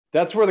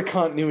That's where the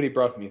continuity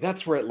broke me.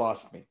 That's where it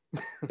lost me.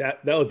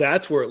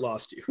 That's where it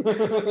lost you.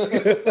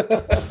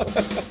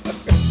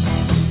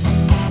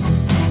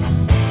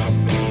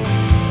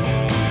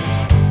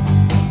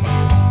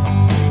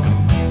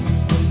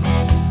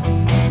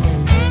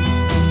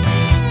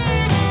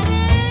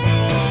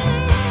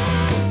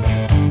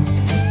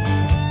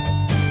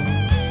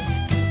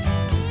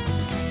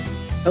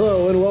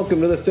 Hello and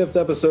welcome to the 5th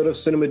episode of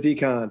Cinema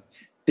Decon,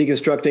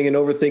 deconstructing and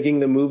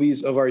overthinking the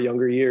movies of our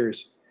younger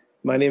years.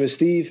 My name is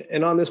Steve,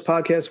 and on this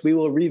podcast, we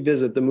will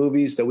revisit the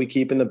movies that we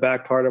keep in the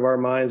back part of our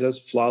minds as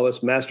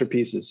flawless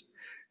masterpieces,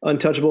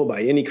 untouchable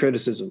by any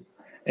criticism,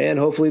 and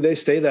hopefully they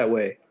stay that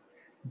way.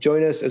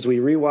 Join us as we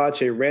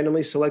rewatch a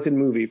randomly selected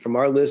movie from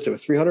our list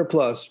of 300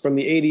 plus from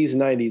the 80s,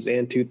 90s,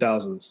 and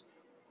 2000s.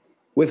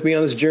 With me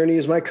on this journey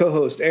is my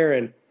co-host,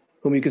 Aaron,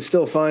 whom you can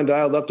still find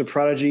dialed up to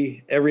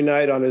Prodigy every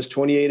night on his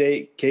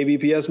 28.8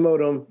 kbps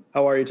modem.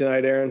 How are you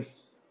tonight, Aaron?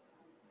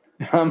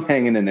 I'm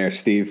hanging in there,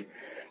 Steve.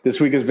 This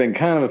week has been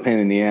kind of a pain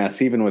in the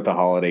ass, even with the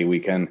holiday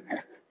weekend.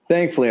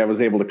 Thankfully, I was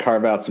able to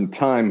carve out some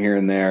time here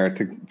and there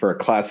for a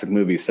classic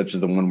movie such as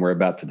the one we're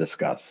about to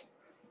discuss.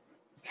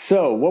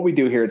 So what we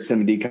do here at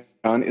Cinema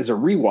Decon is a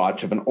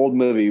rewatch of an old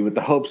movie with the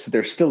hopes that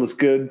they're still as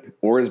good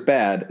or as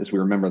bad as we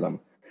remember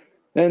them.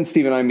 Then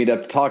Steve and I meet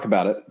up to talk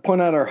about it,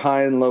 point out our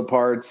high and low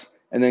parts,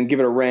 and then give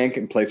it a rank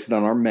and place it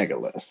on our mega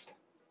list.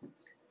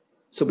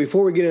 So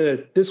before we get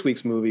into this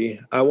week's movie,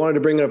 I wanted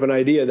to bring up an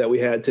idea that we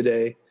had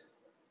today,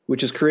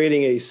 which is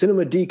creating a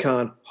Cinema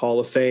Decon Hall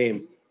of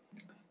Fame.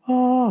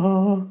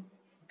 The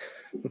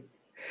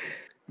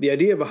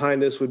idea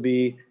behind this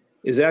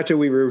is after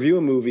we review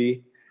a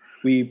movie,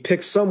 we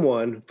pick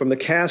someone from the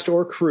cast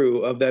or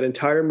crew of that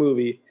entire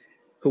movie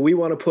who we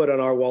want to put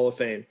on our Wall of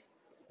Fame.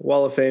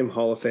 Wall of Fame,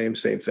 Hall of Fame,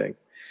 same thing.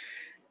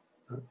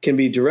 Can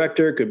be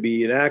director, could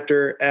be an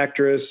actor,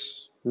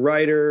 actress,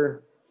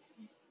 writer,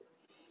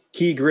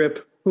 key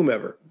grip,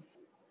 whomever.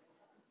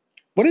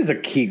 What is a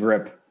key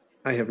grip?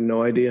 I have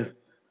no idea.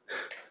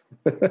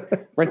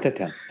 Rent that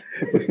down.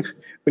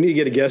 We need to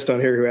get a guest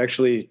on here who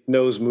actually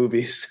knows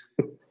movies.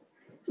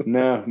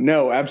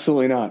 No,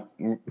 absolutely not.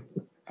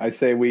 I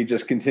say we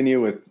just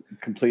continue with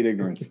complete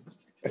ignorance.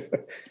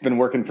 It's been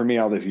working for me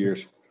all these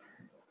years.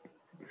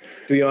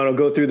 Do you want to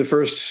go through the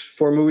first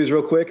 4 movies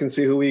real quick and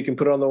see who we can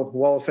put on the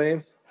Wall of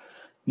Fame?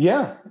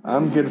 Yeah,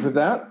 I'm good for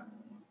that.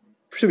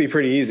 Should be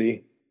pretty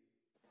easy.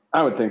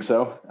 I would think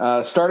so.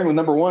 Starting with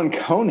number 1,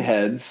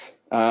 Coneheads.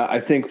 I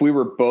think we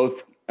were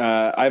both,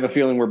 I have a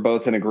feeling we're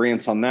both in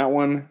agreement on that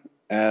one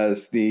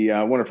as the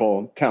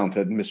wonderful,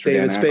 talented Mr. David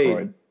Dan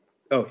Spade.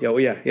 Aykroyd. Oh,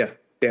 yeah.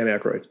 Dan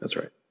Aykroyd. That's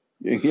right.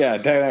 Yeah,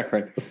 Dan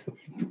Aykroyd.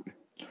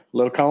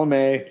 Little column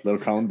A, little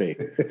column B.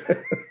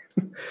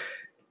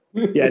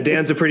 Yeah,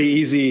 Dan's a pretty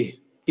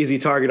easy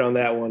target on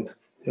that one.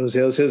 It was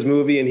his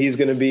movie, and he's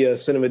going to be a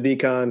Cinema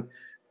Decon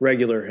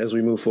regular as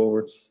we move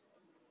forward.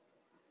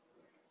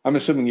 I'm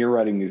assuming you're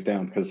writing these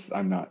down because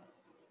I'm not.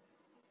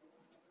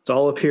 It's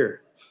all up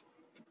here.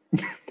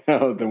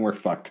 Oh, then we're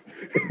fucked.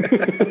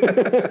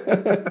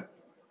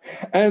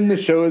 And the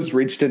show has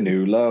reached a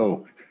new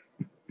low.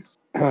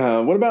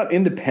 What about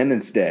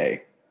Independence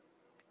Day?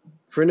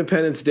 For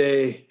Independence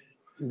Day,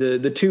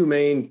 the 2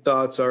 main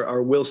thoughts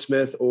are Will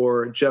Smith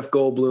or Jeff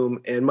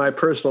Goldblum, and my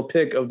personal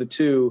pick of the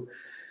 2,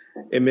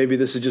 and maybe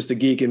this is just the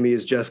geek in me,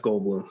 is Jeff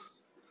Goldblum.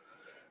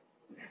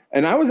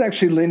 And I was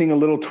actually leaning a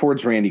little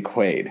towards Randy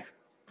Quaid.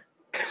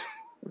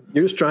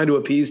 You're just trying to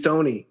appease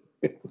Tony.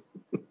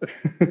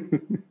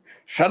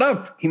 Shut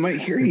up. He might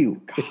hear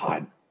you.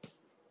 God.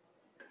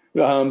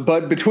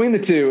 But between the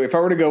 2, if I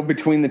were to go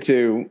between the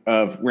 2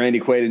 of Randy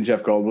Quaid and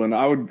Jeff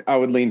Goldblum, I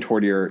would lean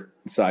toward your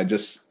side.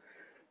 Just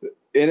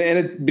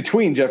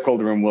between Jeff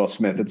Goldblum and Will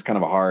Smith, it's kind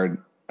of a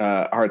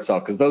hard sell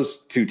because those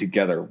 2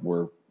 together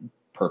were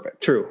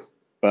perfect. True.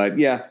 But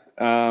yeah,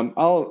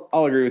 I'll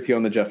agree with you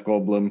on the Jeff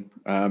Goldblum.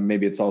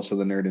 Maybe it's also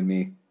the nerd in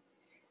me.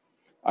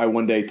 I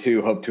one day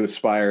too hope to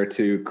aspire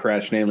to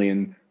crash an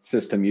alien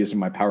system using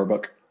my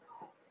PowerBook.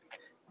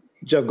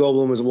 Jeff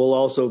Goldblum will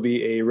also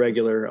be a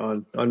regular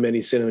on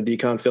many Cinema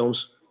Decon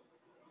films.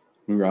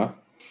 Hoorah.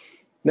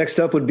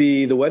 Next up would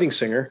be The Wedding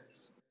Singer.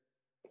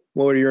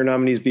 What would your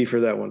nominees be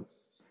for that one?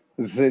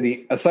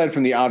 Aside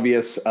from the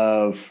obvious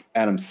of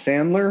Adam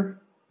Sandler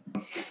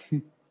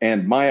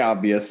and my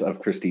obvious of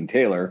Christine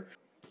Taylor.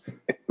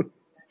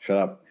 Shut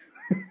up.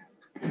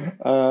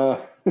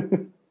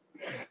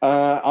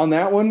 On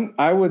that one,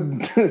 I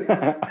would.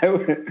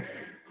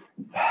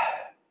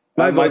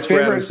 My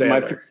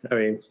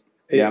favorite.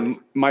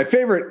 My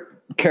favorite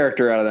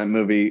character out of that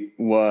movie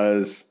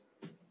was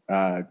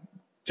John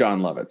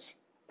Lovitz.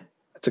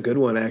 That's a good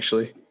one,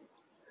 actually.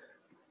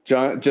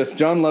 John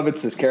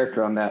Lovitz's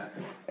character on that.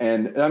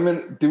 And I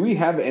mean, do we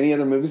have any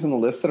other movies on the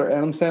list that are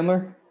Adam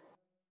Sandler?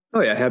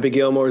 Oh yeah, Happy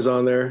Gilmore's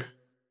on there.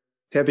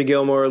 Happy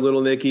Gilmore,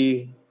 Little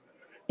Nicky.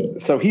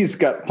 So he's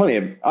got plenty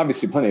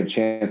of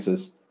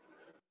chances.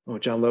 Oh,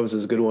 John Lovitz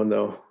is a good one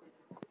though.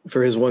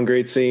 For his one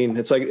great scene,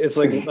 it's like yes.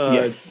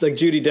 It's like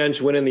Judi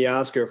Dench winning the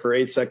Oscar for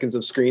 8 seconds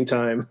of screen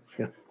time.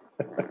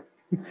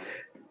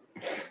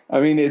 I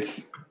mean,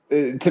 it's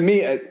to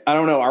me, I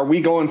don't know. Are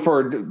we going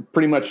for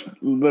pretty much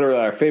literally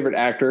our favorite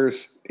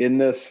actors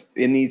in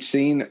each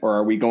scene, or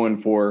are we going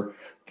for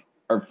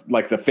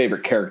like the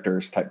favorite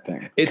characters type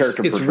thing?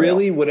 It's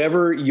really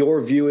whatever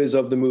your view is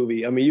of the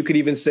movie. I mean, you could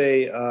even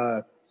say,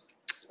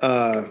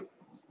 Steve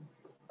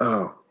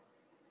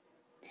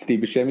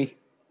Buscemi.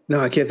 No,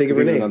 I can't think of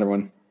her name. Another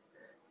one.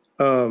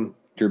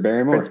 Drew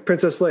Barrymore.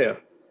 Princess Leia.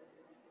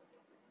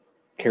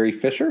 Carrie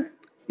Fisher.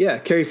 Yeah,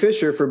 Carrie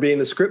Fisher for being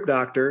the script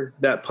doctor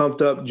that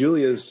pumped up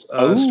Julia's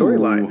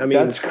storyline. I mean,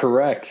 that's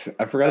correct.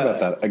 I forgot about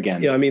that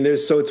again. Yeah, I mean,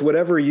 it's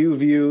whatever you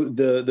view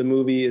the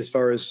movie as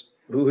far as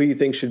who you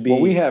think should be.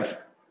 Well, we have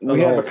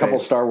a couple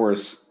Star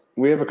Wars.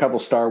 We have a couple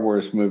Star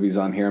Wars movies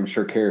on here. I'm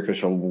sure Carrie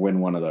Fisher will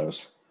win one of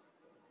those.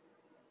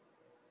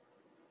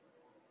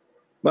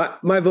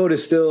 My vote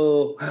is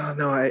still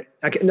I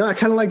kind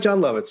of like John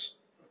Lovitz.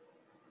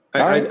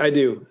 I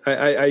do.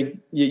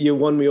 You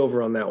won me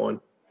over on that one.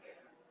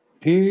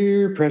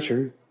 Peer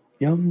pressure,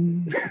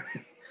 yum.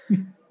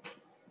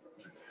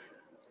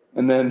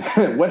 And then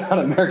Wet Hot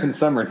American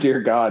Summer,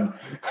 dear God.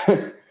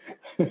 Wet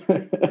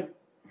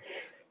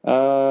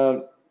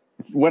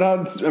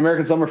Hot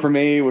American Summer for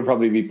me would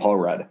probably be Paul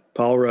Rudd.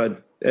 Paul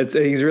Rudd.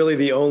 He's really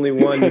the only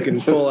one you can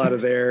pull out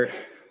of there.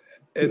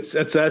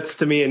 That's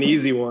to me an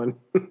easy one.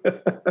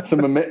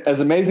 As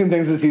amazing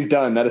things as he's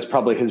done, that is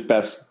probably his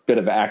best bit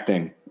of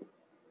acting,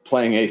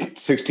 playing a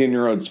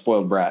 16-year-old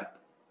spoiled brat.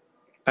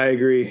 I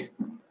agree.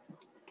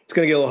 It's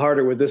going to get a little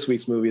harder with this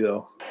week's movie,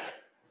 though.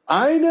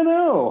 I don't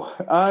know.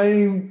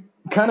 I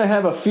kind of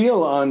have a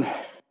feel on.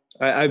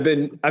 I've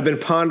been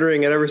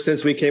pondering it ever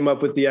since we came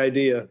up with the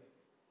idea.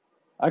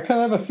 I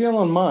kind of have a feel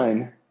on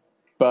mine,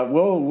 but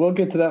we'll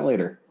get to that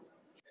later.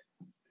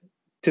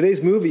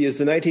 Today's movie is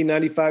the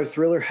 1995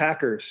 thriller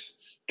Hackers,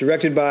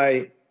 directed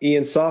by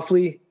Ian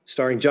Softly,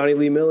 starring Jonny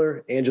Lee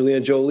Miller, Angelina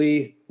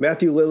Jolie,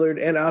 Matthew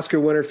Lillard, and Oscar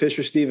winner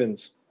Fisher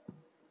Stevens.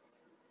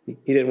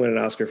 He didn't win an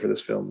Oscar for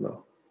this film,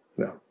 though.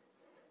 No.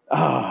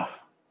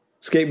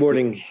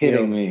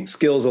 Skateboarding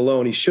skills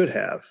alone, he should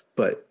have,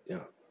 but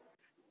yeah.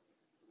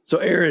 So,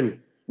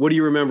 Aaron, what do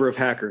you remember of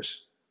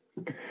Hackers?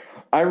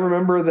 I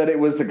remember that it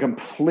was a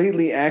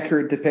completely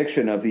accurate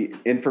depiction of the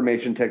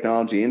information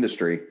technology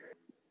industry.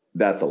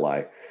 That's a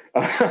lie.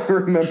 I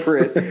remember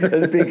it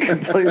as being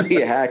completely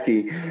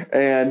hacky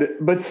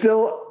but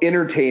still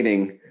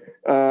entertaining.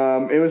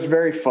 It was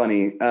very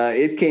funny.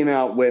 It came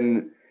out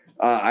when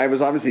I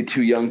was obviously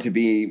too young to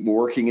be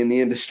working in the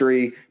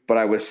industry, but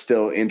I was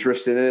still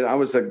interested in it. I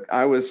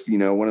was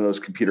one of those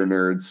computer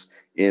nerds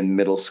in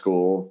middle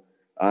school.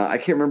 I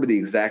can't remember the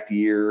exact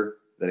year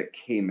that it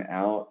came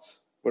out.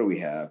 What do we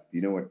have? Do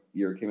you know what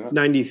year it came out?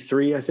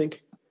 93, I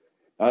think.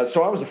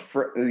 So I was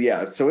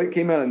so it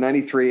came out in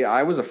 93.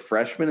 I was a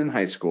freshman in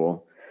high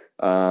school.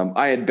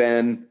 I had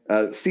been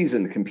a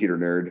seasoned computer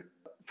nerd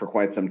for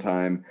quite some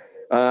time.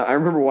 I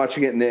remember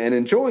watching it and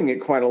enjoying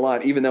it quite a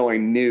lot, even though I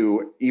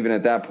knew, even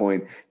at that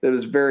point, that it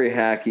was very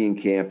hacky and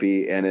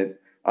campy, and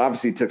it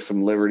obviously took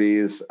some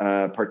liberties,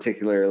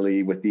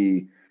 particularly with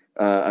the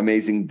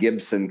amazing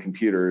Gibson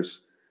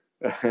computers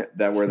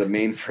that were the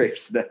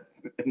mainframes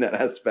in that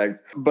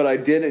aspect. But I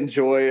did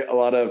enjoy a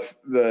lot of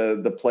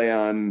the play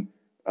on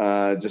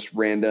just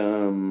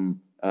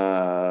random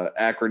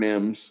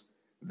acronyms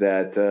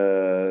that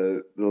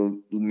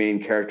the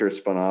main character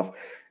spun off.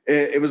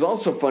 It was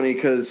also funny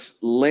because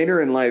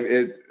later in life,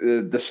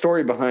 the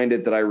story behind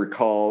it that I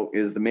recall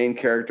is the main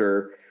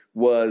character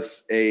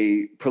was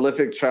a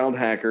prolific child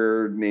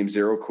hacker named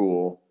Zero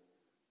Cool,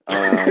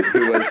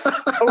 who was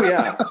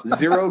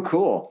Zero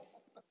Cool.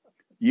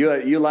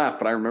 You laugh,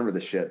 but I remember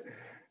this shit.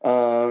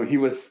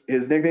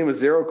 His nickname was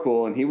Zero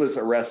Cool, and he was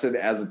arrested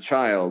as a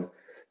child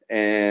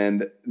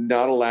and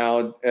not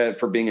allowed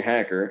for being a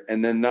hacker,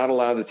 and then not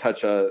allowed to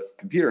touch a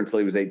computer until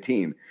he was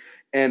 18.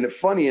 And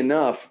funny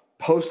enough,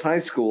 post high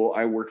school,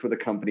 I worked with a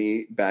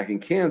company back in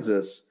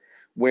Kansas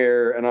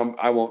where, and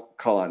I won't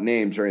call out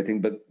names or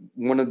anything, but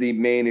one of the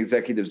main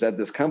executives at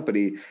this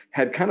company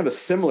had kind of a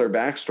similar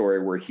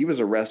backstory where he was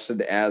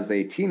arrested as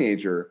a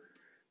teenager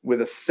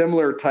with a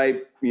similar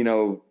type,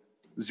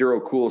 Zero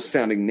Cool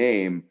sounding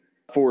name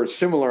for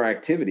similar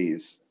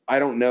activities. I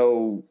don't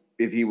know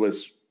if he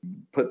was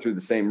put through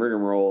the same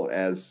rigmarole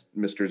as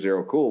Mr.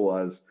 Zero Cool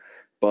was,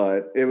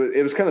 but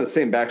it was kind of the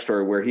same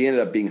backstory where he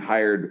ended up being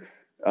hired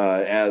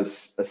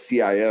as a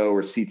CIO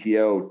or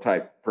CTO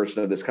type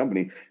person of this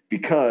company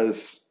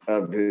because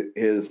of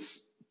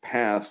his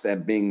past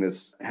at being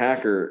this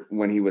hacker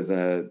when he was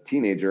a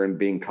teenager and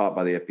being caught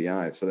by the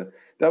FBI. So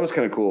that was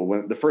kind of cool.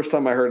 When the first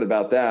time I heard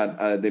about that,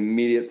 the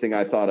immediate thing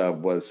I thought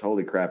of was,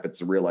 holy crap,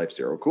 it's a real life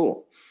Zero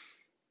Cool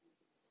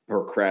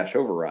or Crash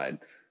Override.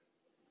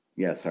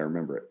 Yes, I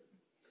remember it.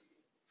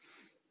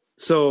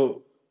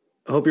 So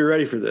I hope you're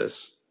ready for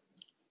this.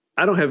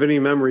 I don't have any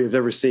memory of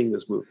ever seeing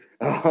this movie.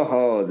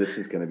 Oh, this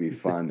is going to be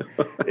fun.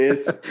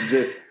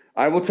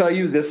 I will tell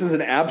you, this is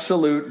an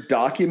absolute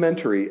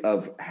documentary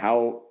of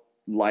how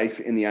life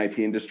in the IT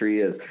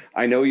industry is.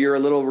 I know you're a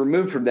little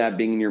removed from that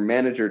being in your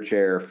manager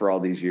chair for all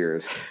these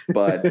years,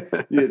 but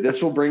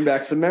this will bring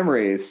back some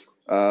memories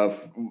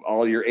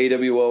all your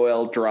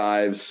AWOL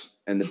drives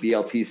and the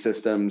BLT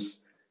systems,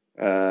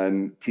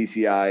 and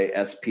TCI,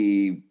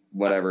 SP,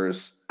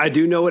 whatever's. I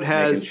do know it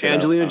has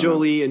Angelina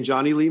Jolie and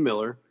Jonny Lee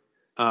Miller.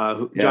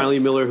 Jonny Lee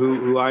Miller,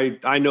 who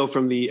I know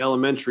from the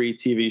Elementary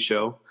TV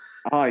show.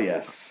 Ah,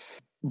 yes.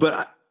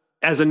 But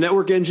as a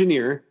network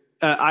engineer,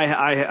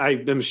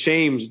 I am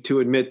ashamed to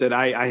admit that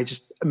I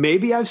just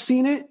maybe I've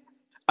seen it,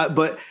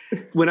 but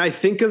when I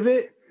think of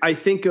it, I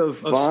think of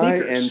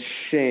sneakers. And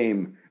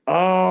shame.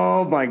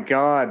 Oh my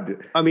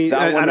God! I mean,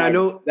 I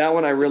know that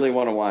one I really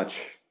want to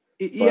watch.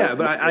 Yeah,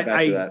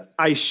 but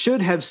I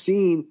should have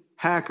seen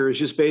Hackers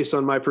just based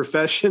on my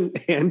profession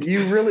and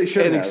you really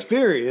should and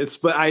experience,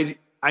 but I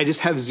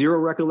just have zero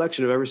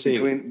recollection of ever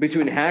seeing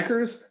between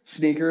Hackers,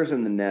 Sneakers,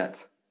 and the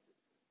Net.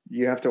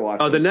 You have to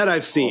watch. Oh, the Net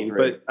I've seen,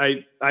 but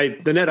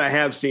the Net I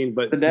have seen,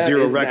 but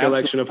zero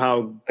recollection of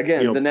how the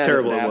Net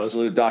terrible is an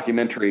absolute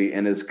documentary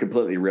and is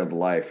completely real to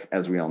life,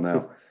 as we all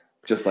know,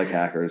 just like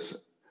Hackers.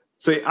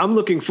 So I'm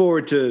looking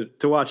forward to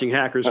watching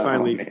Hackers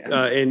finally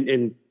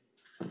and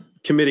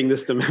committing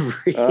this to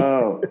memory.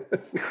 Oh,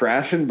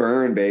 crash and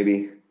burn,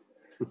 baby.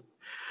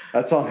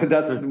 That's all.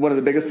 That's one of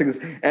the biggest things.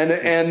 And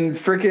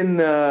freaking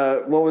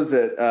what was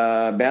it?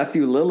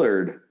 Matthew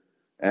Lillard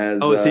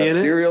as is he in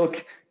serial.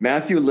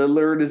 Matthew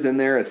Lillard is in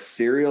there as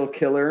serial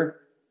killer.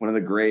 One of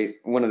the great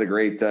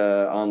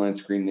online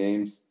screen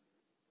names.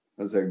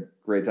 That was a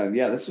great time.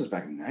 Yeah, this was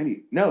back in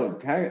 90. No,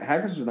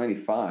 Hackers was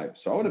 95.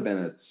 So I would have been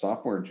a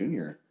sophomore,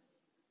 junior.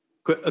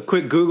 A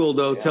quick Google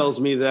though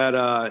tells me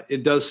that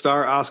it does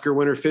star Oscar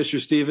winner Fisher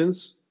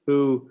Stevens,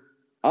 who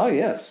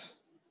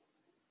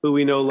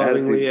we know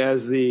lovingly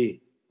as the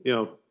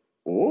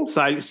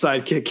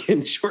sidekick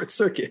in Short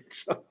Circuit.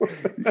 So.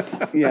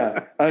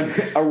 Yeah,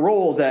 a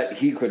role that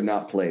he could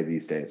not play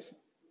these days.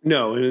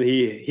 No, and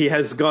he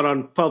has gone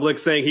on public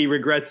saying he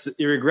regrets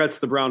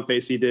the brown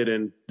face he did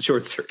in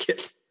Short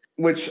Circuit,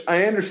 which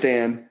I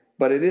understand,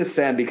 but it is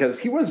sad because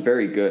he was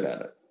very good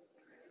at it.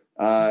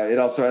 It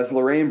also has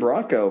Lorraine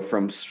Bracco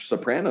from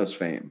Sopranos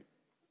fame.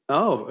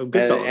 Oh,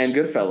 Goodfellas. And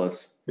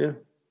Goodfellas. Yeah.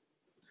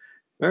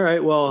 All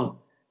right.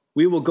 Well,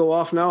 we will go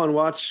off now and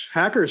watch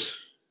Hackers.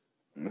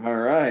 All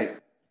right.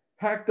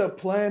 Hack the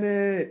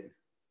planet.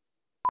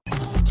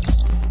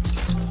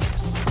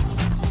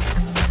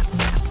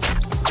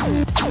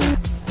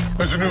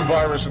 There's a new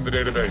virus in the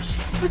database.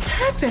 What's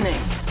happening?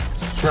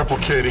 It's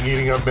replicating,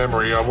 eating up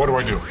memory. What do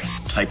I do?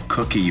 Type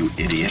cookie, you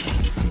idiot.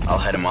 I'll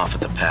head him off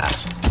at the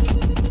pass.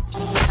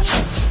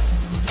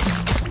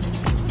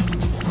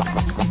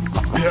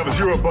 We have a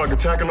zero bug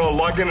attacking all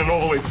login and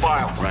overlay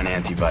files. Run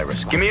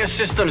antivirus. Give me a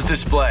systems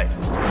display.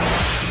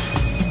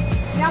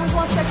 Now we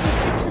want section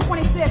 6 to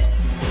 26.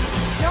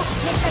 Nope,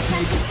 make that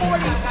 10 to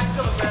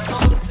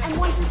 40. And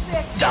 1 to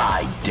 6.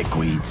 Die,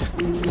 dickweeds.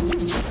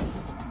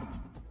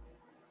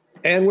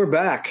 And we're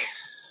back.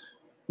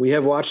 We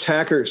have watched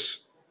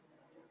Hackers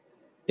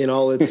in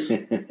all its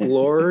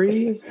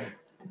glory.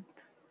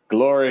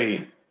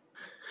 Glory.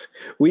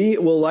 We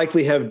will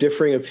likely have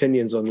differing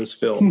opinions on this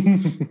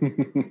film.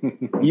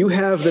 You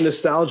have the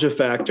nostalgia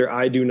factor.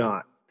 I do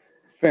not.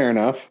 Fair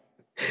enough.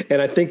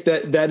 And I think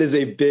that is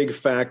a big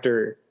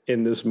factor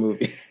in this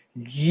movie.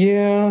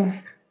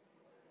 Yeah.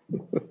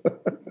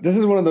 This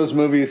is one of those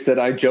movies that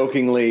I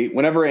jokingly,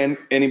 whenever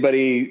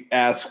anybody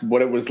asks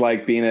what it was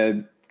like being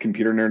a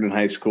computer nerd in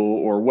high school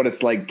or what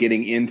it's like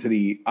getting into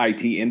the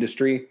IT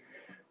industry,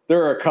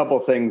 there are a couple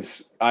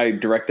things I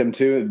direct them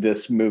to.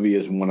 This movie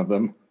is one of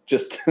them.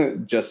 Just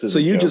as so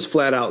you joke. Just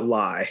flat out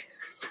lie.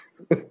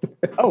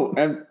 Oh,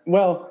 and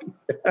well,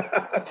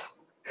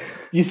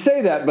 you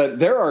say that, but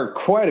there are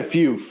quite a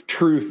few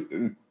truth.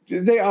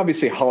 They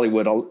obviously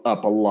Hollywood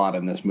up a lot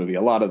in this movie.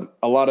 A lot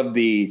of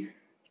the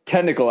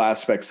technical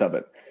aspects of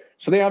it.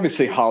 So they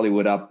obviously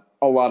Hollywood up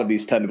a lot of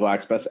these technical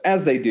aspects,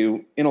 as they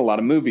do in a lot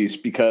of movies.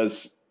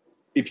 Because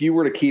if you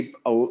were to keep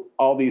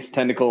all these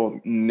technical,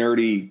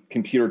 nerdy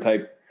computer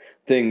type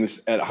things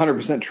at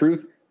 100%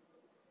 truth,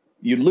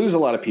 you'd lose a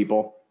lot of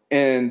people.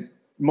 And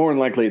more than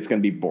likely, it's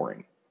going to be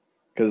boring.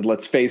 Because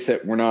let's face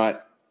it, we're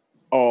not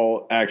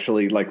all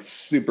actually like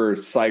super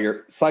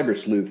cyber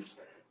sleuths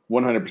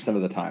 100%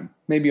 of the time.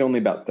 Maybe only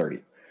about 30.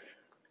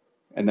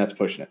 And that's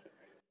pushing it.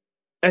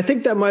 I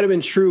think that might have been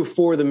true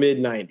for the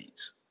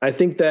mid-90s. I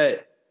think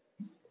that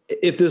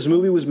if this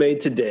movie was made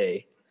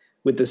today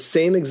with the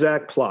same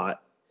exact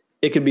plot,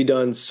 it could be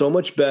done so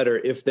much better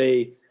if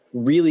they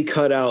really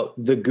cut out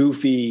the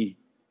goofy,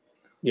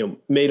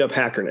 made-up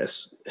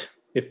hackerness.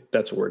 If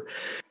that's a word.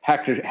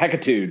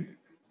 Hackitude.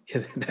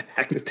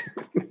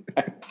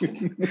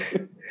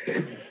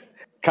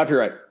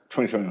 Copyright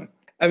 2021.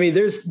 I mean,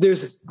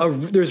 there's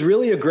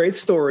really a great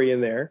story in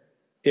there.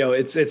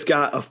 It's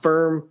got a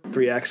firm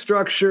 3-act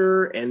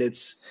structure, and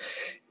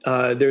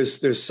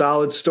there's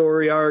solid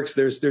story arcs.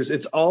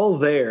 It's all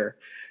there,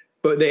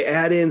 but they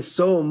add in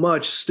so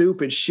much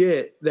stupid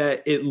shit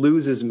that it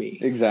loses me.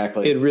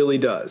 Exactly. It really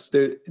does.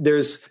 I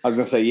was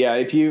gonna say, yeah.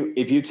 If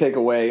you take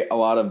away a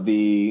lot of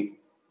the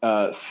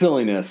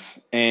silliness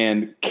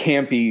and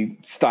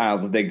campy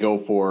styles that they go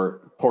for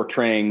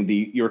portraying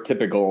your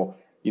typical,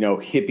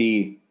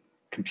 hippie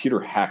computer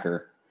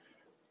hacker.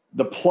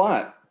 The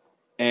plot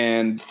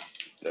and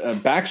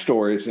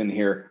backstories in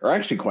here are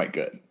actually quite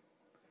good.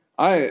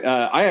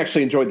 I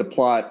actually enjoyed the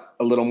plot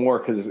a little more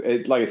because,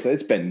 like I said,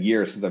 it's been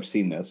years since I've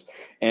seen this,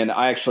 and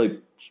I actually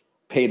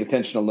paid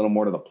attention a little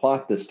more to the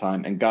plot this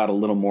time and got a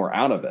little more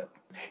out of it.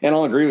 And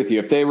I'll agree with you.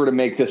 If they were to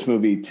make this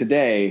movie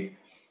today,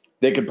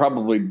 they could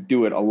probably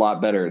do it a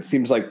lot better. It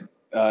seems like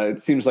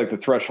the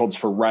thresholds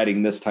for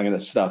writing this kind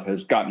of stuff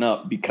has gotten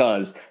up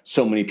because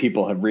so many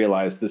people have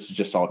realized this is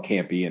just all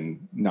campy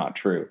and not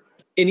true.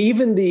 And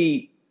even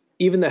the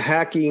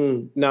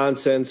hacking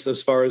nonsense,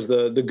 as far as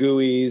the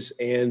GUIs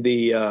and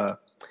the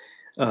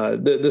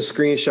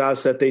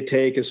screenshots that they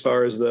take, as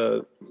far as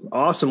the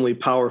awesomely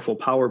powerful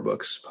power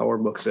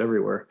books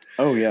everywhere.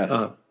 Oh yes.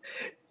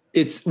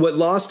 It's what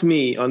lost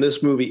me on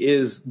this movie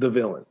is the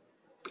villain,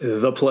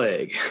 the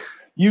Plague,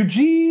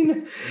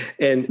 Eugene.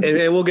 And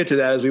we'll get to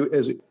that as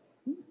we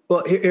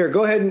well, here,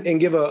 go ahead and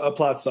give a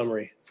plot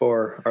summary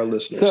for our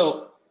listeners.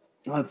 So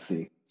let's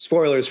see.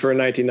 Spoilers for a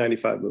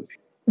 1995 movie.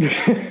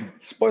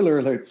 Spoiler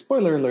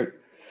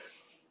alert.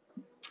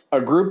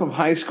 A group of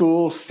high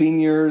school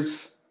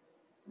seniors,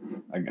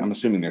 I'm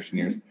assuming they're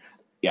seniors.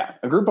 Yeah.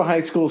 A group of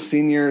high school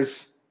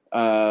seniors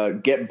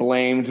get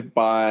blamed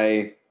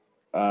by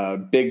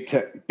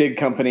big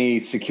company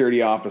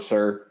security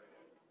officer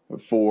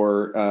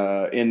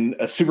for in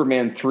a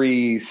Superman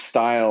 3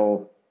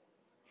 style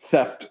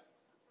theft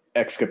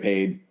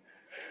escapade.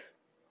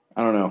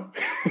 I don't know.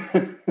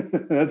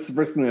 That's the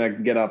first thing that I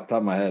can get off the top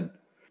of my head.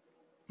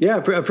 Yeah,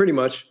 pretty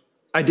much.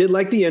 I did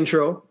like the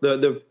intro,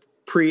 the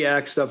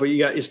pre-act stuff where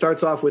it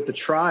starts off with the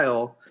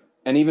trial.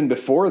 And even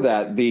before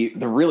that, the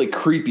really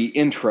creepy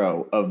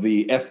intro of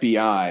the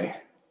FBI.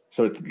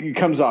 So it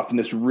comes off in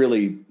this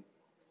really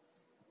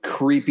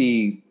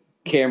creepy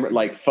camera,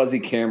 like fuzzy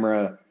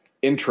camera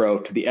intro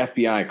to the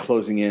FBI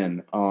closing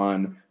in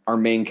on our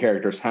main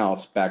character's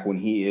house back when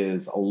he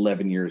is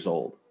 11 years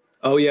old.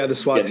 Oh yeah, the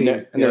SWAT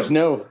team. And there's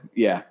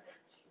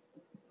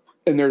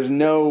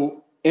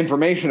no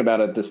information about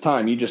it at this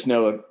time. You just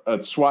know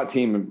a SWAT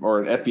team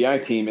or an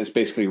FBI team is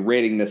basically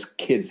raiding this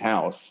kid's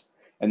house,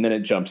 and then it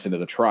jumps into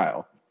the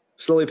trial.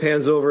 Slowly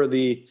pans over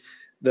the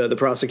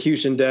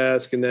prosecution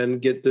desk, and then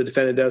get the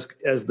defendant desk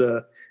as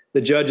the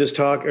judge is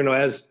talking, or no,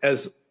 as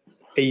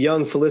a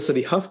young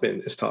Felicity Huffman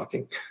is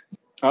talking.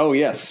 Oh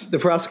yes, the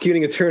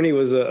prosecuting attorney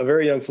was a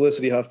very young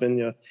Felicity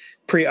Huffman,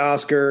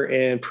 pre-Oscar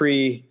and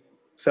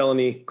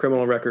pre-felony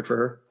criminal record for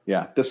her.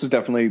 Yeah, this was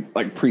definitely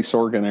like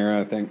pre-Sorgan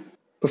era, I think.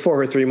 Before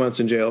her 3 months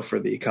in jail for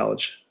the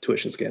college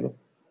tuition scandal.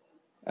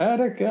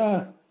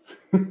 Attica.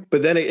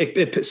 But then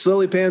it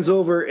slowly pans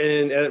over,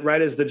 and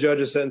right as the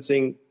judge is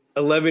sentencing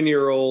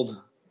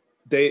 11-year-old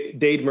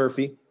Dade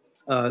Murphy,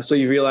 so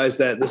you realize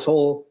that this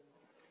whole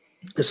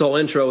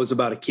intro is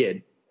about a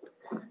kid,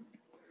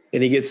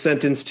 and he gets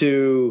sentenced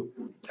to,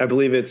 I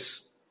believe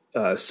it's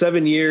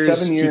 7 years.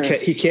 7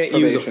 years. He can't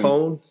use a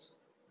phone.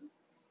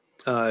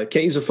 Can't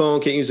use a phone.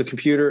 Can't use a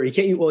computer. He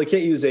can't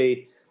use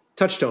a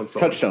touch-tone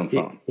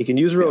phone. He can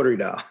use a rotary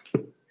dial.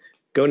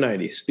 Go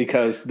 90s.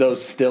 Because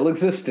those still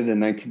existed in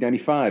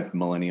 1995,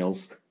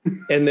 millennials.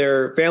 And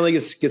their family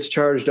gets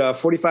charged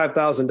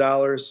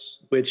 $45,000,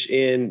 which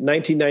in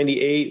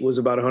 1998 was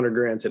about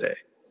 $100,000 today.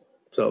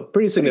 So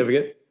pretty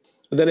significant.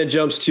 And then it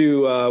jumps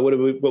to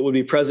what would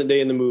be present day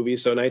in the movie,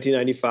 so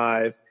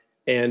 1995.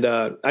 And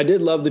I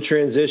did love the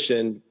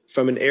transition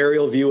from an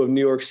aerial view of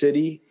New York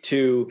City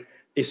to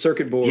a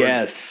circuit board.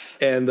 Yes.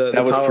 And the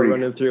power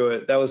running through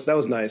it. That was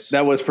nice.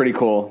 That was pretty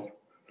cool.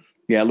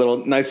 Yeah,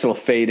 nice little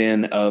fade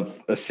in of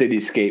a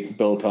cityscape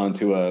built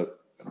onto a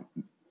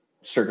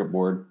circuit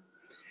board.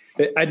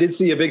 I did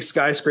see a big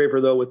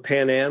skyscraper though with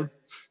Pan Am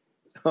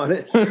on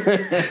it.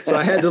 So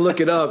I had to look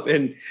it up,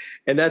 and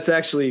that's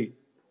actually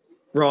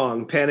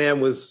wrong. Pan Am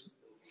was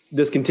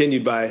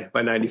discontinued by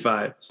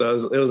 95. So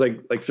it was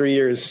like 3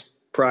 years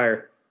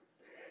prior.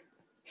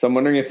 So I'm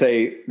wondering if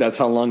that's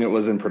how long it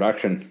was in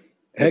production.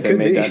 It could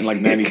be. That in like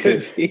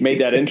 92,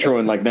 made that intro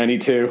in like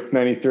 92,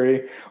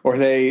 93, or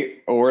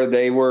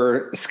they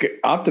were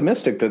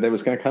optimistic that it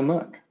was going to come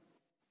up.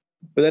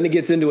 But then it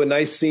gets into a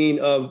nice scene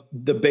of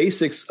the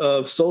basics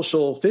of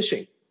social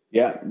phishing.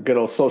 Yeah, good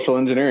old social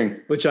engineering.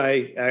 Which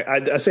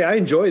I say I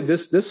enjoyed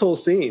this whole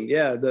scene.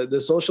 Yeah,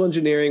 the social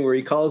engineering where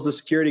he calls the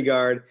security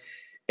guard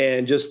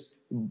and just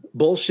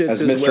bullshits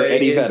his way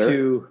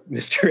into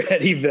Mr.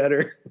 Eddie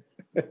Vedder.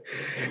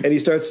 And he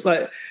starts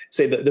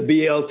say the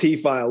BLT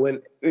file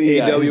when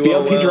his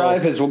BLT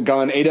drive has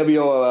gone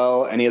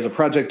AWOL, and he has a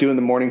project due in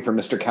the morning for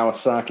Mr.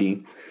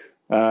 Kawasaki.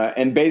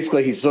 And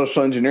basically, he's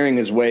social engineering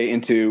his way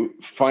into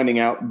finding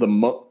out the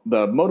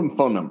modem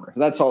phone number.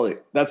 That's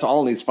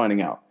all he's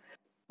finding out.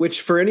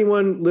 Which, for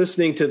anyone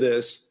listening to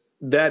this,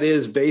 that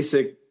is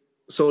basic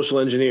social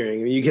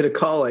engineering. You get a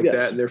call like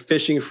that, and they're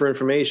phishing for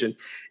information,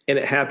 and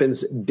it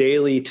happens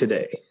daily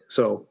today.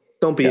 So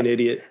don't be an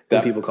idiot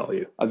when people call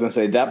you. I was going to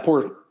say that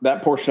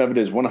portion of it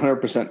is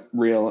 100%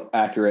 real,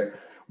 accurate.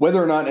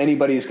 Whether or not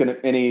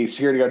any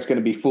security guard's going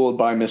to be fooled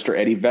by Mr.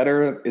 Eddie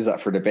Vedder is up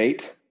for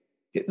debate.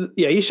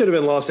 Yeah, he should have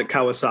been lost at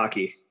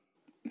Kawasaki.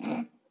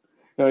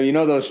 No, you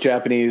know those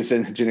Japanese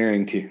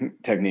engineering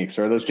techniques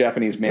or those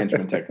Japanese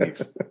management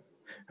techniques.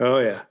 Oh,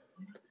 yeah.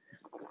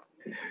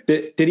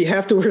 Did he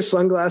have to wear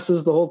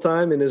sunglasses the whole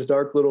time in his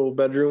dark little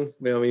bedroom?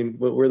 I mean,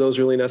 were those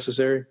really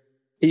necessary?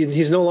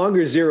 He's no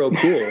longer zero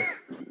cool.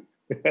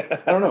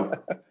 I don't know.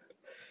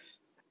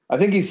 I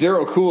think he's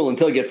zero cool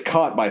until he gets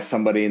caught by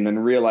somebody and then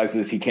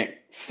realizes he can't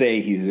say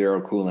he's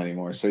zero cool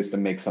anymore. So he has to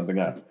make something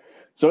up.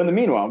 So in the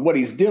meanwhile, what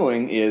he's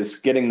doing is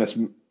getting this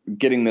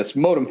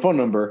modem phone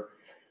number,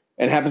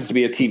 and happens to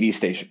be a TV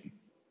station.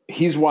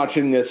 He's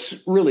watching this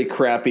really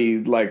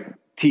crappy like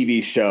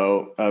TV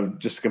show of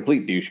just a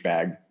complete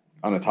douchebag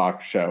on a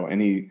talk show.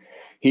 And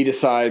he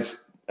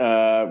decides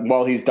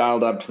while he's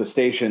dialed up to the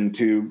station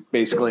to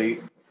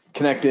basically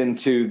connect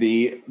into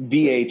the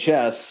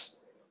VHS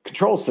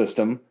control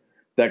system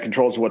that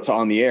controls what's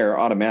on the air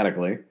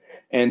automatically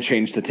and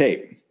change the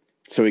tape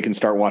so he can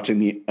start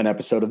watching an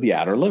episode of The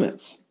Outer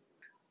Limits.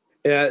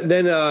 Yeah.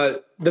 Then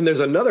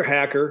there's another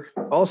hacker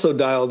also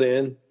dialed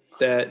in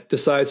that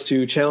decides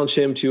to challenge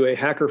him to a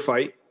hacker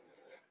fight.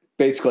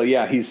 Basically,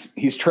 yeah,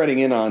 he's treading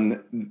in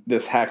on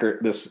this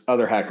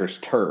other hacker's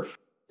turf.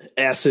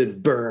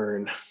 Acid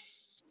burn.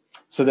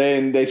 So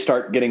then they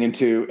start getting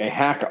into a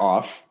hack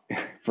off,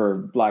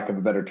 for lack of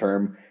a better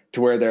term,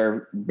 to where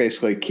they're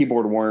basically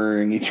keyboard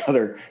warring each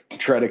other to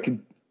try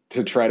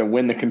to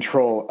win the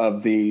control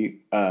of the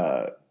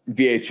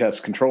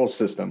VHS control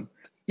system.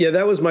 Yeah,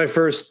 that was my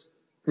first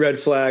red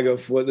flag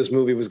of what this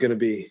movie was going to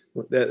be.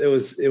 That it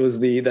was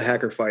the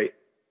hacker fight.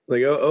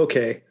 Like, oh,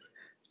 okay,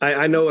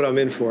 I know what I'm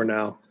in for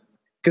now.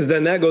 Because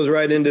then that goes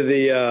right into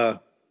the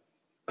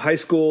high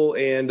school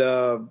and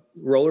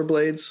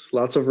rollerblades.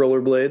 Lots of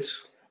rollerblades.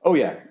 Oh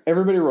yeah,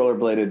 everybody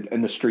rollerbladed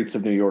in the streets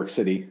of New York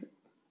City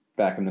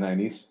back in the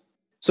 90s.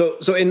 So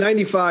in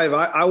 95,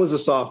 I was a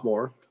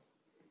sophomore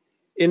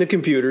into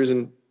computers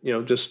and,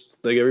 just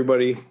like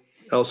everybody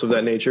else of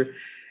that nature.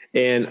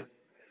 And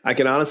I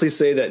can honestly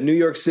say that New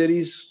York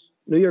City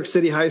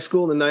high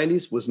school in the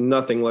 90s was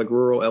nothing like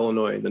rural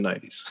Illinois in the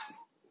 90s.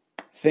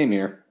 Same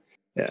here.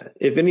 Yeah.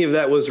 If any of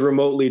that was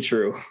remotely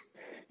true.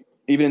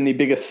 Even in the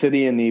biggest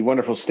city in the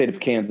wonderful state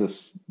of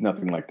Kansas,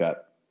 nothing like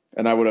that.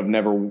 And I would have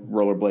never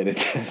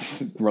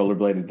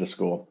rollerbladed to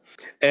school.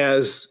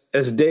 As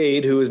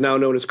Dade, who is now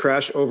known as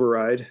Crash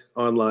Override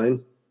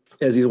online,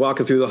 as he's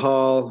walking through the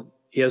hall,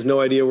 he has no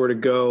idea where to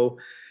go.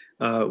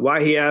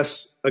 Why he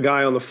asks a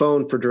guy on the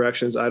phone for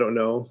directions, I don't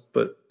know.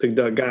 But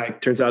the guy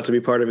turns out to be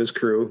part of his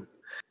crew.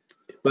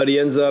 But he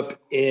ends up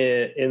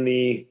in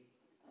the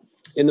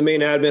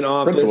main admin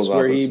office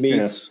where he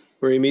meets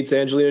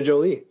Angelina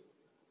Jolie,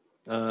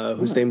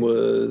 whose name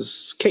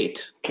was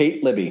Kate.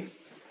 Kate Libby.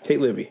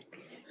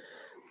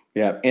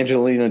 Yeah,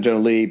 Angelina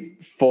Jolie,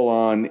 full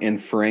on in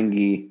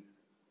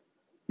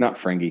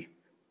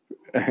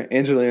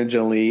Angelina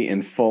Jolie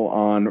in full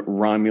on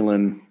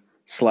Romulan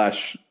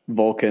 /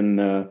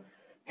 Vulcan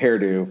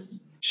hairdo.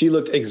 She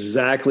looked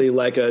exactly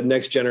like a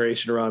next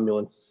generation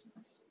Romulan.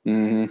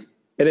 Mm-hmm.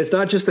 And it's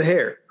not just the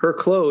hair. Her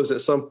clothes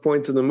at some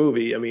points in the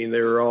movie, I mean, they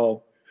were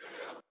all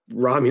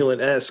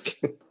Romulan-esque.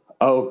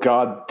 Oh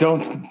God,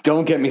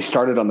 don't get me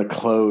started on the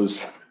clothes.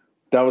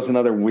 That was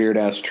another weird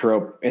ass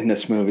trope in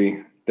this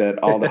movie, that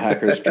all the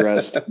hackers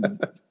dressed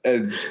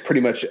as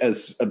pretty much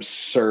as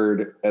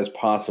absurd as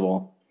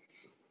possible.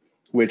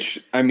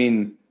 Which, I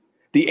mean,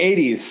 the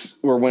 80s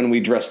were when we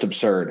dressed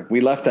absurd.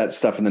 We left that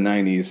stuff in the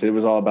 90s. It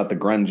was all about the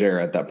grunge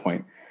era at that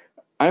point.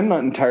 I'm not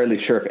entirely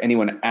sure if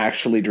anyone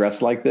actually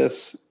dressed like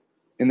this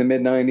in the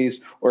mid-90s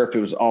or if it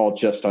was all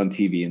just on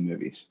TV and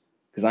movies,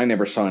 because I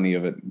never saw any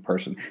of it in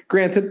person.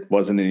 Granted,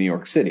 wasn't in New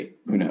York City.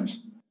 Who knows?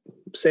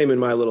 Same in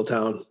my little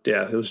town.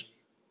 Yeah, it was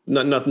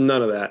none of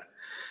that.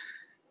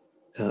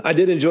 I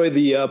did enjoy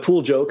the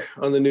pool joke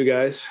on the new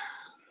guys.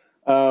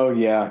 Oh,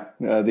 yeah.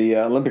 The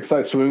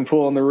Olympic-sized swimming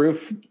pool on the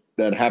roof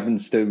that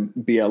happens to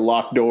be a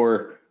locked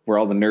door where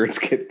all the nerds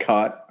get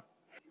caught.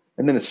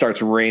 And then it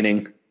starts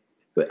raining.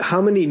 But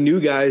how many new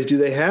guys do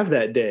they have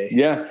that day?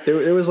 Yeah.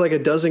 There was like a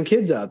dozen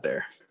kids out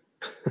there.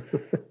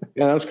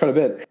 Yeah, that was quite a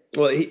bit.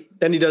 Well,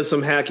 he does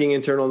some hacking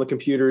internal on the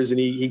computers, and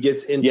he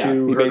gets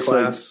into her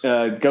class.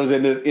 Goes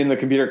in the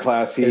computer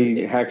class.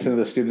 He hacks into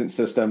the student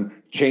system,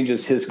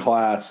 changes his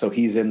class so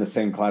he's in the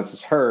same class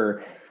as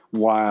her,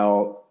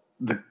 while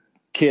the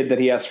kid that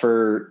he asked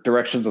for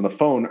directions on the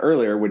phone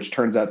earlier, which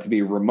turns out to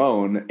be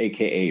Ramon,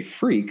 a.k.a.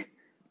 Phreak,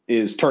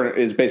 is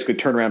basically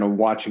turned around and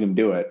watching him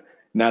do it.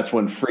 And that's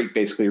when Phreak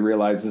basically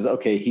realizes,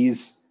 okay,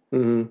 he's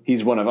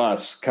one of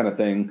us, kind of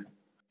thing.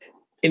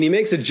 And he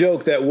makes a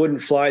joke that wouldn't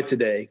fly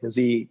today, because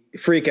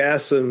Phreak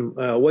asks him,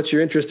 what's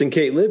your interest in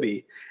Kate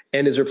Libby?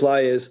 And his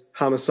reply is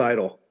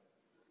homicidal.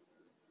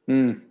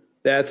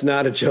 That's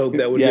not a joke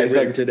that would get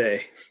written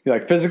today. You're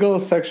like physical,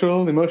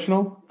 sexual,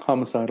 emotional,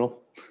 homicidal.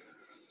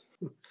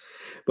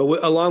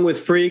 But along with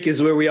Phreak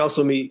is where we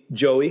also meet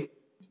Joey,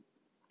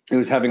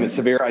 who's having a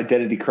severe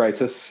identity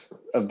crisis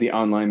of the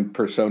online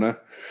persona.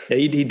 Yeah,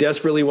 he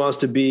desperately wants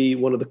to be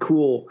one of the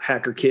cool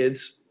hacker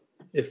kids,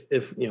 if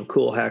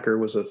cool hacker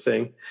was a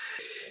thing.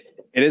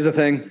 It is a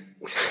thing.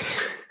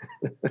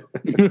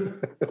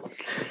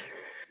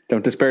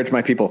 Don't disparage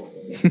my people.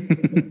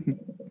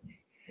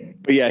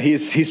 But yeah,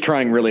 he's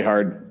trying really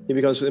hard. He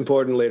becomes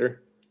important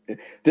later.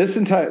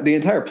 The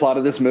entire plot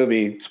of this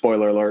movie,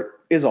 spoiler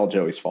alert, is all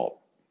Joey's fault.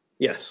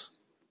 Yes.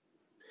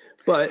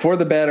 But for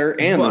the better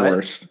and the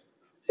worse.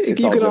 You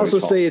can also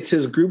say it's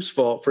his group's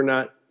fault for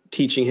not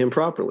teaching him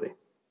properly.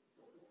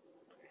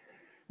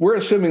 We're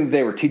assuming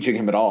they were teaching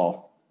him at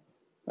all.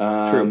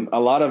 True. A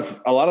lot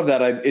of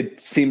that,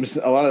 it seems,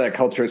 a lot of that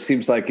culture, it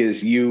seems like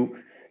is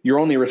you're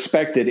only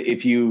respected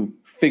if you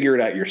figure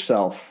it out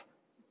yourself.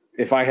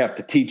 If I have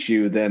to teach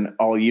you, then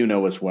all you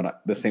know is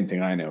the same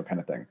thing I know, kind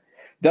of thing.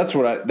 That's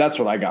what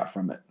I got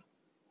from it.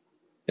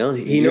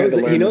 He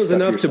knows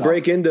enough to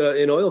break into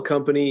an oil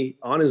company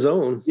on his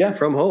own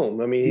from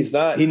home. I mean,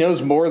 he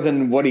knows more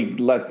than what he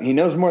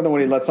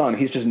lets on.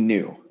 He's just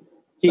new.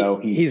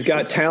 He's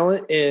got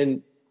talent,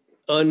 and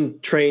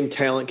untrained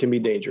talent can be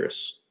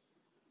dangerous.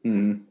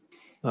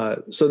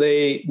 Mm-hmm. So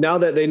now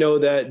that they know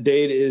that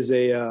Dade is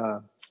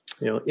a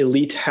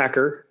elite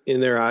hacker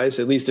in their eyes,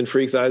 at least in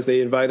Phreak's eyes,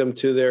 they invite him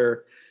to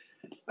their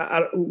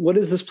what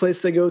is this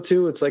place they go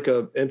to? It's like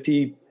a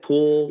empty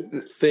pool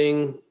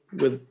thing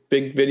with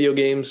big video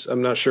games.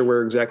 I'm not sure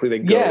where exactly they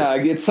go. Yeah,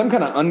 it's some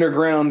kind of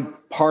underground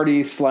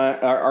party /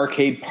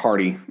 arcade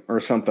party or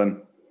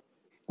something.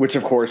 Which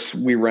of course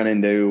we run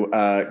into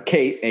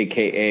Kate,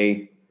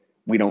 aka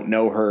we don't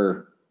know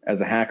her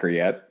as a hacker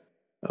yet.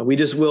 We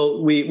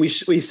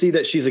see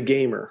that she's a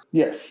gamer.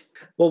 Yes.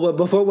 Well,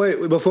 before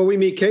we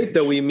meet Kate,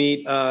 though, we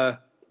meet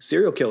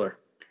serial killer.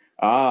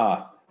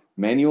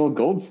 Manuel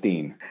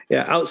Goldstein.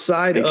 Yeah,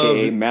 outside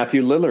AKA of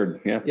Matthew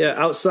Lillard. Yeah,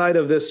 outside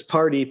of this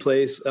party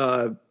place,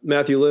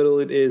 Matthew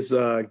Lillard is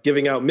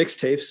giving out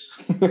mixtapes,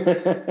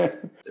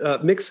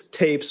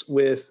 mixtapes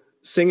with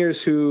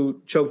singers who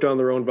choked on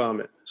their own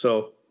vomit.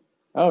 So,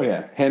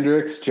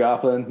 Hendrix,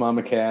 Joplin,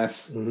 Mama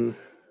Cass,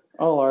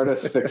 all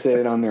artists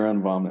fixated on their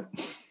own vomit.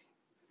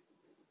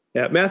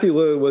 Yeah, Matthew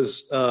Lillard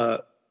was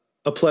a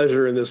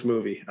pleasure in this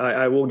movie.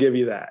 I will give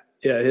you that.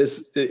 Yeah,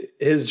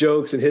 his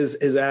jokes and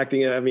his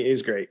acting. I mean,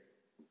 he's great.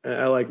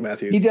 I like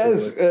Matthew. He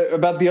does.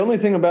 About the only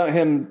thing about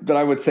him that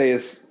I would say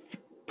is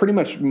pretty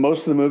much most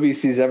of the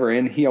movies he's ever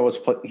in,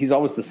 he's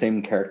always the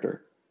same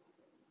character.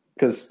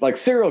 Because like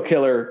serial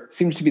killer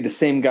seems to be the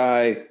same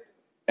guy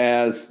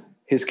as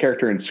his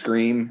character in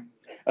Scream,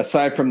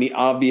 aside from the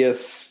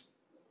obvious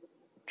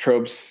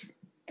tropes.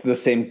 The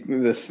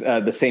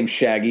same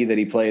Shaggy that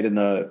he played in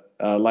the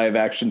live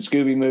action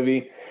Scooby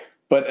movie.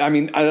 But I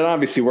mean, it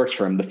obviously works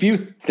for him. The few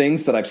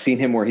things that I've seen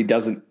him where he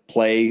doesn't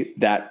play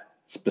that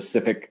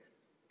specific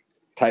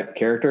type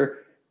character,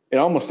 it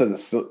almost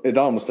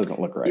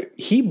doesn't look right.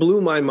 He blew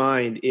my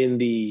mind in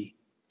the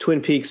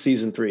Twin Peaks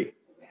season 3.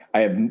 I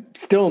have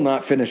still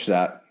not finished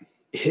that.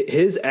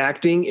 His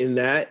acting in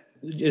that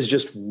is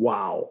just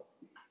wow.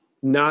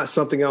 Not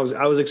something I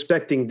was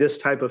expecting this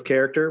type of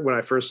character when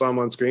I first saw him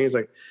on screen. It's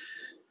like,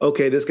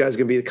 okay, this guy's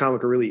going to be the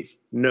comic relief.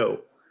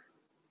 No,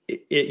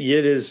 it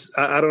is.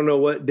 I don't know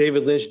what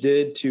David Lynch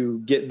did to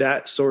get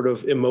that sort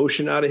of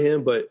emotion out of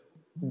him, but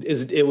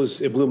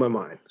it blew my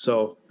mind.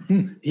 So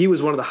he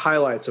was one of the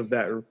highlights of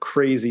that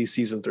crazy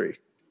season 3.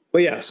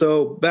 But yeah,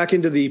 so back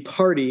into the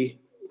party.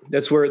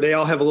 That's where they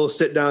all have a little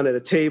sit down at a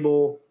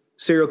table.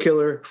 Serial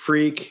killer,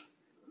 Phreak,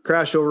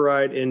 Crash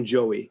Override, and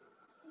Joey,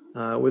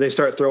 where they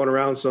start throwing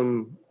around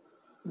some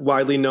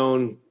widely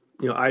known,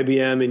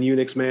 IBM and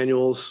Unix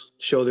manuals,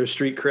 show their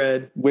street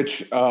cred.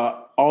 Which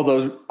all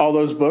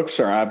those books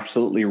are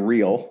absolutely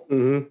real.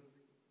 Mm-hmm.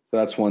 So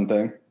that's one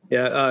thing.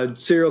 Yeah,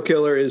 serial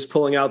killer is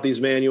pulling out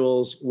these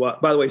manuals.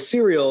 By the way,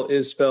 cereal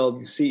is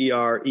spelled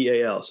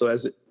Cereal. So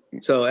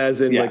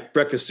as in like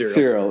breakfast cereal.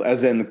 Cereal,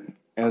 as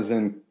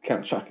in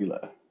Count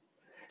Chocula.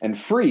 And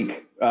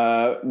Phreak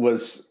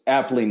was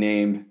aptly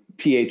named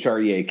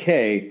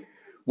Phreak,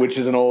 which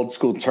is an old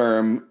school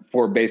term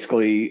for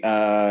basically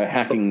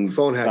hacking,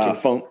 phone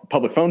hacking,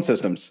 public phone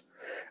systems,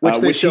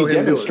 which he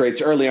demonstrates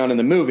early on in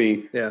the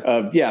movie.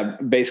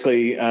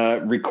 Basically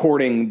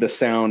recording the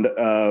sound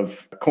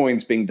of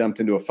coins being dumped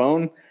into a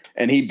phone,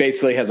 and he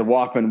basically has a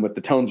Walkman with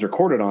the tones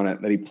recorded on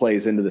it that he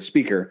plays into the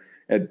speaker.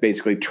 It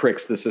basically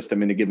tricks the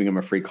system into giving him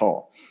a free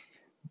call.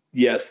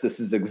 Yes, this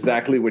is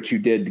exactly what you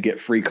did to get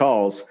free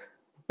calls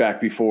back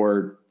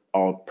before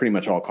pretty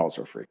much all calls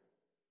were free.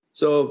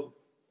 So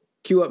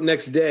cue up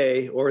next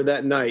day or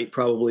that night,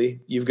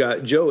 probably you've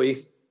got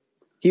Joey.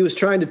 He was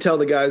trying to tell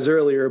the guys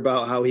earlier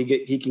about how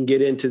he can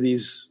get into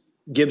these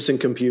Gibson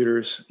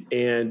computers,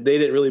 and they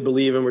didn't really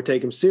believe him or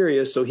take him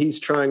serious. So he's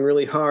trying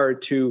really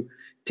hard to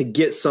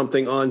get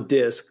something on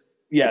disk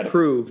to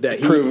prove that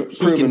he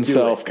can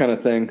himself, do it. Kind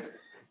of thing.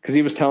 Because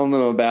he was telling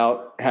them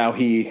about how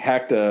he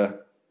hacked a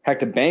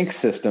bank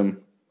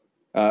system,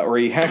 or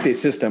he hacked a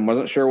system,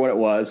 wasn't sure what it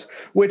was.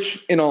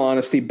 Which, in all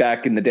honesty,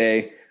 back in the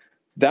day,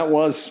 that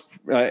was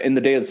in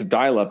the days of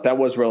dial-up, that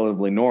was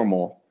relatively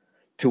normal.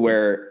 To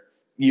where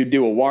you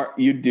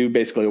do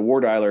basically a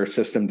war dialer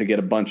system to get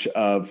a bunch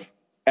of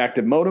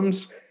active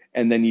modems,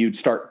 and then you'd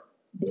start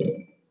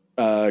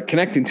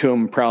connecting to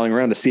him, prowling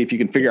around to see if you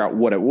can figure out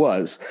what it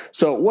was.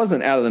 So it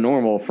wasn't out of the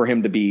normal for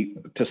him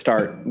to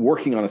start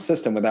working on a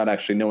system without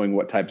actually knowing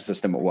what type of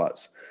system it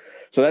was.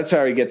 So that's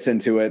how he gets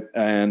into it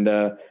and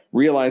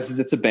realizes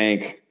it's a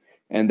bank.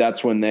 And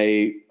that's when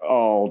they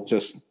all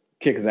just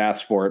kick his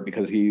ass for it,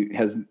 because he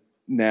has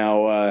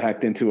now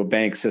hacked into a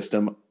bank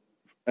system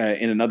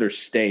in another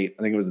state.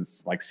 I think it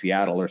was like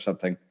Seattle or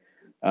something,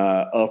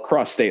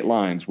 across state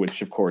lines,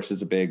 which of course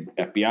is a big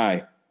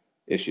FBI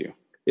issue.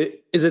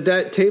 Is it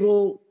that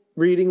table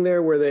reading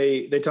there where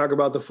they talk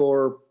about the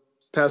four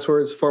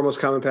most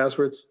common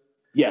passwords?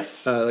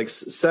 Yes. Like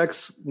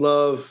sex,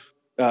 love,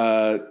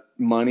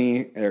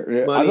 money.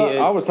 I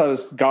always thought it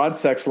was God,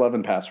 sex, love,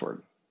 and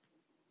password.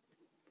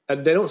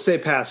 They don't say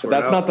password.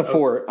 That's not the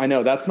four. I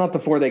know that's not the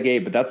four they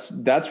gave, but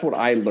that's what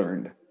I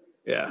learned.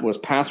 Yeah. Was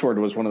password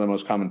was one of the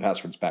most common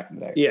passwords back in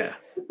the day. Yeah.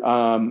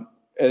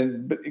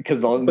 And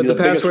because the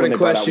password in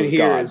question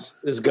here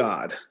is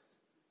God.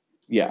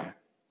 Yeah.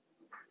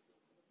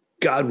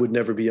 God would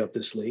never be up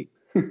this late.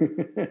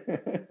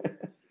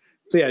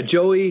 So yeah,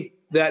 Joey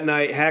that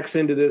night hacks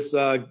into this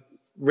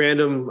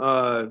random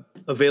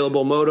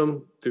available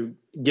modem through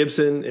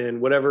Gibson and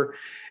whatever,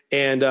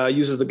 and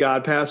uses the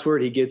God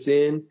password. He gets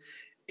in,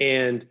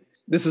 and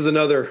this is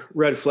another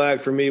red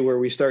flag for me, where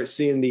we start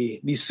seeing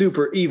the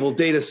super evil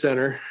data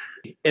center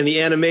and the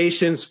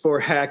animations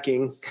for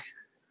hacking.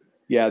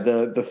 Yeah,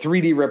 the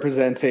 3D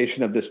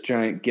representation of this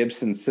giant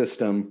Gibson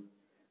system,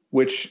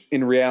 which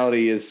in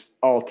reality is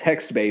all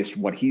text-based,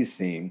 what he's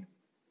seeing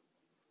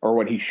or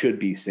what he should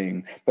be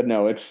seeing. But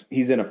no,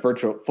 he's in a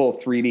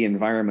full 3D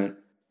environment.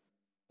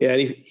 Yeah,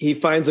 and he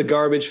finds a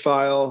garbage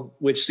file,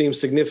 which seems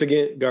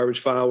significant.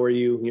 Garbage file where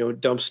you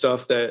dump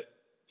stuff that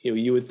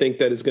you would think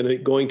that is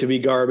going to be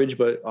garbage,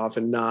 but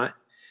often not.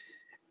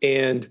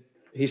 And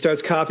he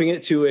starts copying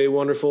it to a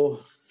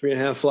wonderful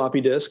 3.5 floppy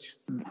disk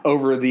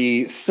over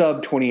the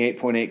sub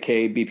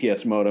 28.8K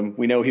BPS modem.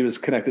 We know he was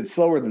connected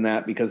slower than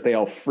that because they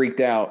all freaked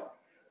out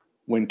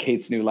when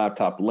Kate's new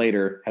laptop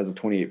later has a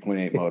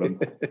 28.8 modem.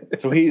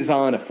 So he's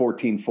on a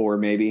 14.4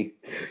 maybe.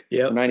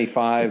 Yeah.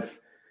 95.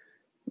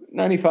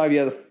 Yeah,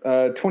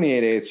 the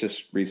 28.8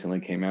 just recently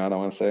came out, I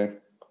want to say.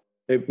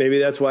 Maybe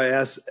that's why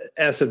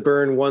Acid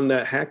Burn won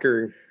that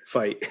hacker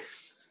fight.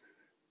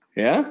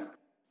 Yeah?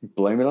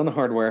 Blame it on the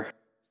hardware.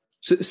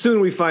 Soon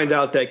we find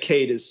out that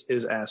Kate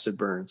is Acid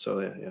Burn. So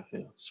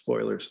yeah.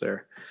 Spoilers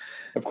there.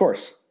 Of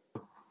course.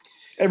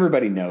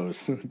 Everybody knows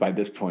by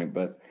this point,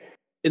 but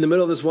in the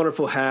middle of this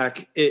wonderful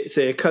hack,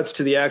 it cuts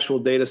to the actual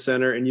data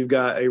center, and you've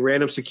got a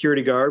random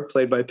security guard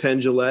played by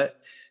Penn Jillette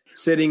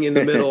sitting in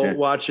the middle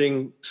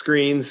watching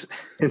screens.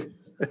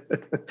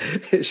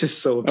 It's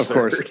just so absurd. Of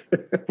course,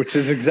 which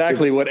is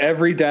exactly what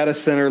every data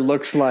center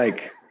looks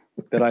like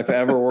that I've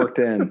ever worked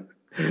in.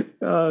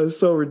 It's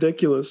so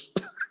ridiculous.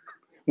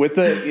 With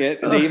they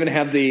even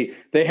have the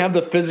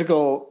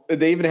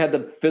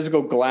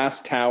physical glass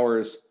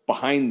towers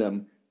behind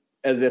them,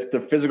 as if the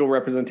physical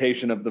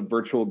representation of the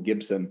virtual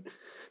Gibson.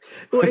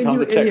 Well,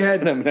 and you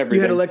had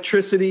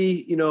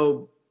electricity,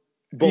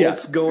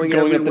 bolts going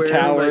up the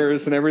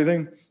towers and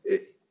everything.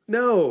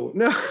 No.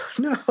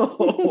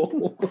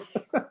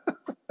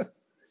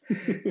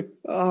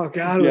 Oh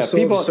God, it was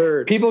so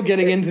absurd. People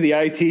getting into the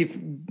IT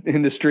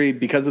industry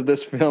because of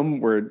this film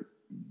were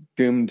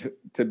doomed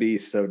to be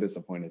so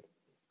disappointed.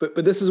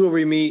 But this is where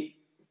we meet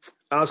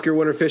Oscar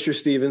winner Fisher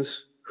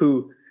Stevens,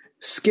 who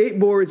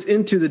skateboards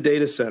into the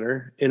data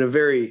center in a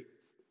very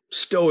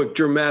stoic,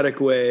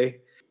 dramatic way.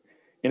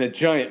 In a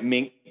giant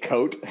mink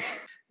coat.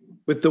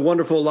 With the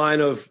wonderful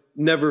line of,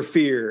 "Never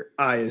fear,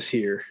 I is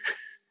here."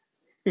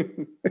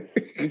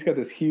 He's got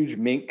this huge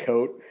mink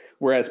coat,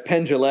 whereas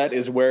Penn Jillette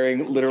is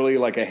wearing literally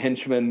like a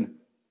henchman,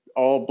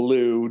 all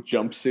blue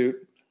jumpsuit.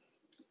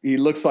 He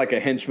looks like a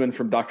henchman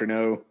from Dr.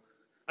 No.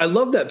 I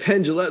love that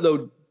Penn Jillette,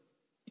 though.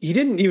 He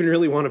didn't even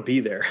really want to be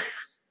there.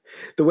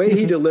 The way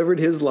he delivered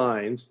his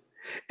lines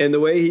and the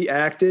way he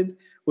acted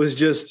was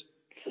just...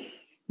 It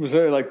was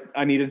very like,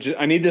 I need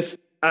this.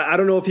 I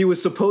don't know if he was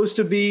supposed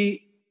to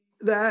be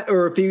that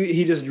or if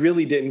he just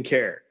really didn't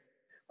care.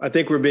 I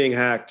think we're being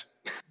hacked.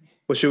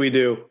 What should we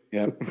do?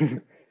 Yeah.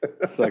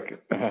 It's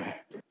like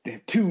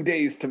 2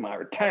 days to my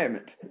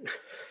retirement.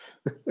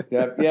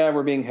 Yeah,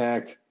 we're being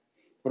hacked.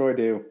 What do I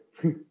do?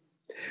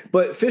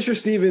 But Fisher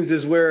Stevens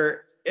is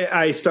where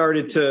I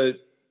started to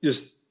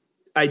just...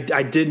 I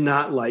did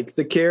not like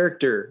the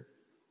character.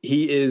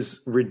 He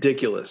is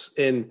ridiculous.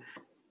 And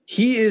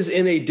he is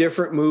in a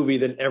different movie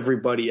than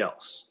everybody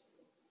else.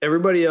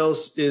 Everybody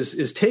else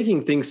is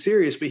taking things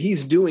serious, but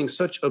he's doing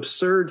such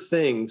absurd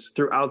things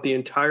throughout the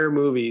entire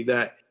movie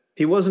that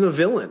he wasn't a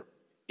villain.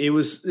 It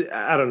was,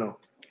 I don't know.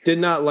 Did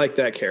not like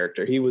that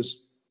character. He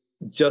was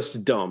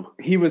just dumb.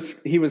 He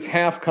was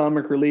half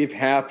comic relief,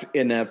 half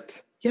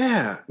inept.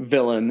 Yeah.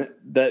 Villain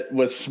that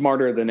was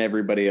smarter than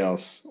everybody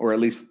else, or at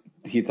least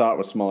he thought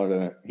was smarter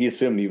than he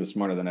assumed he was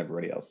smarter than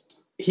everybody else.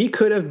 He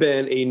could have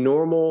been a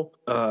normal,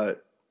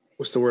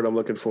 what's the word I'm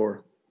looking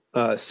for?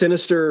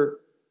 Sinister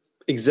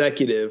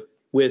executive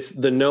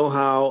with the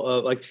know-how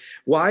of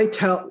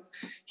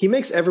he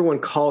makes everyone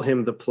call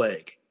him the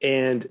Plague.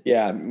 And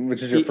yeah,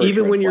 which is your first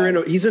even red when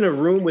flag. he's in a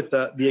room with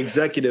the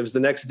executives the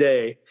next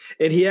day,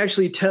 and he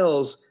actually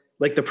tells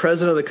like the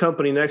president of the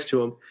company next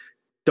to him,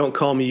 "Don't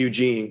call me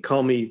Eugene,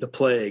 call me the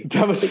Plague."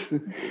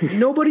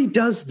 Nobody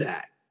does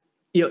that.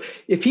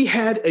 If he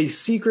had a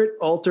secret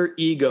alter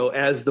ego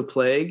as the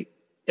Plague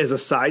as a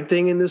side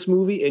thing in this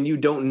movie, and you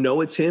don't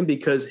know it's him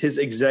because his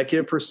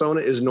executive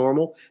persona is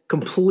normal,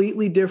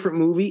 completely different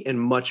movie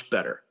and much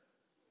better.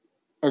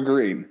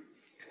 Agreed.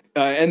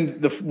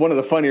 And one of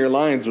the funnier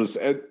lines was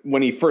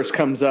when he first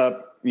comes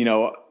up,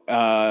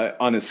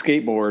 on his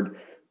skateboard.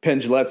 Penn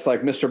Jillette's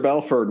like, "Mr.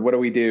 Belford, what do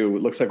we do?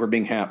 It looks like we're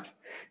being hacked."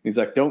 And he's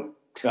like, "Don't.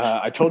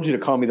 I told you to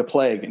call me the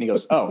Plague." And he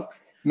goes, "Oh,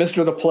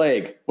 Mr. the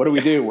Plague, what do we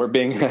do? We're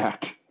being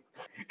hacked."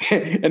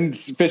 And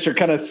Fisher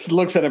kind of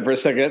looks at him for a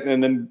second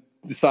and then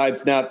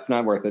decides not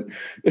worth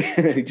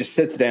it. He just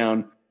sits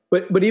down.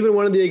 But even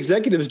one of the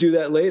executives do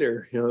that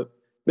later.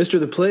 Mr.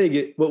 the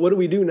Plague, what do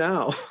we do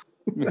now?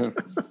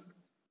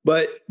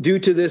 But due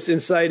to this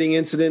inciting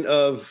incident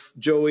of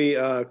Joey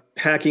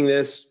hacking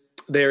this,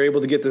 they are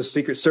able to get the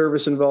Secret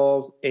Service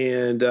involved,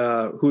 and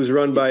who's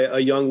run by a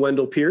young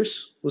Wendell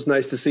Pierce. It was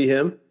nice to see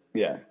him.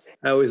 Yeah,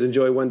 I always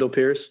enjoy Wendell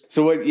Pierce.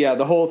 So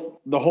the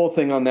whole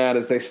thing on that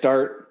is they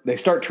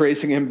start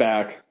tracing him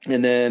back,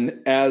 and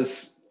then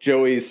as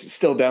Joey's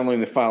still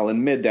downloading the file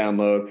in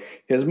mid-download,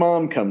 his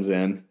mom comes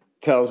in,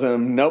 tells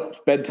him, "Nope, it's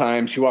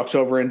bedtime." She walks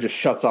over and just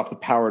shuts off the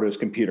power to his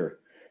computer.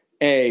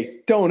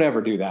 Don't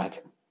ever do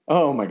that.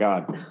 Oh my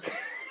God.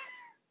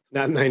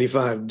 Not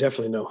 95.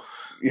 Definitely no.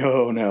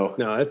 Oh no.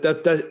 No,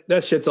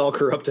 that shit's all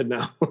corrupted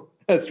now.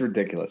 That's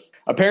ridiculous.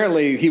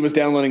 Apparently he was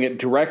downloading it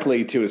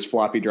directly to his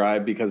floppy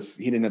drive because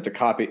he didn't have to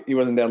copy. He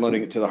wasn't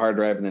downloading it to the hard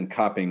drive and then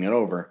copying it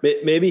over.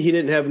 Maybe he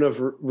didn't have enough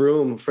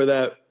room for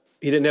that.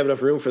 He didn't have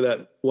enough room for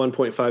that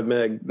 1.5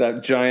 meg.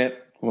 That giant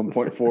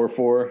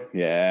 1.44.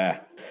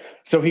 Yeah.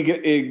 So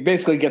he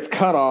basically gets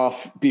cut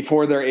off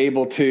before they're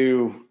able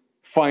to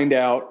find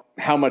out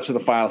how much of the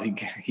file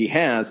he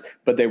has,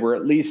 but they were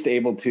at least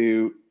able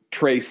to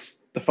trace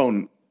the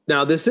phone.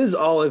 Now, this is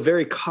all a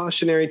very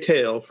cautionary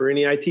tale for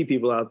any IT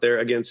people out there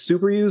against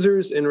super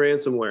users and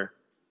ransomware.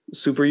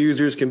 Super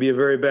users can be a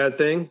very bad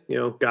thing,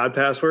 God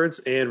passwords,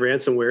 and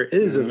ransomware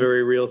is a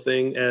very real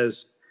thing,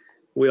 as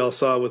we all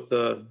saw with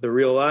the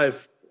real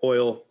live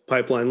oil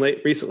pipeline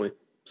recently.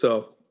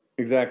 So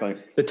exactly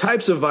the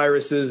types of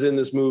viruses in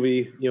this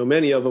movie,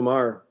 many of them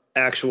are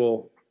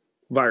actual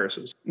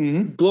viruses,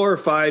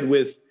 glorified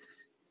with,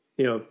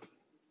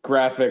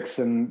 graphics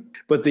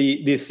but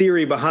the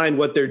theory behind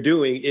what they're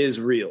doing is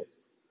real.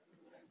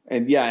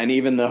 And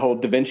even the whole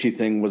Da Vinci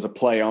thing was a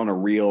play on a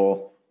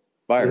real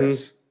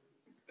virus.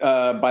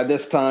 By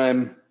this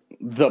time,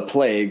 the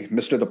Plague,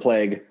 Mr. the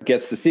Plague,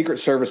 gets the Secret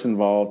Service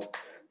involved.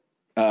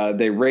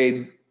 They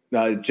raid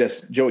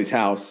just Joey's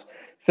house.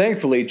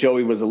 Thankfully,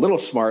 Joey was a little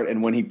smart,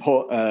 and when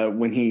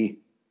he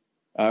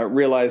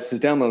realized his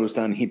download was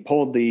done, he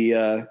pulled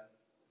the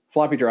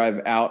floppy drive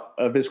out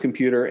of his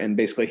computer and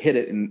basically hid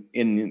it in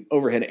an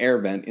overhead air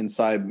vent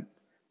inside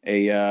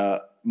a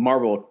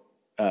Marlboro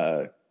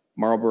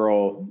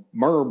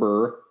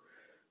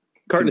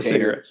carton of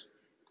cigarettes.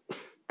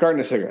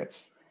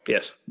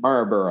 Yes,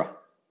 Marlboro.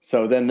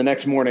 So then the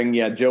next morning,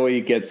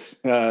 Joey's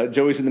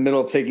in the middle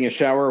of taking a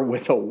shower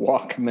with a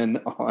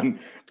Walkman on,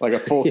 like a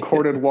full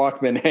corded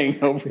Walkman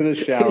hanging over the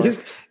shower.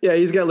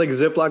 He's got like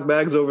Ziploc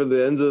bags over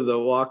the ends of the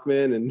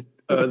Walkman and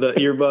the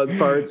earbuds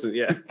parts. And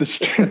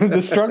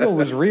the struggle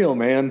was real,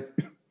 man.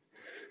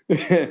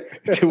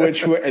 To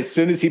which, as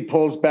soon as he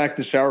pulls back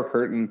the shower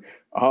curtain,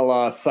 a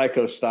la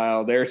Psycho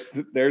style, there's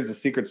the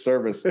Secret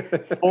Service,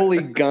 fully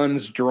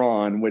guns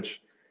drawn.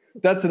 Which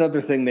that's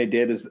another thing they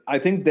did is I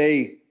think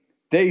they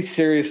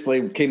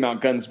seriously came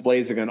out guns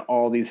blazing on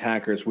all these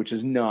hackers, which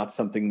is not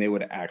something they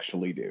would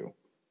actually do.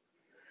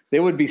 They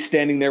would be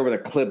standing there with a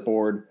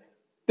clipboard.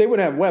 They would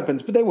have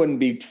weapons, but they wouldn't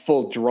be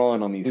full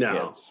drawn on these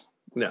kids.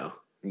 No.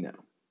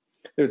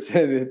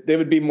 They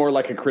would be more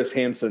like a Chris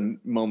Hansen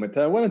moment.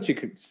 Why don't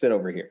you sit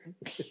over here?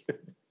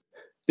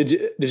 Did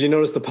you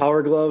notice the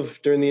power glove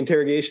during the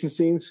interrogation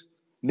scenes?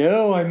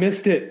 No, I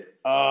missed it.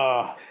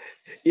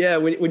 Yeah,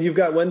 when you've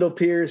got Wendell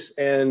Pierce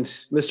and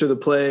Mr. the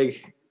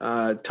Plague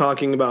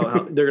talking about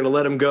how they're going to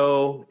let him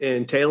go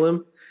and tail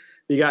him,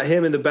 you got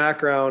him in the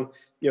background,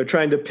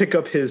 trying to pick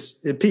up his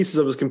pieces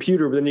of his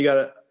computer. But then you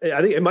got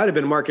I think it might have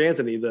been Mark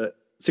Anthony, the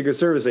Secret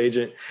Service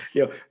agent,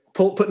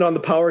 putting on the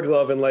power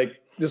glove and like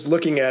just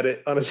looking at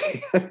it on his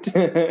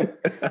hand.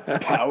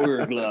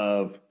 Power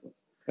glove.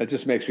 That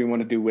just makes me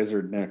want to do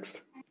Wizard next.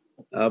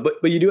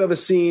 But you do have a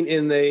scene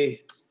in the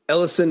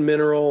Ellison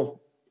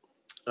Mineral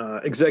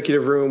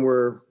executive room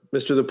where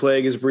Mr. the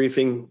Plague is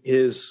briefing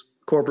his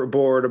corporate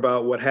board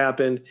about what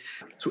happened.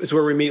 It's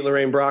where we meet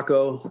Lorraine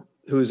Bracco,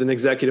 who's an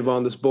executive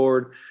on this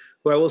board,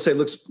 who I will say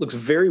looks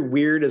very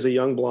weird as a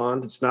young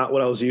blonde. It's not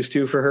what I was used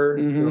to for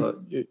her.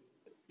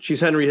 She's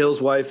Henry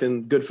Hill's wife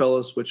in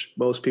Goodfellas, which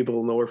most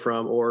people know her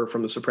from, or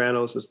from The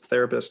Sopranos as the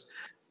therapist.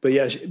 But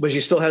she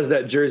still has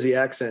that Jersey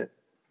accent,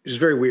 which is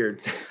very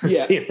weird.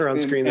 Seeing her on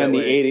screen that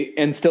way.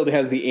 And still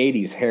has the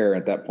 80s hair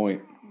at that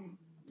point.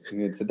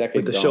 It's a decade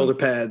with the gone. shoulder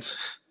pads.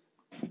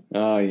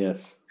 Oh,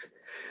 yes.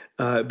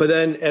 But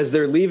then as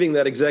they're leaving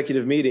that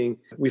executive meeting,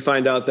 we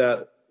find out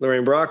that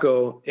Lorraine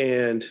Bracco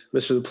and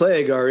Mr. The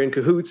Plague are in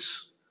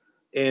cahoots,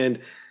 and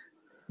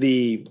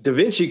the Da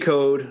Vinci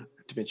Code,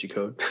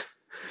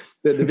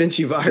 the Da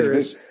Vinci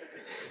virus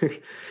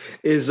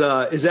is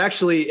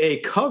actually a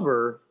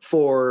cover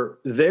for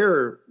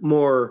their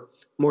more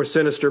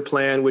sinister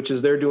plan, which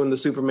is they're doing the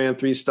Superman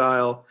 3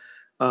 style,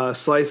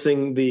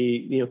 slicing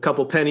the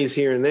couple pennies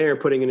here and there,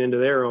 putting it into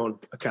their own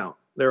account,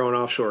 their own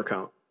offshore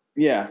account.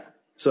 Yeah.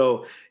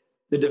 So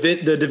the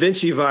Da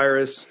Vinci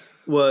virus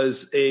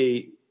was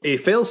a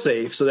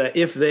failsafe so that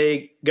if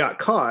they got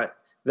caught,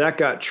 that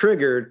got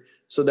triggered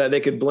so that they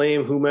could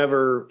blame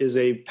whomever is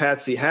a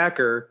patsy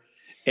hacker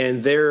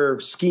and their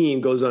scheme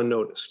goes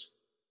unnoticed,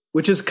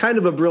 which is kind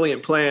of a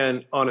brilliant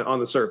plan on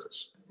the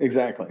surface.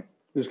 Exactly.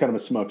 There's kind of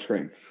a smoke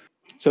screen.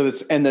 So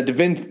this, and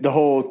the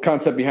whole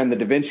concept behind the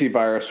Da Vinci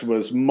virus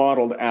was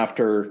modeled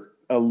after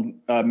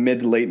a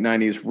mid to late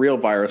 90s real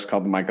virus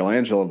called the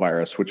Michelangelo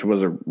virus, which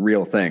was a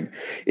real thing.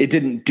 It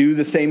didn't do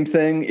the same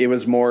thing. It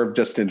was more of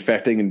just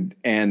infecting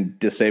and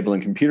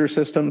disabling computer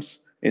systems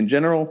in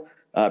general,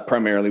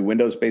 primarily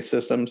Windows-based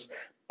systems.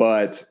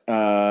 But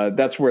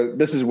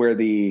this is where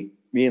the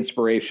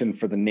inspiration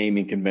for the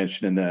naming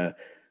convention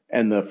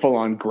and the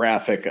full-on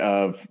graphic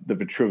of the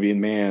Vitruvian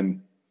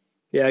Man.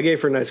 Yeah, I gave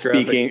her a nice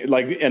graphic. Speaking,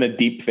 and a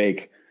deep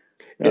fake.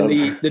 And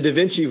the Da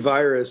Vinci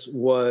virus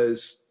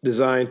was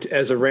designed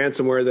as a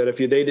ransomware that if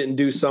they didn't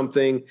do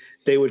something,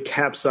 they would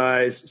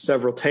capsize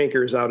several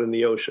tankers out in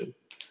the ocean.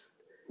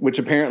 Which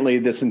apparently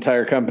this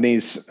entire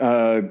company's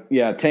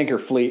tanker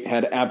fleet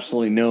had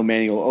absolutely no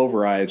manual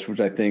overrides, which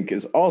I think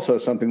is also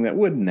something that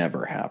would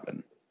never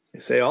happen.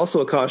 They say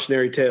also a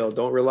cautionary tale.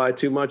 Don't rely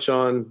too much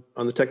on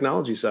the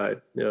technology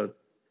side. You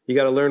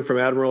got to learn from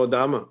Admiral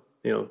Adama.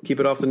 Keep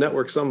it off the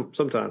network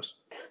sometimes.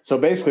 So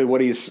basically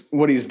what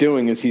he's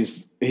doing is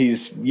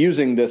he's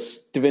using this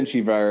Da Vinci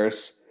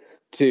virus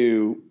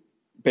to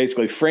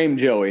basically frame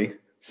Joey,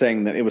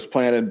 saying that it was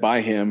planted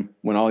by him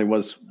when all he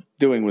was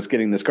doing was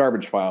getting this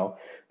garbage file.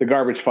 The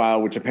garbage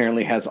file, which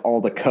apparently has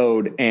all the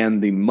code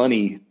and the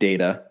money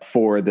data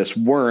for this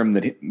worm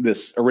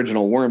this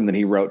original worm that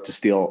he wrote to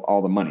steal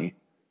all the money,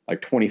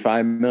 like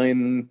 $25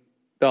 million.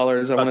 I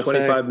want to say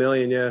 $25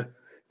 million. Yeah.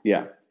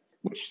 Yeah.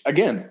 Which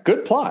again,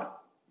 good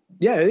plot.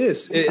 Yeah, it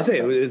is.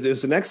 It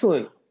was an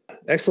excellent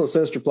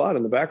sinister plot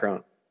in the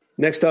background.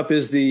 Next up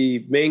is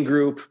the main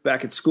group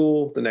back at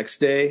school the next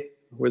day,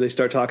 where they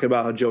start talking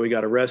about how Joey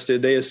got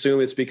arrested. They assume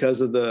it's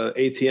because of the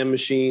ATM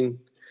machine,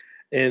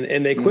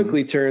 and they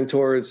quickly turn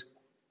towards,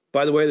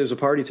 by the way, there's a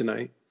party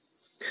tonight.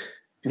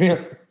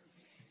 Yeah.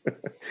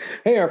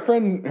 Hey, her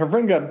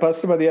friend got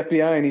busted by the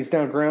FBI, and he's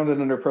now grounded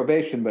under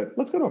probation, but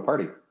let's go to a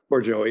party.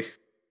 Poor Joey.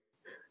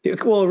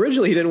 Well,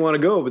 originally he didn't want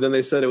to go, but then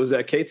they said it was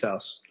at Kate's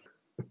house.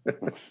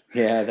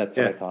 Yeah, that's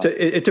what I thought.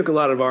 It took a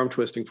lot of arm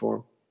twisting for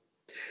him.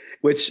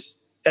 Which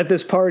at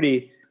this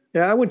party,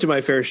 I went to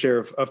my fair share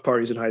of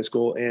parties in high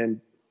school, and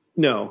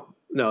no,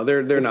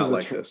 they're not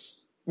like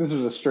this. This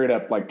was a straight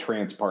up like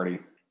trance party.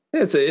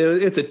 It's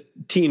a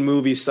teen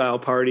movie style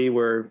party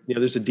where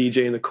there's a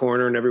DJ in the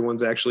corner and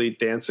everyone's actually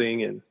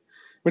dancing, and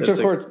which of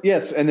course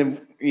yes, and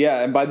then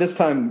and by this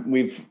time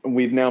we've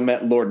now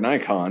met Lord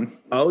Nikon.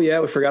 Oh yeah,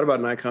 we forgot about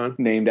Nikon,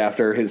 named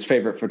after his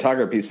favorite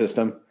photography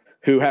system,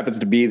 who happens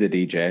to be the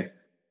DJ.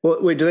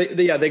 Well, wait,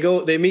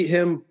 they meet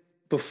him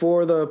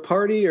before the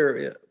party,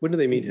 or when do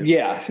they meet him?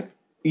 Yeah,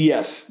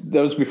 yes,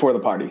 that was before the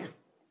party.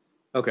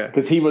 Okay,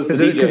 because he was the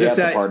DJ at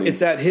the party.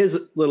 It's at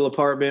his little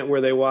apartment where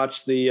they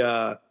watch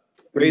the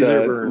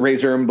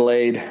Razor and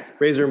Blade.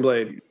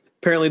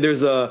 Apparently,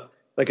 there's a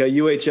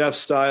UHF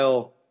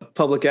style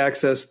public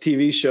access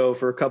TV show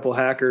for a couple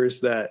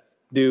hackers that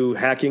do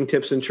hacking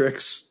tips and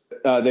tricks.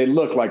 They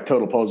look like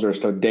total posers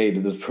to Dade,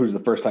 who's the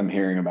first time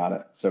hearing about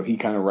it. So he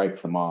kind of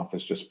writes them off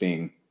as just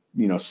being,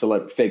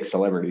 fake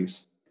celebrities.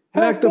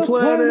 Hack the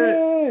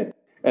planet!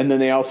 And then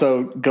they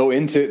also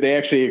they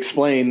actually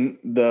explain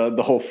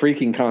the whole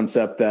phreaking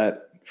concept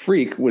that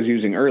Phreak was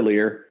using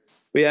earlier.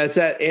 Yeah, it's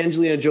at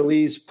Angelina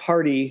Jolie's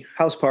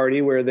house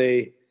party, where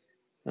they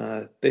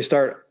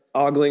start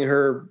ogling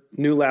her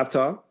new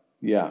laptop.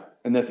 Yeah,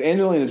 and that's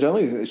Angelina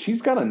Jolie.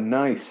 She's got a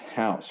nice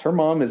house. Her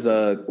mom is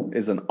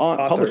an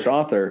published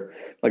author,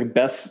 like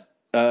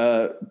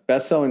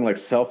best-selling like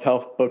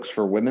self-help books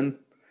for women.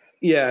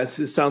 Yeah, it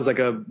sounds like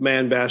a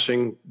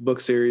man-bashing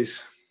book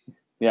series.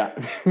 Yeah.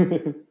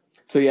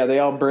 So yeah,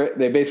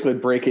 they basically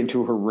break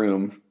into her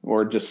room,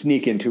 or just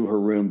sneak into her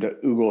room to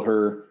oogle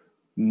her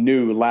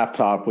new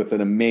laptop with an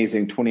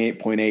amazing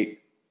 28.8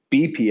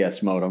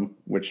 BPS modem,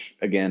 which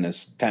again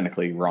is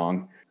technically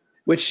wrong.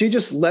 Which she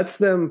just lets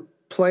them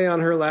play on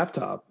her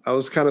laptop. I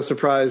was kind of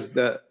surprised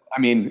that. I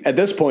mean, at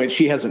this point,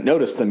 she hasn't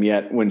noticed them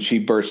yet when she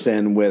bursts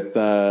in with.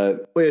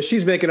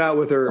 She's making out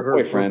with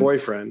her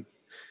boyfriend.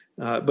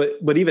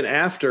 But even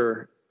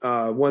after,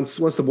 once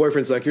the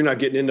boyfriend's like, "You're not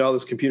getting into all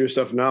this computer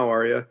stuff now,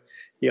 are you?"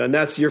 And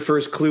that's your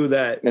first clue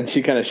that. And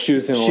she kind of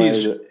shoots him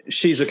away.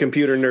 She's a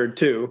computer nerd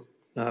too.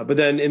 But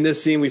then in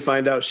this scene, we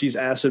find out she's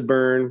acid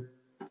burn.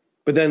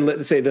 But then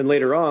then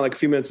later on, like a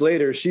few minutes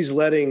later, she's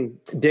letting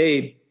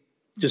Dade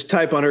just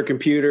type on her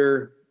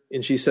computer,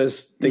 and she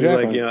says things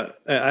like,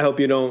 I hope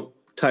you don't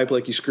type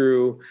like you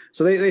screw.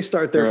 So they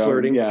start their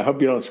flirting. I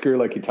hope you don't screw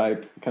like you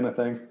type kind of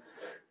thing.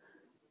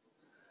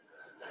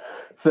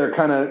 So they're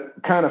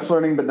kind of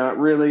flirting, but not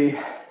really.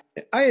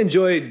 I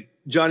enjoyed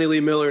Jonny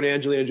Lee Miller and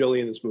Angelina Jolie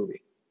in this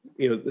movie.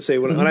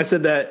 When I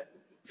said that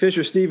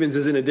Fisher Stevens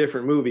is in a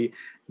different movie,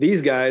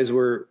 these guys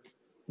were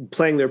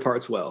playing their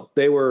parts well.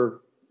 They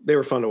were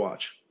fun to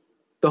watch.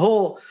 The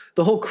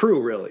whole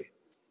crew, really.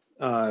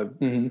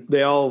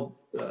 They all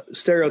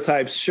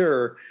stereotypes,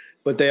 sure,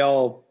 but they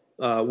all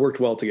worked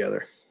well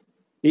together.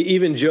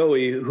 Even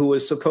Joey, who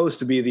was supposed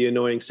to be the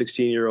annoying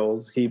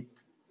 16-year-old, he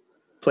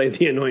played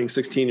the annoying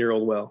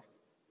 16-year-old well.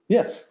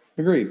 Yes,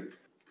 agreed.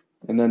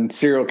 And then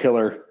serial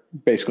killer,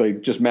 basically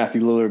just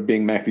Matthew Lillard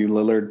being Matthew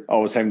Lillard,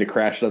 always having to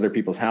crash at other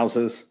people's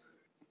houses.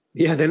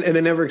 Yeah, and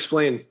they never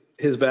explain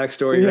his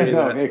backstory.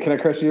 Hey, can I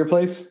crash at your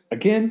place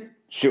again?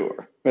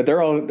 Sure, but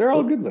they're all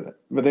good with it.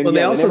 But then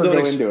they also don't go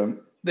into him.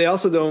 They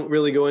also don't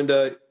really go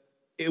into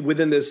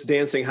within this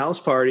dancing house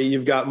party.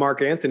 You've got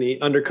Mark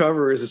Anthony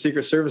undercover as a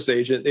Secret Service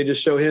agent. They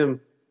just show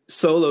him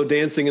solo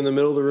dancing in the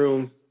middle of the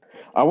room.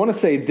 I want to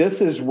say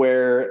this is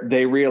where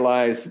they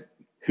realize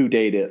who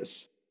Dade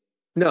is.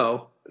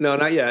 No,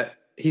 not yet.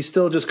 He's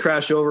still just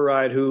Crash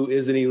Override, who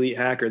is an elite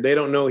hacker. They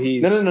don't know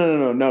he's...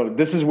 No.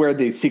 This is where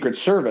the Secret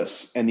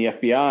Service and the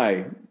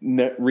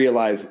FBI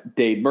realize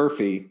Dade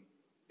Murphy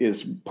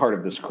is part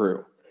of this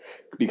crew.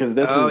 Because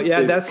this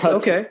that's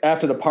okay.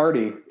 After the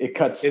party, it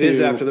cuts to... It is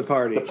after the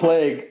party. The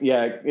Plague,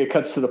 it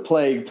cuts to the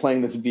Plague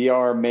playing this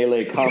VR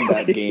melee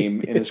combat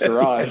game in his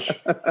garage,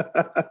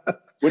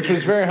 which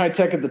was very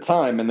high-tech at the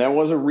time, and that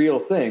was a real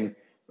thing.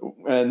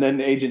 And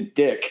then Agent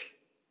Dick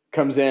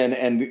comes in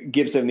and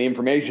gives them the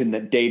information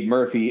that Dade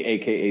Murphy,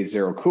 a.k.a.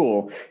 Zero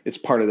Cool, is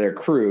part of their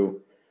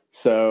crew.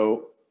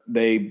 So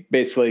they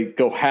basically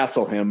go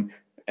hassle him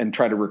and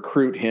try to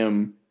recruit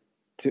him.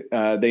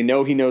 They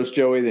know he knows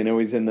Joey. They know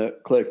he's in the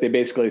clique. They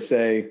basically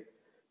say,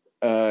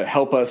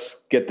 help us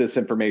get this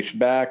information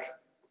back,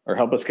 or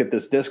help us get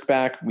this disc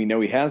back. We know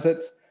he has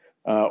it,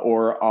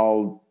 or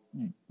I'll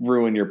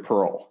ruin your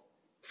parole.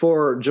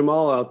 For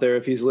Jamal out there,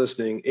 if he's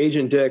listening,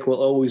 Agent Dick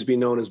will always be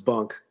known as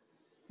Bunk.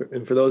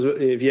 And for those,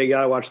 if you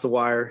got to watch The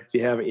Wire, if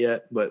you haven't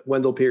yet, but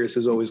Wendell Pierce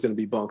is always going to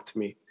be Bunk to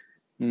me.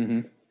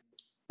 Mm-hmm.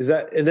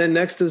 And then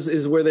next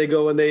is where they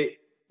go and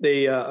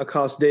they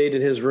accost Dade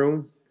in his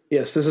room.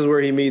 Yes, this is where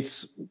he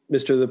meets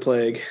Mr. the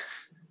Plague.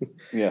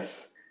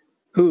 Yes.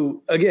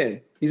 Who,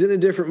 again, he's in a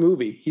different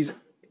movie.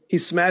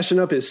 He's smashing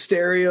up his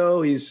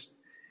stereo. He's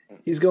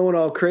going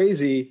all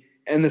crazy.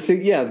 And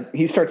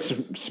he starts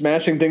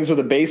smashing things with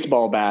a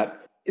baseball bat.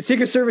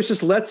 Secret Service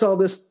just lets all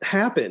this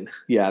happen.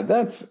 Yeah,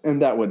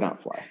 that would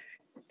not fly.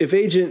 If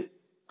Agent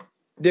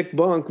Dick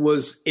Bunk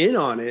was in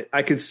on it,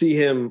 I could see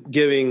him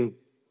giving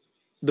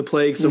the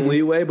Plague some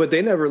leeway, but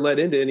they never let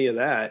into any of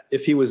that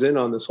if he was in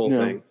on this whole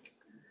thing.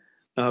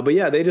 But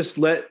yeah, they just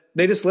let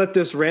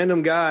this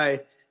random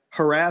guy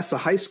harass a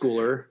high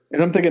schooler.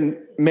 And I'm thinking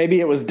maybe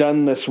it was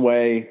done this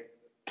way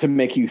to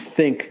make you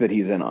think that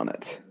he's in on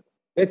it.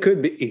 It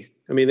could be.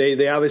 I mean,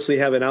 they obviously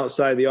have an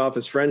outside the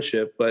office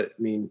friendship, but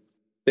I mean,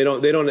 they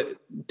don't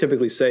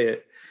typically say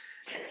it.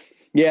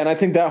 Yeah, and I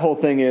think that whole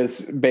thing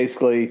is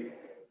basically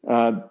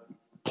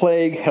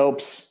Plague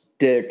helps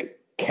Dick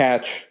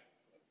catch,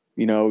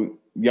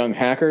 young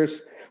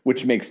hackers,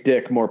 which makes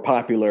Dick more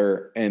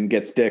popular and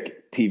gets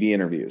Dick TV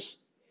interviews.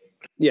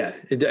 Yeah,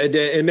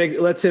 it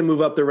lets him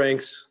move up the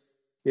ranks.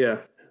 Yeah.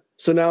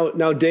 So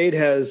now Dade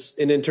has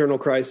an internal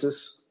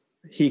crisis.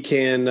 He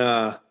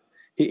can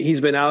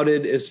he's been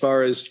outed as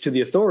far as to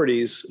the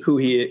authorities who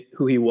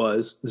he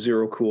was,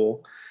 Zero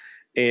Cool.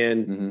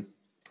 And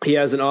he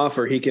has an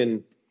offer. He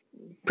can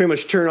pretty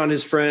much turn on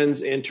his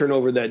friends and turn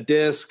over that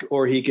disc,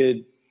 or he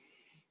could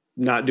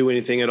not do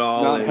anything at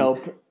all. Not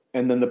help.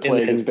 And then the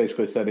Plague has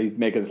basically said he'd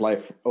make his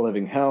life a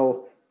living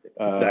hell,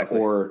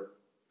 or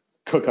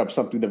cook up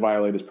something to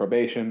violate his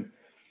probation.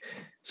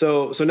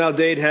 So now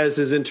Dade has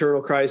his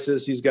internal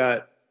crisis. He's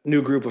got a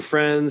new group of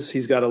friends.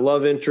 He's got a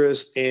love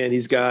interest, and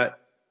he's got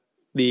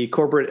the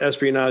corporate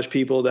espionage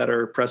people that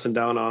are pressing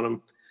down on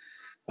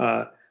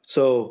him.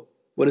 So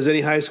what does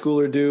any high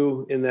schooler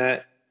do in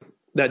that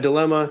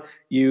dilemma?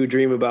 You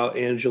dream about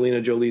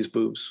Angelina Jolie's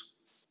boobs.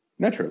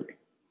 Naturally.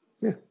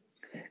 Yeah.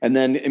 And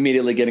then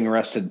immediately getting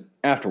arrested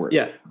afterwards.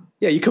 Yeah.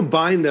 Yeah, you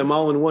combine them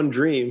all in one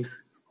dream.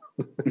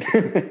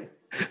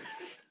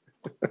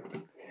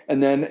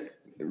 And then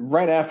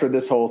right after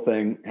this whole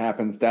thing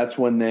happens, that's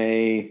when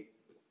they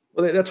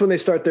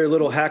start their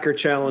little hacker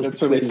challenge.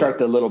 That's when they start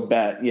the little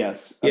bet,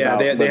 yes. Yeah,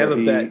 they have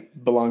a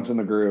bet. Belongs in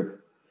the group.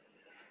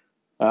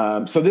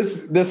 So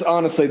this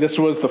honestly, this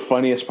was the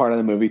funniest part of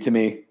the movie to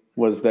me.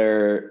 Was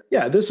there?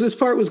 Yeah, this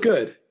part was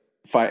good.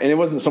 Fight, and it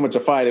wasn't so much a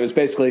fight. It was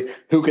basically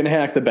who can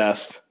hack the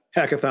best.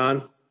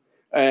 Hackathon.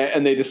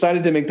 And they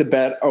decided to make the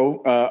bet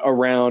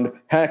around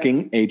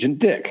hacking Agent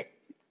Dick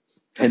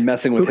and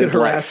messing with his life. Who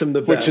can harass him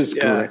the best. Which is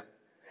correct.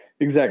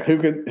 Exactly.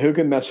 Who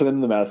can mess with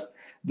him the best.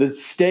 The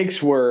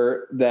stakes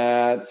were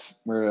that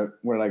where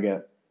did I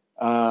get?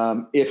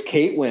 If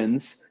Kate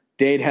wins,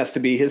 Dade has to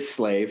be his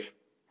slave.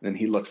 And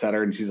he looks at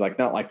her and she's like,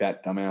 not like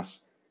that, dumbass.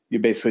 You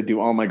basically do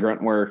all my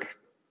grunt work,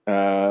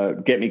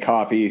 get me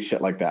coffee,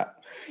 shit like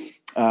that.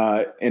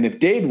 And if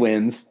Dade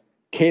wins,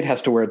 Kate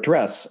has to wear a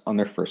dress on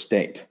their first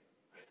date.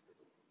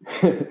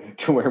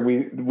 To where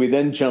we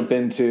then jump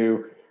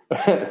into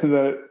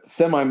the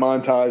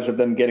semi-montage of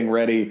them getting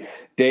ready.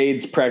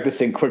 Dade's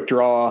practicing quick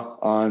draw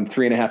on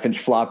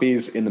 3.5-inch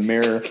floppies in the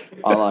mirror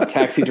a la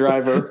Taxi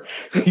Driver.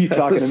 You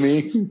talking to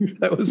me?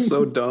 That was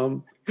so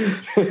dumb.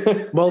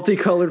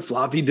 Multicolored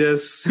floppy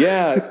disks.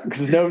 Yeah,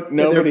 because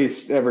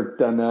nobody's ever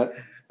done that.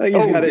 Like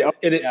he's got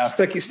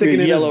it sticking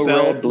in yellow, his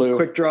belt, red, blue.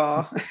 quick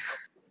draw.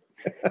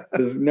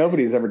 Because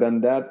nobody's ever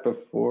done that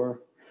before.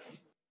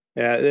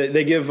 Yeah,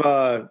 they give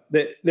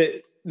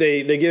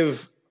they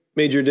give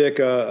Major Dick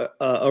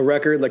a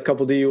record, like a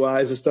couple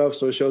DUIs and stuff.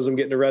 So it shows him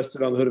getting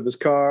arrested on the hood of his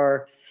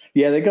car.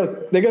 Yeah, they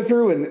go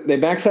through and they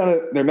max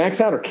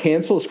out or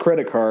cancel his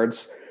credit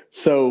cards.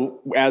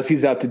 So as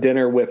he's out to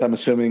dinner with, I'm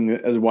assuming,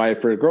 his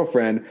wife or a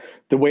girlfriend,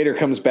 the waiter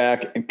comes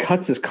back and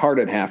cuts his card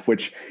in half.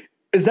 Which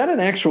is that an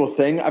actual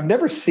thing? I've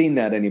never seen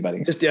that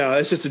anybody.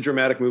 It's just a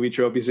dramatic movie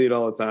trope. You see it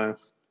all the time.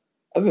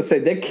 I was gonna say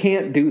they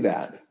can't do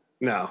that.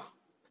 No.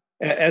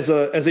 As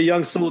a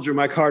young soldier,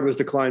 my card was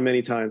declined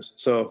many times.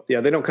 So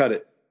yeah, they don't cut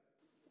it.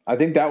 I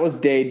think that was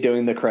Dade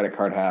doing the credit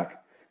card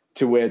hack,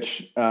 to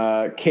which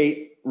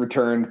Kate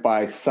returned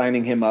by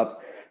signing him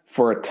up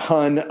for a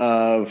ton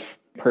of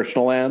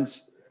personal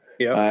ads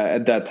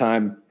at that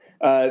time.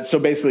 So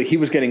basically, he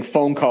was getting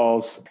phone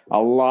calls, a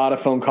lot of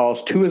phone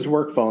calls to his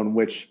work phone,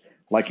 which,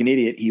 like an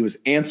idiot, he was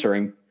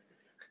answering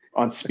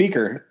on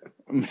speaker,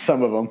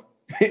 some of them,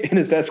 in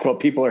his desk while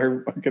people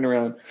are fucking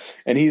around.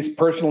 And he's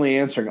personally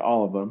answering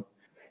all of them.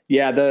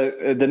 Yeah,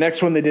 the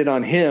next one they did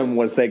on him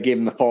was they gave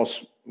him the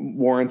false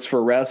warrants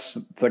for arrest.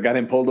 So I got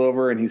him pulled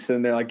over and he's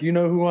sitting there like, you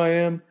know who I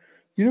am?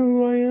 You know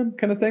who I am?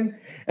 Kind of thing.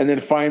 And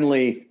then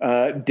finally,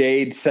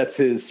 Dade sets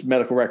his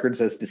medical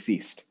records as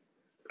deceased.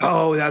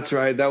 Oh, that's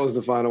right. That was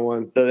the final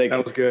one. So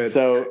that was good.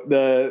 So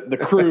the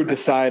crew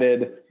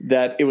decided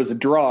that it was a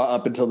draw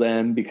up until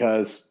then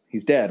because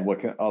he's dead. What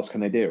else can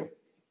they do?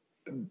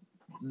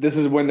 This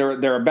is when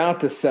they're about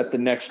to set the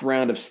next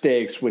round of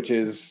stakes, which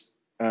is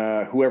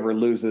whoever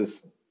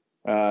loses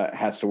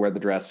has to wear the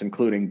dress,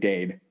 including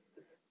Dade.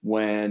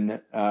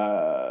 When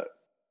now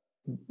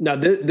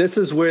this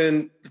is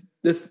when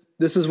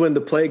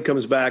the plague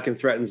comes back and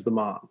threatens the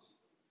mom.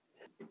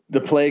 The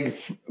plague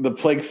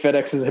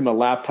FedExes him a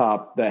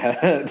laptop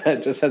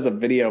that just has a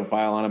video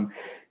file on him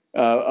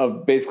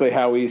of basically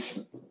how he's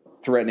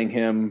threatening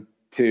him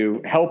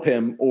to help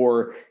him,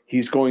 or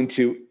he's going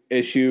to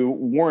issue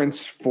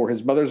warrants for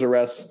his mother's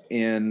arrest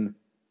in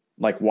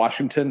like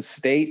Washington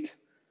State,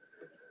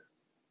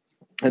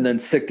 and then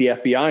stick the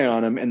FBI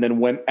on him. And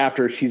then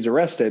after she's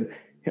arrested,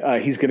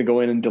 he's going to go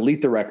in and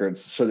delete the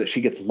records so that she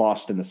gets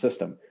lost in the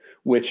system,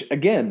 which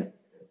again,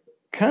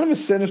 kind of a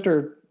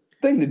sinister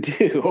thing to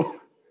do.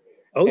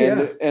 Oh,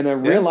 and a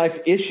real life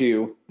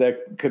issue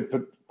that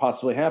could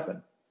possibly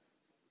happen.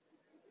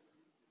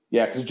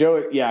 Yeah. Cause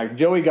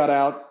Joey got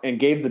out and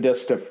gave the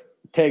disc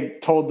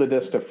told the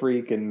disc to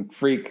Phreak, and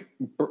Phreak,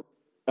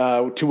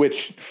 to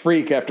which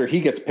Phreak, after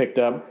he gets picked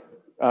up,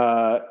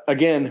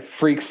 again,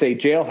 Phreak's a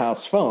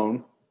jailhouse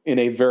phone in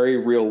a very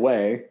real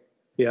way.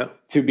 Yeah.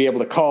 To be able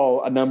to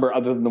call a number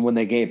other than the one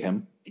they gave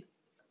him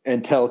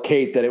and tell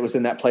Kate that it was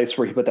in that place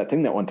where he put that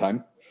thing that one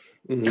time,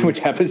 which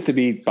happens to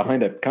be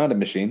behind a condom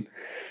machine.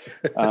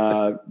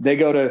 They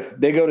go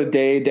to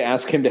Dade to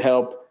ask him to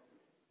help.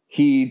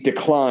 He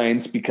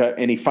declines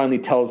and he finally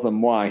tells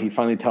them why. He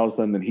finally tells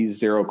them that he's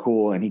zero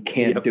cool and he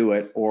can't do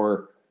it,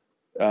 or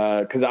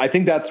because I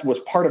think that was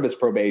part of his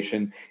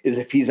probation, is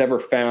if he's ever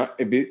found,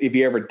 if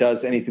he ever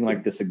does anything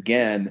like this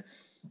again,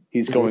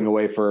 he's going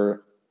away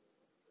for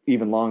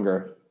even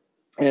longer.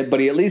 But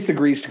he at least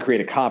agrees to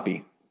create a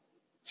copy.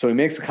 So he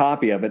makes a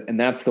copy of it, and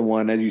that's the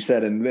one, as you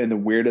said, in the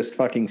weirdest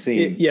fucking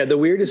scene. Yeah, the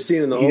weirdest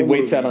scene in the whole movie. He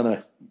waits out on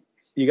a...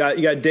 You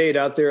got Dade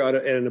out there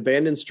at an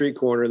abandoned street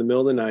corner in the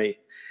middle of the night,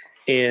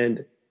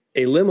 and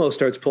a limo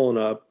starts pulling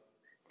up,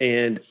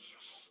 and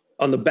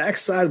on the back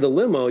side of the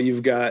limo,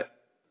 you've got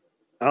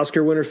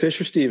Oscar winner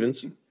Fisher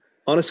Stevens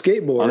on a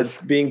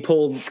skateboard being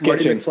pulled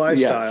Marty McFly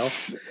style.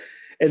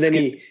 And then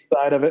he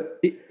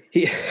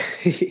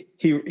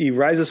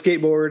rides a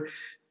skateboard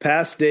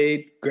past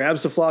Dade,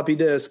 grabs the floppy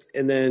disk,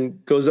 and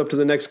then goes up to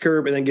the next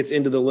curb and then gets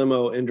into the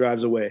limo and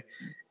drives away.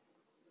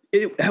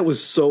 That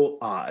was so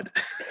odd.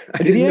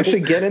 Did he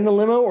actually get in the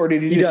limo, or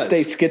did he just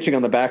stay sketching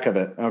on the back of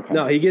it? Okay.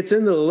 No, he gets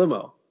into the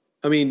limo.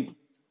 I mean,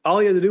 all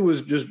he had to do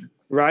was just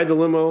ride the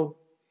limo,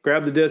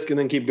 grab the disc, and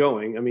then keep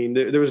going. I mean,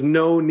 there was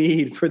no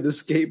need for the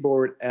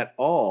skateboard at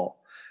all.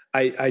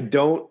 I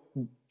don't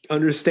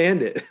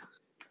understand it.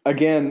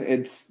 Again,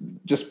 it's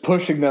just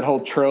pushing that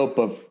whole trope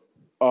of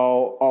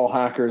all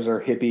hackers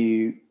are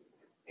hippie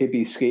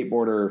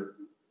skateboarder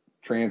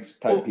trance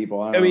type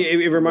people. I mean,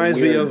 it reminds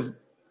me of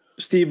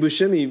Steve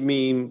Buscemi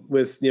meme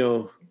with,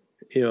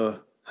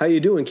 how you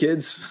doing,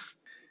 kids?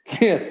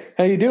 Yeah,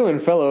 how you doing,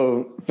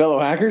 fellow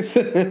hackers?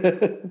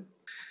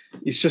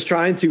 He's just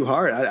trying too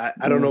hard.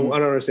 I don't know. I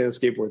don't understand the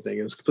skateboard thing.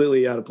 It was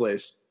completely out of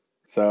place.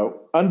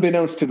 So,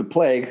 unbeknownst to the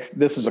Plague,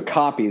 this is a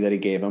copy that he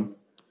gave him.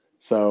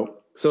 So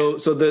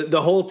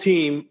the whole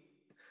team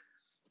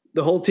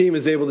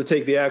is able to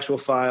take the actual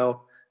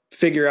file,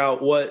 figure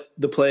out what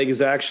the Plague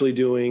is actually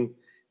doing,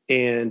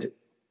 and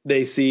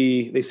they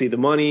see the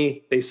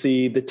money, they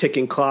see the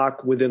ticking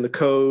clock within the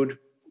code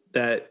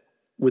that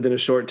within a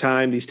short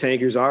time these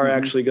tankers are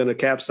actually going to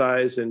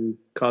capsize and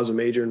cause a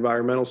major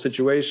environmental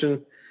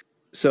situation.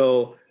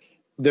 So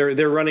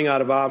they're running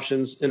out of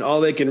options, and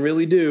all they can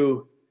really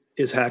do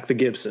is hack the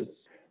Gibson.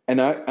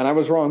 And I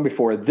was wrong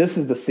before. This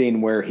is the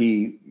scene where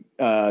he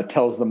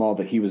tells them all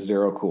that he was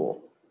zero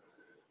cool.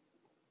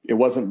 It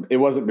wasn't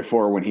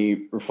before when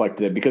he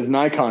reflected it, because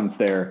Nikon's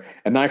there,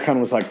 and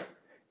Nikon was like,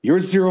 "You're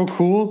zero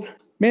cool?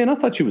 Man, I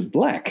thought you was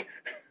black."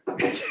 What?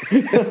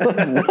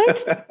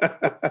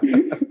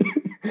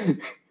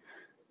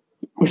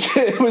 Which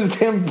it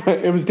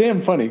was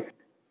damn funny.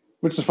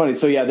 Which is funny.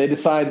 So yeah, they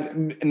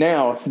decide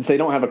now, since they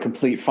don't have a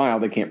complete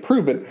file, they can't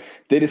prove it.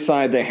 They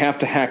decide they have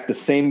to hack the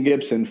same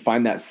Gibson,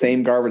 find that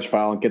same garbage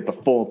file, and get the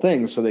full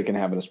thing so they can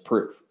have it as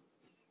proof.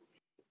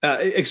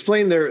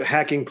 Explain their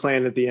hacking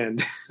plan at the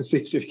end. See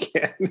if you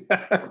can.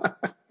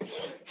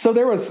 So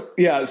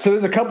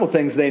there's a couple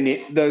things they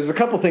need. There's a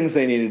couple things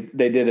they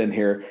did in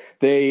here.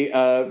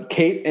 They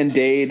Kate and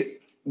Dade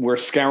were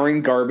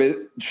scouring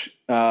garbage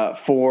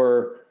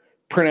for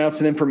printouts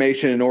and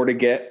information in order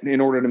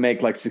to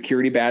make like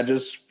security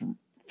badges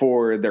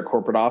for their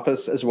corporate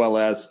office, as well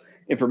as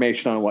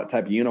information on what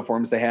type of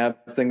uniforms they have,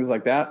 things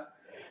like that.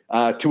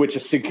 To which a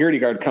security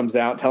guard comes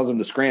out, tells them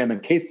to scram,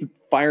 and Kate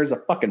fires a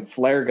fucking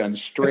flare gun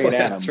straight at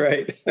him. That's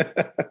right.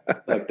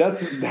 Like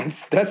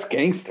that's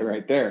gangster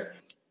right there.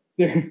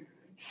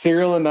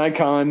 Cyril and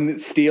Nikon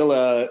steal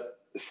a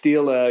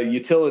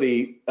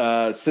utility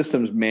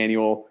systems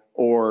manual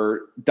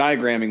or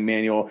diagramming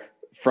manual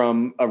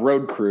from a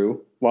road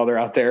crew while they're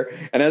out there.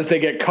 And as they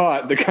get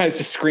caught, the guys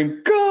just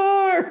scream,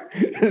 "Gar!"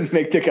 and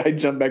make the guy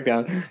jump back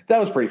down. That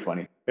was pretty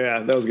funny. Yeah,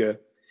 that was good.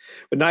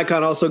 But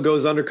Nikon also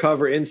goes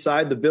undercover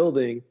inside the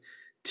building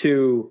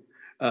to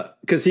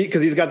because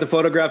he's got the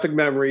photographic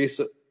memory,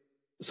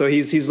 so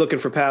he's looking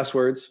for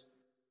passwords.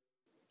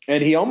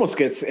 And he almost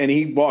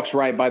he walks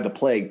right by the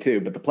Plague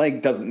too, but the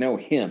Plague doesn't know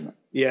him.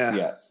 Yeah.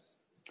 Yet.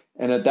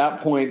 And at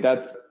that point,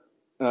 that's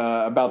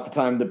about the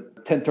time,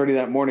 10:30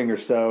 that morning or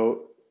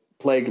so,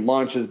 Plague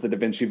launches the Da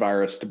Vinci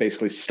virus to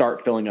basically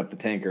start filling up the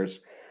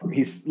tankers.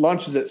 He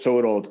launches it so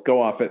it'll go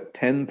off at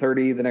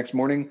 10:30 the next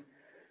morning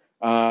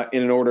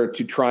in order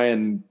to try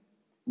and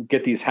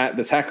get this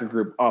hacker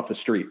group off the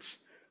streets.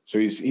 So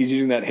he's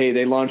using that, hey,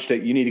 they launched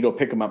it, you need to go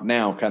pick them up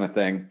now kind of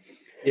thing.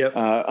 Yep.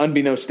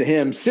 Unbeknownst to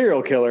him,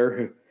 serial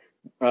killer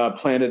who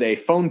planted a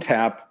phone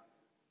tap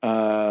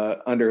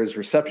under his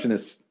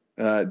receptionist's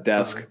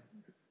desk,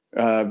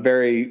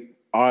 very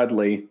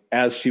oddly,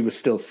 as she was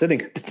still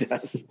sitting at the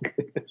desk.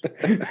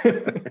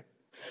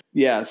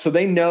 Yeah, so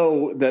they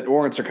know that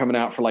warrants are coming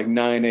out for like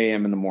 9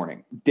 a.m. in the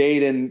morning.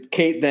 Dade and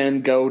Kate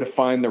then go to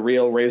find the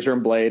real Razor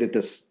and Blade at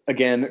this,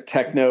 again,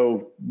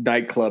 techno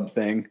nightclub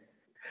thing.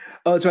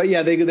 Oh, that's right.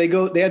 Yeah, they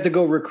have to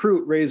go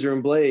recruit Razor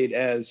and Blade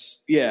as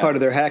part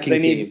of their hacking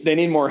team. They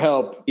need more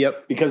help.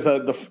 Yep. Because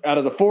out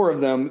of the four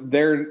of them,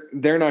 they're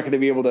not going to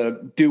be able to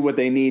do what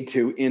they need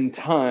to in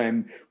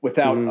time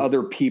without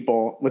other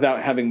people,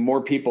 without having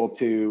more people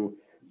to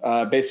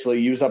basically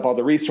use up all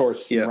the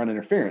resources and run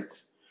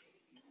interference,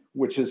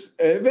 which is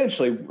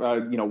eventually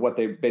what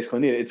they basically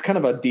need. It's kind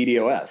of a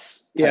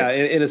DDoS. Yeah,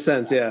 in a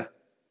sense, yeah.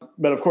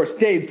 But of course,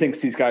 Dade thinks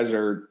these guys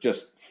are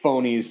just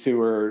phonies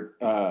who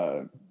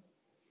are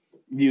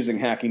using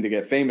hacking to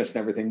get famous and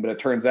everything, but it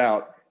turns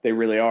out they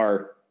really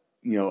are,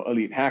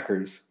 elite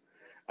hackers,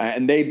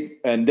 and they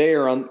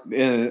are on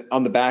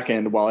the back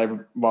end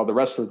while the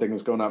rest of the thing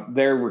is going up.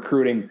 They're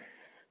recruiting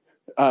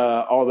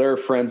all their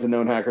friends and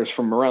known hackers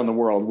from around the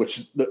world.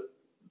 Which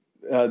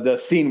the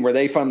scene where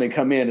they finally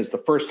come in is the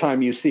first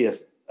time you see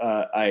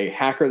a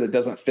hacker that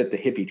doesn't fit the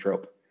hippie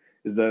trope.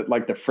 Is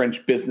the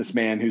French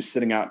businessman who's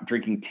sitting out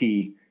drinking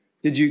tea.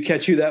 Did you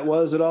catch who that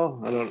was at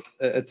all? I don't.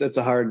 It's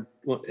a hard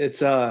one.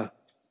 It's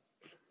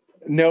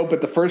No,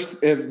 but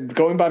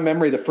going by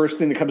memory, the first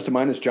thing that comes to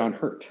mind is John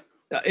Hurt.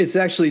 It's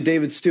actually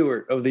David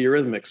Stewart of the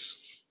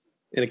Eurythmics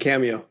in a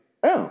cameo.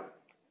 Oh.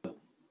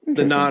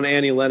 The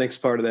non-Annie Lennox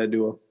part of that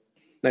duo.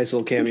 Nice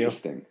little cameo.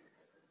 Interesting.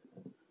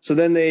 So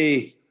then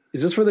is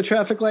this where the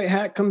traffic light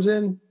hack comes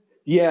in?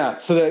 Yeah.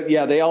 So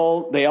they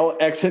all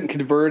exit and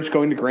converge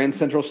going to Grand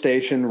Central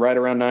Station right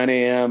around 9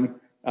 a.m.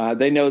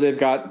 They know they've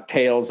got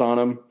tails on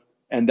them,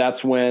 and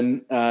that's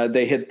when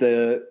they hit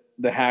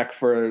the hack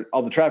for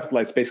all the traffic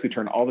lights, basically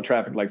turn all the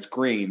traffic lights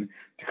green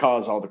to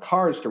cause all the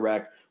cars to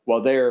wreck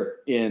while they're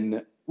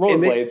in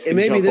rollerblades. And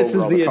maybe this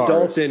is the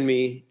adult in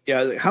me.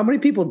 Yeah. How many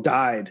people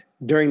died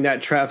during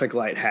that traffic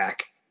light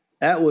hack?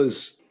 That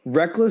was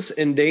reckless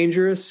and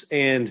dangerous.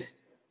 And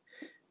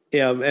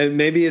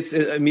maybe it's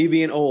me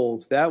being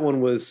old. That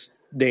one was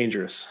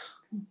dangerous.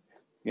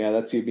 Yeah,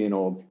 that's you being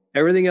old.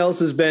 Everything else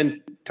has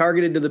been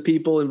targeted to the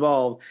people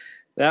involved.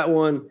 That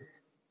one,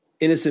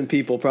 innocent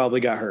people probably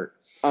got hurt.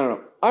 I don't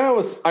know.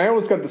 I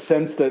always got the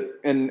sense that,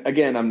 and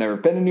again, I've never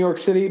been in New York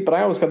City, but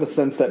I always got the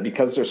sense that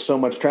because there's so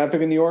much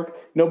traffic in New York,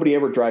 nobody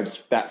ever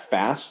drives that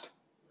fast.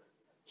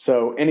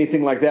 So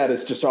anything like that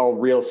is just all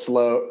real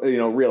slow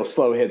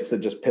hits that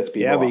just piss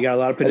people off. Yeah, but you got a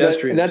lot of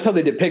pedestrians. And that's how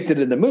they depict it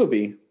in the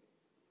movie.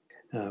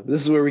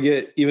 This is where we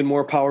get even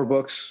more power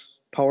books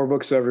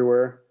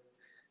everywhere.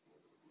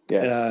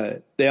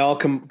 Yes. They all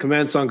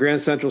commence on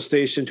Grand Central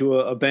Station to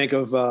a bank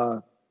of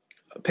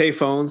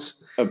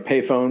payphones.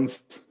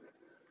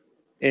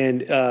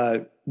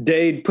 And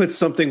Dade puts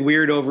something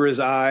weird over his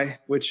eye,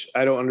 which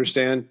I don't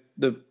understand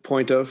the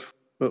point of.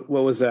 What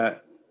was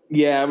that?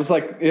 Yeah, it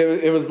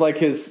was like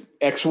his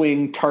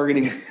X-wing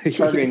targeting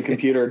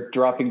computer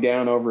dropping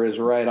down over his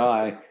right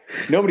eye.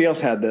 Nobody else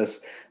had this.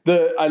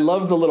 I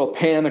love the little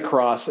pan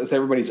across as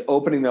everybody's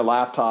opening their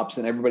laptops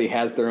and everybody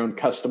has their own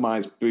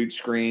customized boot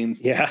screens.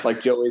 Yeah,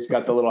 like Joey's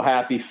got the little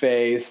happy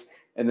face,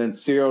 and then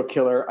Serial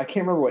Killer. I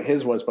can't remember what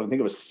his was, but I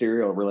think it was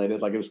cereal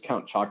related, like it was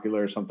Count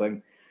Chocula or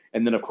something.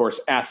 And then of course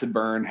Acid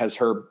Burn has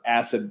her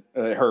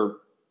her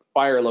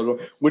fire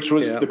logo, which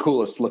was the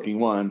coolest looking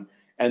one.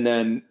 And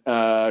then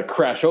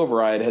Crash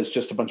Override has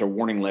just a bunch of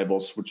warning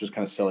labels, which is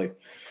kind of silly.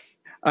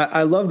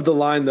 I loved the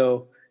line,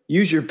 though.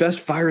 Use your best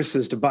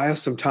viruses to buy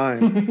us some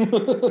time.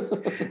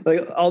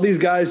 Like all these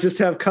guys just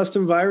have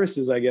custom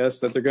viruses, I guess,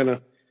 that they're going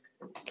to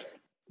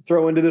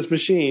throw into this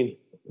machine.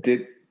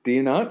 Do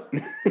you not?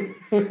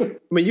 I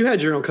mean, you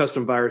had your own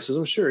custom viruses,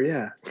 I'm sure,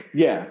 yeah.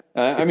 Yeah.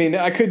 I mean,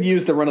 I could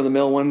use the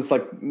run-of-the-mill ones,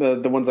 like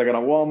the ones I got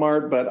at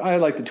Walmart, but I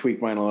like to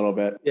tweak mine a little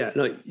bit. Yeah,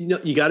 no,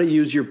 you got to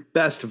use your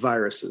best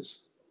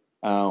viruses.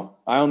 Oh,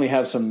 I only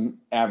have some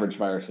average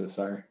viruses.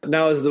 Sorry.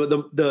 Now is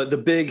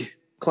the big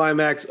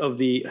climax of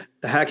the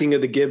hacking of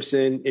the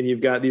Gibson, and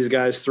you've got these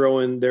guys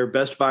throwing their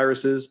best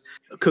viruses.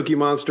 Cookie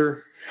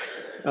Monster.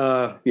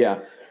 Yeah.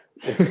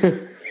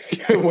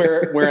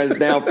 Whereas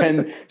now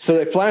Penn, so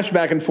they flash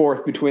back and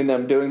forth between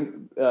them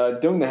doing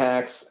the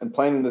hacks and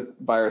planning the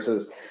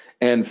viruses,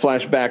 and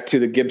flash back to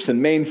the Gibson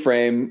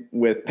mainframe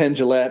with Penn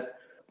Jillette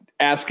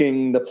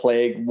asking the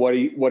Plague what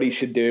he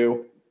should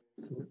do.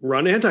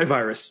 Run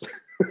antivirus.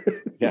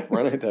 Yeah,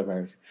 run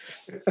antivirus.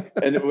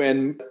 And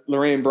when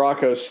Lorraine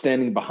Bracco's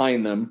standing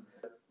behind them,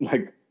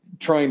 like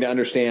trying to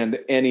understand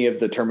any of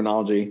the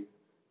terminology.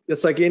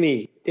 It's like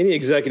any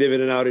executive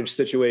in an outage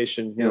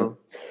situation, you know,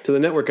 to the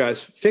network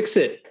guys, fix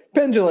it.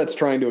 Penn Jillette's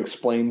trying to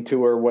explain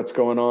to her what's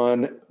going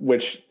on,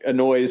 which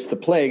annoys the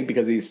Plague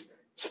because he's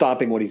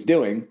stopping what he's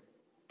doing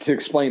to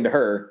explain to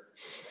her.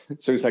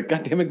 So he's like,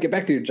 God damn it, get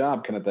back to your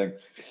job kind of thing.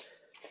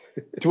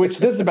 To which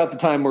this is about the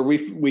time where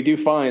we do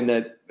find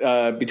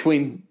that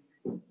between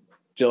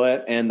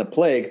Gillette and the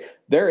Plague,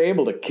 they're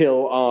able to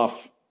kill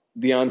off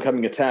the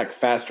oncoming attack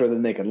faster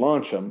than they can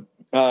launch them.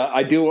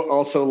 I do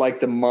also like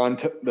the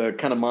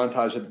kind of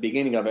montage at the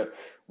beginning of it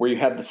where you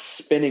have the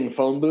spinning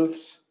phone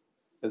booths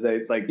as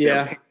they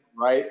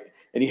right,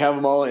 and you have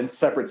them all in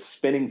separate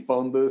spinning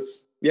phone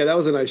booths. Yeah, that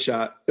was a nice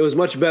shot. It was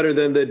much better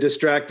than the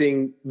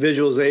distracting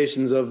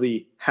visualizations of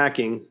the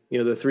hacking, the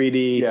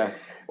 3D. Yeah.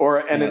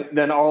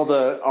 Then all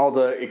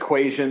the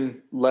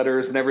equation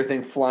letters and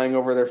everything flying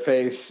over their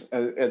face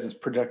as it's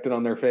projected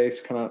on their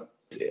face. Kind of.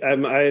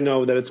 I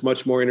know that it's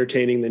much more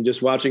entertaining than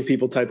just watching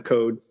people type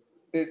code.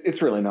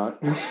 It's really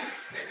not.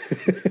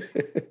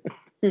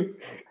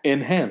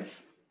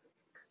 Enhance.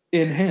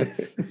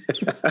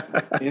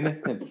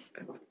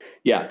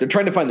 Yeah, they're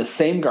trying to find the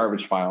same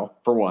garbage file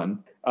for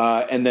one,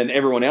 and then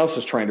everyone else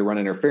is trying to run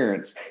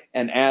interference.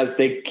 And as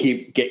they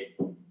get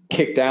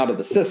kicked out of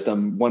the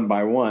system one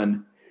by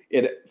one,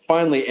 it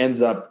finally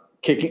ends up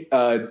kicking.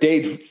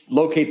 Dade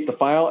locates the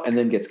file and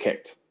then gets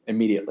kicked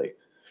immediately.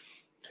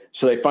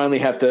 So they finally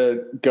have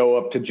to go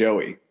up to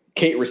Joey.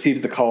 Kate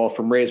receives the call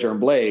from Razor and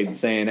Blade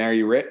saying, "Are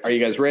you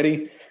guys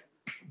ready?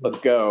 Let's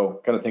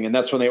go," kind of thing. And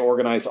that's when they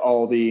organize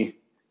all the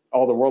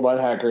worldwide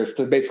hackers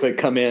to basically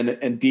come in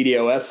and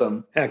DDoS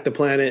them, hack the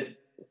planet,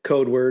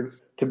 code word,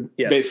 to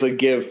basically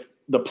give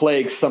the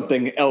Plague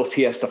something else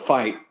he has to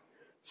fight.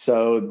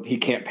 So he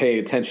can't pay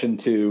attention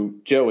to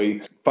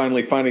Joey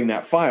finally finding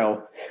that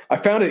file. I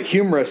found it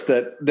humorous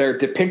that they're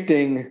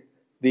depicting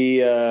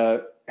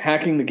the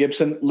hacking the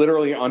Gibson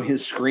literally on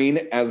his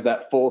screen as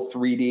that full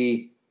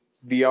 3D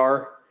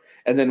VR.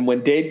 And then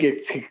when Dade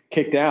gets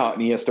kicked out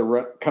and he has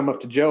to come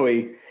up to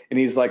Joey and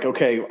he's like,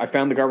 "Okay, I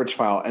found the garbage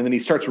file." And then he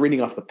starts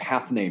reading off the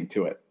path name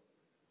to it.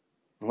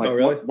 I'm like, "Oh,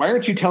 really? Why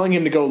aren't you telling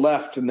him to go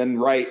left and then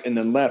right and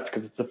then left?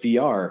 Because it's a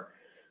VR.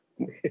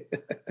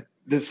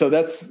 So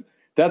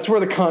that's where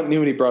the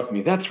continuity broke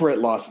me. That's where it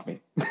lost me.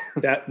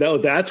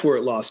 That's where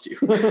it lost you.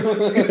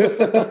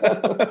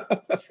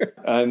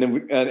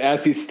 And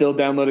as he's still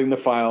downloading the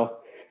file,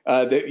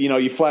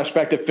 you flash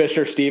back to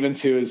Fisher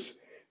Stevens, who is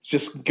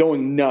just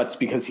going nuts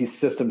because his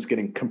system's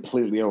getting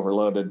completely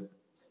overloaded.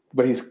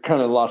 But he's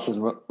kind of lost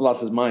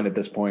his mind at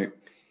this point.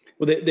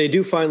 Well, they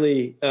do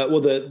finally.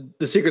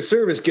 The Secret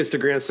Service gets to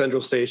Grand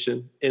Central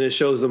Station, and it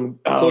shows them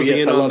closing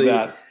in on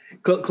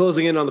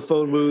closing in on the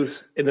phone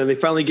booths, and then they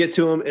finally get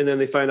to him, and then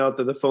they find out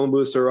that the phone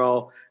booths are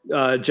all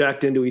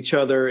jacked into each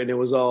other, and it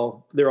was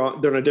all they're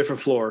on a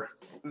different floor.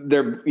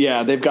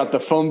 They've got the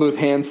phone booth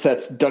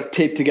handsets duct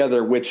taped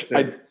together, which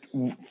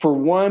for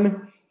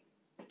one,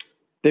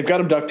 they've got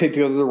them duct taped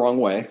together the wrong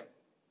way.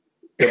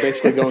 They're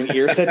basically going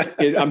ear set.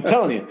 I'm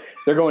telling you,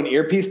 they're going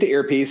earpiece to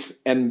earpiece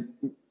and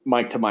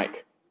mic to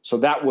mic. So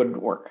that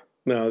wouldn't work.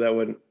 No, that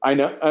wouldn't. I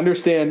know,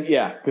 understand.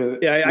 Yeah.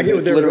 Yeah, I get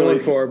what they were going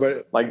for,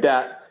 but like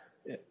that,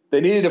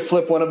 they needed to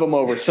flip one of them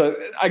over. So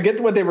I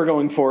get what they were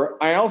going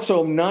for. I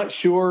also am not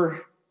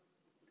sure,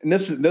 and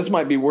this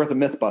might be worth a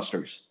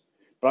Mythbusters,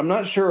 but I'm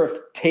not sure if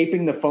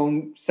taping the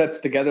phone sets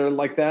together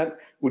like that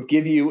would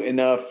give you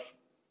enough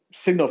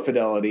signal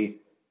fidelity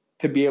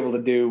to be able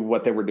to do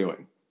what they were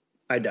doing.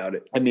 I doubt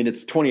it. I mean,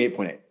 it's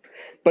 28.8.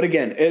 But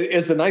again,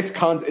 it's a nice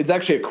it's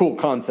actually a cool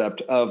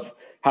concept of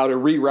how to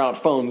reroute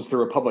phones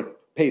through a public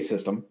pay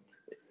system.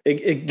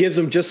 It gives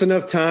them just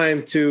enough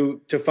time to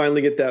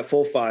finally get that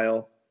full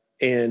file,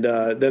 and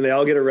then they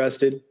all get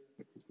arrested.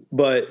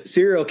 But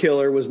serial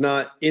killer was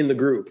not in the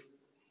group.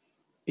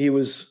 He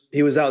was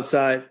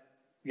outside.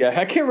 Yeah,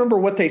 I can't remember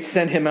what they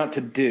sent him out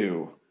to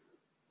do.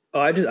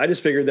 Oh, I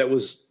just figured that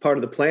was part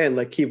of the plan,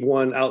 like keep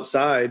one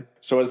outside.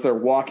 So as they're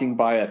walking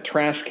by a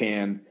trash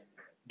can,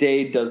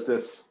 Dade does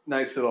this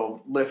nice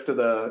little lift of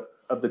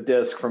the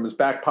disc from his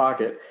back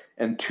pocket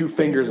and two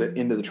fingers it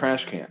into the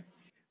trash can.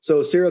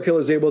 So serial killer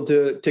is able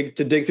to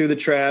dig through the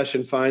trash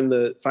and find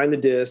the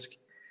disc,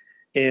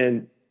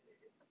 and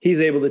he's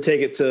able to take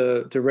it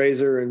to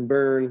Razor and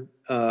Burn,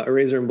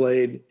 Razor and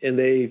Blade, and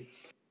they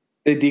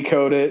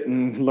decode it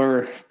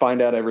and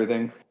find out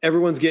everything.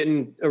 Everyone's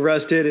getting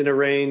arrested and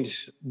arraigned.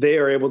 They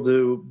are able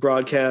to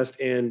broadcast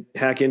and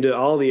hack into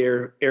all the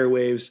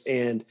airwaves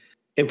and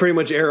pretty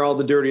much air all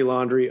the dirty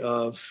laundry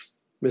of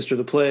Mr.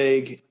 the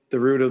Plague, the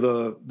root of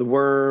the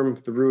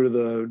worm, the root of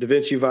the Da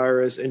Vinci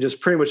virus, and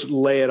just pretty much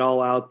lay it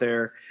all out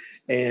there.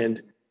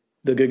 And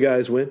the good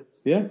guys win.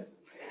 Yeah.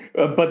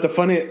 But the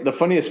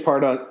funniest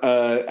part out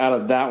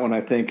of that one,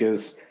 I think,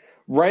 is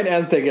right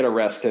as they get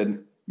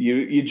arrested,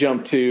 you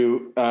jump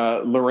to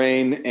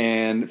Lorraine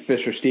and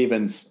Fisher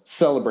Stevens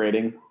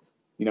celebrating.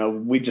 You know,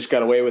 we just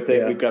got away with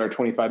it. Yeah. We've got our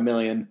 $25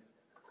 million.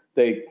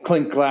 They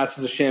clink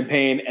glasses of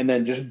champagne and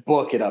then just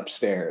book it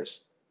upstairs.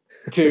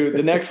 To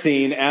the next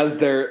scene, as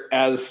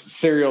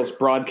Serial's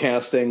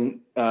broadcasting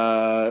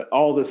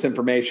all this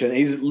information,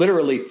 he's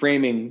literally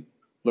framing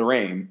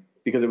Lorraine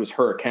because it was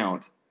her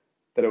account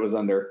that it was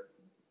under.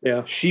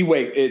 Yeah,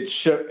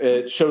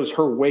 it shows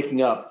her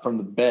waking up from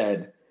the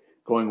bed,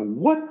 going,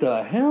 "What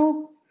the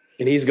hell?"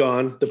 And he's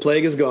gone. The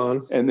Plague is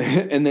gone. And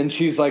then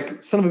she's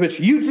like, "Son of a bitch,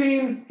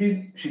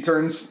 Eugene!" She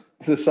turns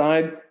to the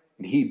side,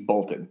 and he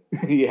bolted.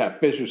 Yeah,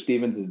 Fisher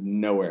Stevens is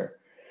nowhere.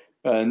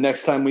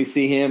 Next time we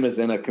see him is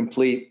in a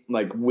complete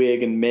like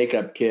wig and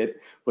makeup kit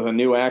with a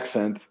new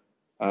accent,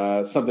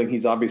 something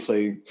he's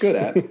obviously good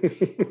at,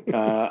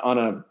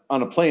 on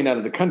a plane out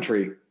of the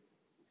country,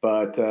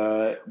 but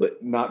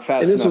not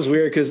fast. And this enough. was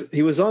weird because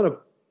he was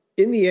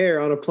in the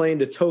air on a plane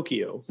to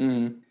Tokyo.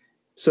 Mm-hmm.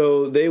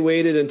 So they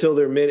waited until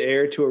they're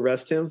midair to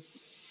arrest him.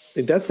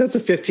 That's a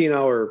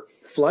 15-hour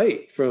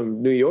flight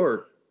from New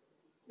York.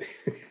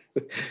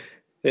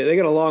 They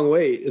got a long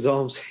wait, is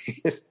all I'm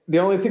saying. The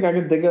only thing I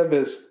can think of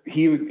is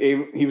he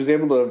was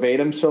able to evade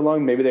him so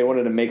long. Maybe they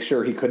wanted to make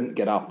sure he couldn't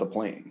get off the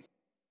plane.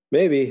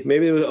 Maybe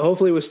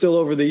hopefully it was still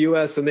over the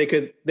U.S. and they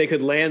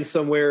could land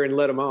somewhere and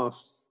let him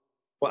off.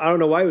 Well, I don't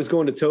know why he was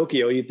going to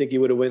Tokyo. You'd think he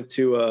would have went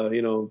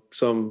to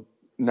some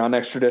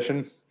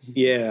non-extradition.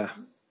 Yeah,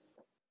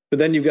 but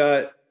then you've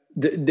got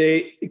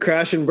they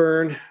Crash and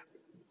Burn.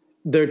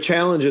 Their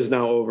challenge is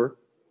now over.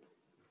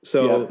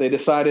 So yeah, they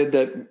decided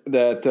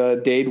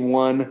that Dade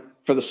won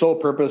for the sole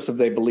purpose of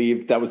they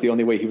believed that was the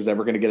only way he was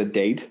ever going to get a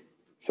date.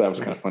 So that was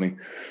kind of funny.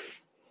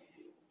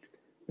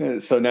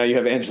 So now you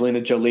have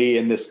Angelina Jolie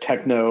in this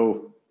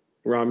techno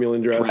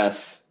Romulan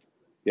dress.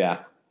 Yeah.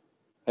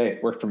 Hey,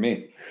 it worked for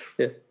me.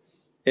 Yeah.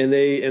 And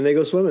they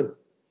go swimming.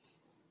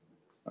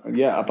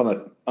 Yeah, up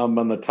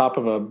on the top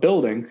of a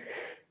building,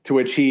 to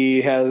which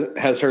he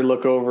has her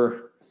look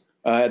over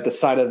at the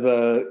side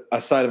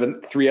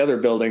of three other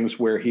buildings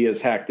where he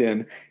has hacked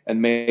in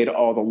and made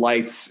all the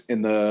lights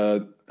in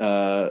the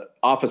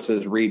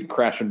offices read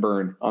 "Crash and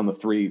Burn" on the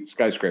three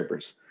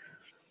skyscrapers.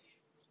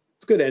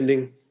 It's a good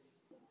ending.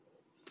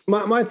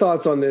 My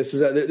thoughts on this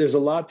is that there's a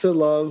lot to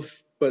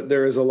love, but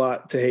there is a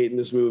lot to hate in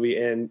this movie.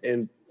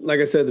 And like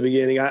I said at the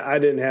beginning, I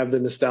didn't have the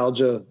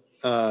nostalgia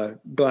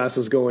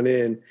glasses going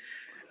in,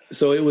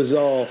 so it was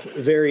all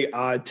very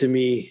odd to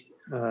me,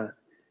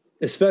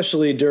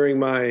 especially during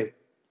my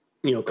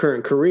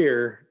current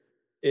career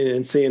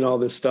and seeing all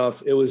this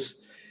stuff. It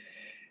was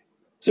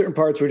certain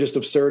parts were just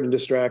absurd and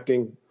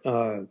distracting.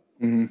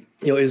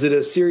 Is it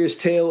a serious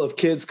tale of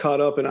kids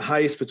caught up in a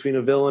heist between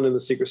a villain and the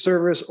Secret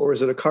Service, or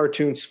is it a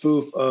cartoon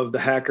spoof of the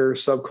hacker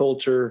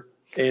subculture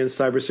and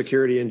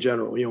cybersecurity in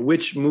general?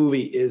 Which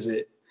movie is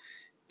it?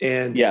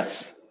 And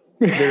yes,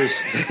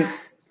 there's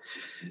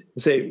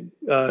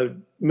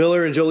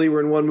Miller and Jolie were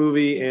in one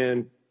movie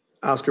and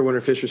Oscar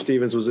winner Fisher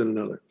Stevens was in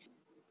another.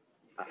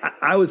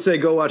 I would say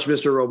go watch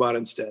Mr. Robot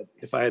instead.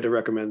 If I had to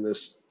recommend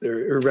this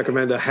or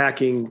recommend a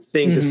hacking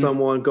thing to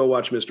someone, go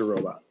watch Mr.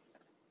 Robot.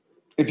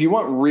 If you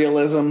want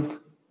realism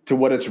to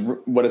what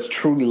it's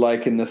truly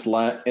like in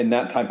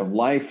that type of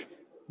life,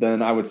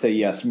 then I would say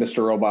yes,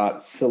 Mr.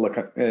 Robot,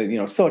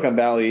 Silicon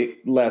Valley,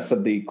 less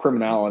of the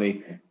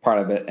criminality part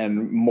of it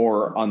and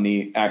more on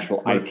the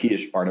actual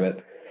IT-ish part of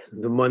it.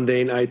 The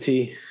mundane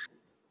IT.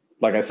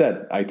 Like I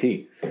said,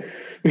 IT.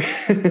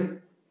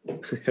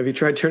 Have you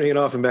tried turning it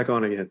off and back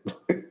on again?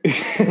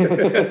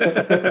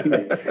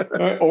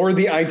 Or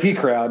the IT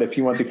crowd, if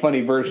you want the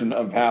funny version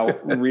of how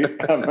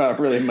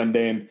really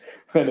mundane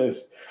that is.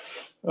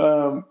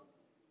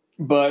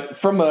 But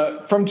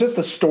from just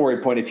a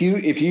story point, if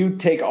you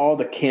take all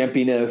the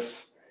campiness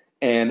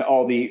and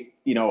all the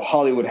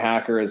Hollywood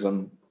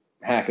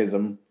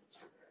hackism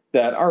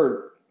that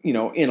are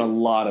in a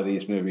lot of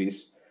these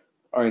movies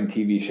or in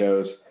TV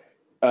shows,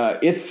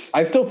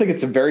 I still think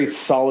it's a very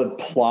solid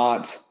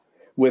plot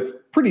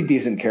with pretty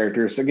decent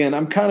characters. Again,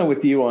 I'm kind of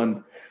with you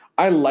on.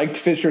 I liked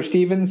Fisher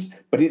Stevens,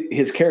 but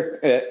his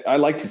character. I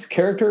liked his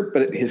character,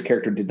 but his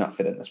character did not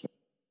fit in this movie.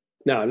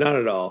 No, not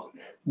at all.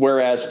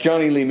 Whereas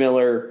Jonny Lee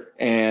Miller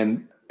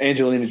and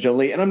Angelina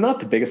Jolie, and I'm not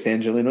the biggest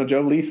Angelina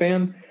Jolie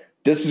fan.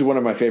 This is one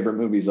of my favorite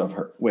movies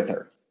with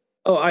her.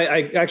 Oh,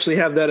 I actually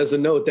have that as a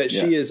note that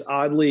she is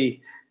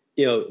oddly,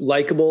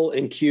 likable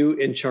and cute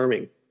and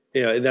charming.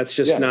 That's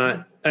just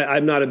not.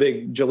 I'm not a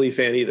big Jolie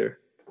fan either.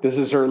 This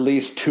is her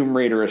least Tomb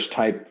Raider-ish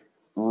type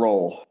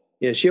role.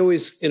 Yeah, she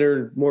always, in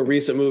her more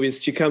recent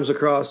movies, she comes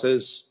across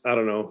as, I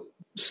don't know,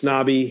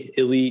 snobby,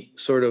 elite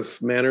sort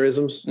of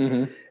mannerisms.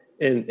 Mm-hmm.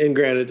 And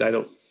granted, I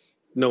don't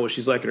know what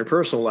she's like in her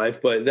personal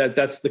life, but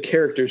that's the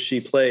character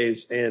she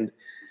plays. And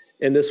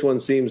this one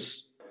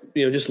seems,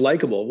 just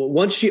likable. But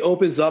once she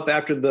opens up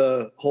after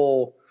the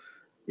whole,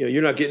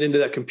 you're not getting into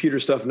that computer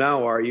stuff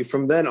now, are you?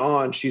 From then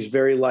on, she's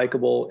very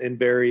likable and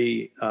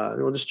very,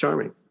 just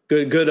charming.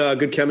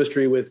 Good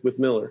chemistry with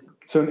Miller.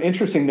 So an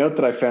interesting note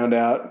that I found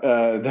out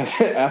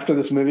that after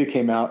this movie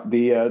came out,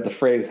 the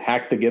phrase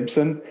 "hack the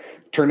Gibson"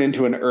 turned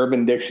into an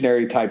Urban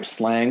Dictionary type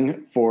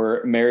slang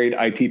for married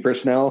IT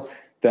personnel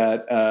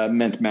that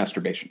meant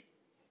masturbation.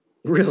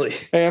 Really?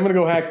 Hey, I'm gonna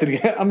go hack the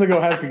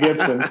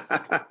Gibson.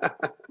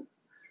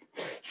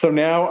 So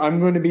now I'm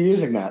going to be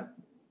using that.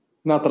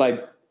 Not that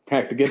I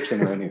hacked the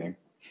Gibson or anything.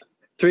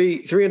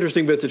 Three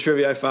interesting bits of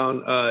trivia I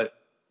found.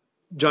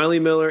 Jonny Lee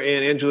Miller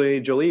and Angelina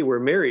Jolie were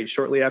married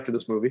shortly after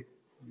this movie.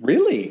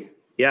 Really?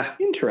 Yeah.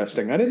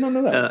 Interesting. I did not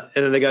know that.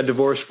 And then they got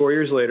divorced 4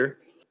 years later.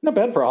 Not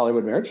bad for a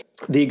Hollywood marriage.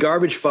 The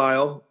garbage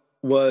file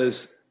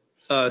was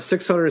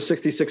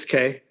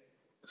 $666K.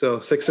 So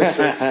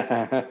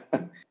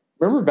 666.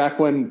 Remember back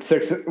when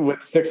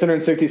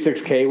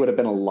 666K would have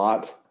been a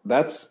lot?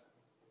 That's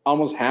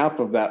almost half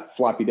of that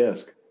floppy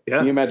disk. Yeah.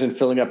 Can you imagine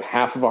filling up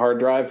half of a hard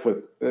drive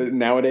with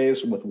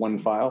nowadays with one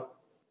file?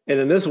 And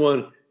then this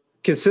one,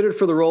 considered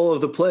for the role of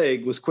the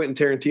Plague, was Quentin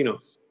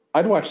Tarantino.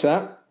 I'd watch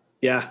that.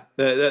 Yeah,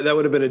 that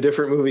would have been a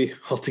different movie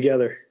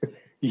altogether.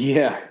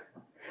 Yeah.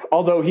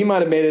 Although he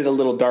might have made it a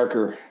little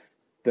darker.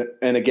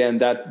 And again,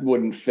 that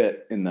wouldn't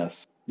fit in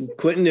this.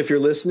 Quentin, if you're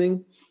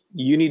listening,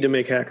 you need to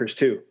make Hackers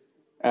 2.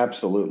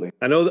 Absolutely.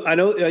 I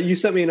know. You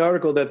sent me an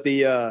article that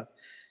the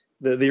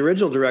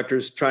original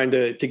director's trying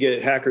to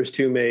get Hackers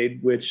 2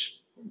 made,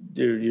 which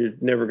you're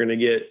never going to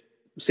get.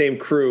 Same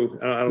crew.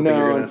 I don't think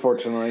you're going to.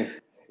 Unfortunately.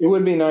 It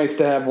would be nice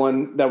to have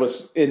one that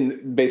was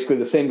in basically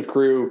the same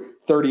crew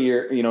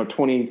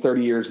 20,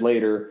 30 years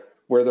later,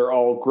 where they're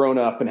all grown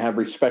up and have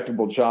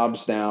respectable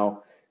jobs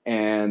now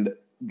and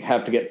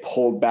have to get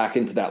pulled back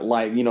into that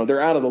life.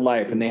 They're out of the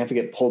life and they have to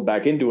get pulled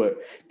back into it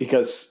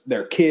because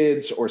their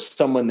kids or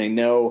someone they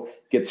know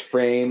gets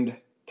framed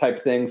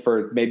type thing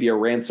for maybe a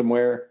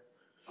ransomware.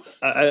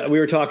 We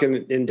were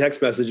talking in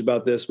text message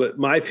about this, but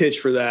my pitch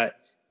for that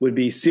would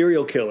be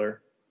serial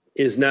killer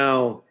is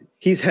now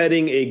he's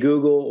heading a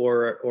Google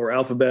or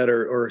Alphabet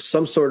or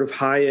some sort of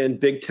high-end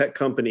big tech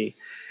company,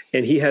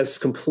 and he has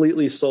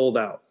completely sold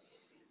out.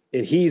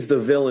 And he's the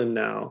villain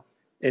now.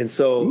 And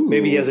so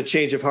maybe he has a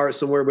change of heart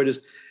somewhere, but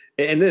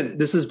and then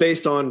this is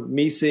based on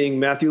me seeing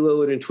Matthew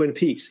Lillard in Twin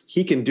Peaks.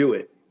 He can do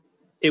it.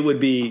 It would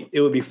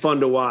be fun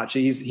to watch.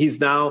 He's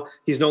no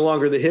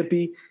longer the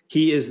hippie.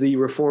 He is the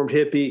reformed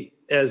hippie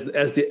as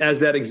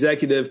that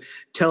executive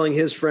telling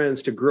his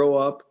friends to grow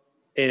up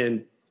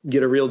and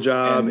get a real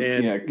job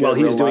while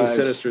he's doing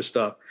sinister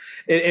stuff.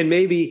 And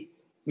maybe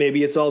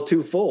it's all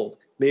twofold.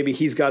 Maybe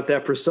he's got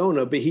that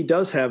persona, but he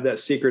does have that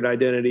secret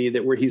identity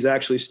where he's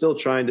actually still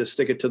trying to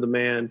stick it to the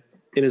man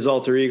in his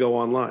alter ego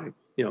online.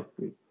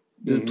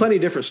 There's plenty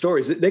of different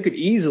stories. They could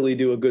easily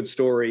do a good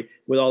story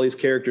with all these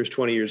characters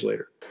 20 years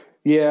later.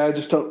 Yeah, I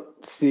just don't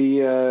see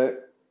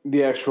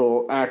the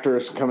actual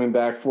actors coming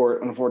back for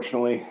it,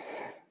 unfortunately.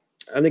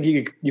 I think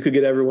you could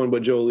get everyone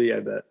but Jolie, I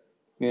bet.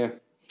 Yeah,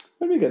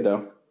 that'd be good,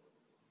 though.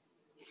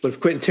 But if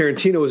Quentin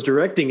Tarantino was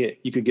directing it,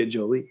 you could get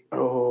Jolie.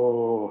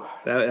 Oh.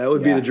 That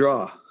would be the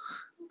draw.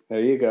 There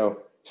you go.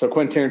 So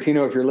Quentin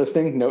Tarantino, if you're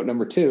listening, note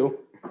number 2.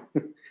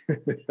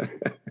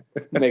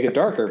 Make a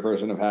darker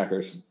version of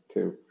Hackers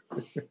 2.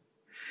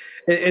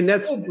 And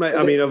that's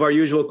of our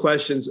usual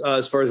questions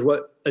as far as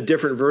what a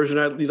different version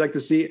you'd like to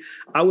see.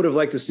 I would have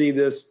liked to see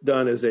this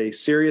done as a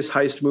serious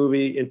heist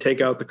movie and take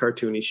out the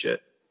cartoony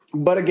shit.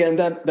 But again,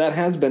 that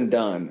has been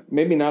done.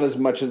 Maybe not as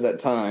much as that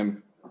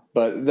time,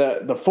 but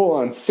the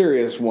full-on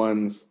serious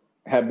ones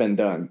have been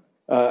done.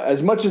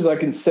 As much as I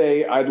can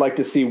say, I'd like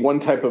to see one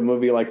type of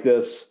movie like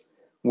this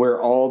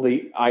where all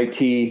the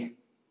IT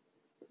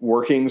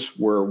workings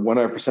were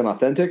 100%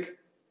 authentic.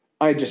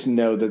 I just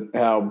know that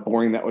how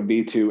boring that would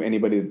be to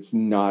anybody that's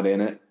not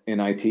in it in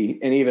IT,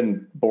 and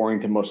even boring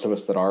to most of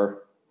us that are.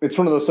 It's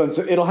one of those things.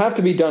 It'll have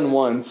to be done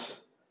once,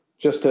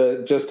 just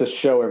to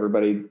show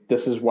everybody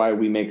this is why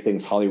we make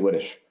things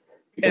Hollywoodish.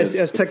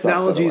 As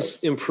technology's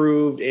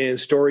improved and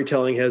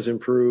storytelling has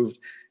improved,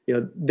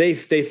 they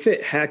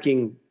fit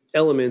hacking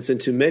elements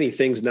into many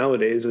things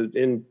nowadays.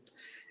 In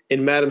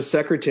Madam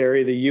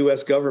Secretary, the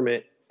U.S.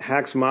 government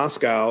hacks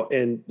Moscow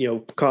and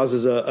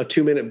causes a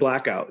 2-minute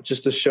blackout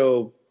just to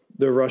show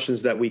the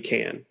Russians that we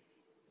can.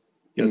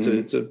 It's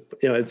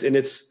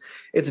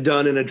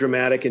done in a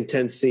dramatic,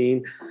 intense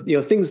scene.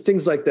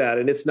 Things like that,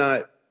 and it's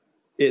not.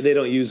 They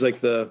don't use like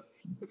the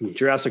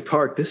Jurassic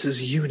Park. This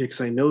is Unix.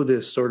 I know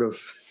this sort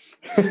of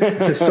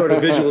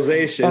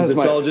visualizations.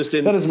 It's all just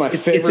in. That is my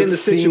favorite. It's in the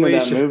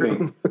situation. Scene of that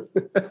movie.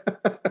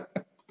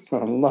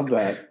 I love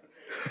that.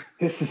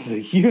 This is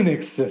a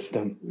Unix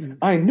system.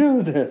 I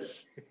know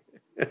this.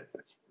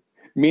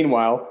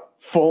 Meanwhile,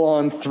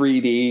 full-on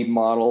 3D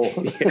model,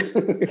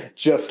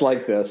 just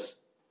like this.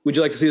 Would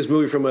you like to see this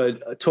movie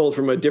told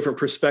from a different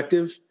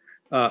perspective?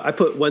 I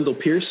put Wendell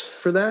Pierce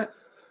for that.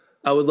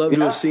 I would love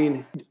to have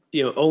seen,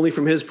 only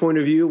from his point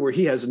of view, where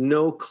he has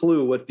no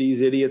clue what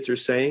these idiots are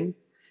saying.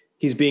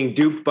 He's being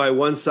duped by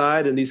one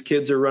side, and these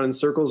kids are running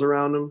circles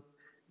around him.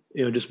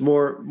 Just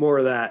more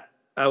of that.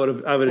 I would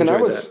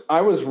enjoy that.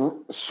 I was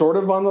sort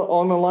of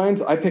on the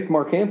lines. I picked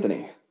Mark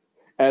Anthony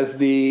as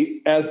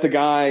the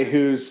guy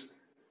who's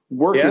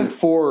working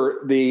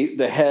for the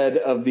head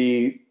of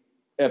the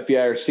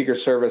FBI or Secret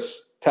Service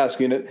task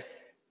unit,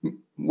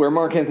 where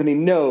Mark Anthony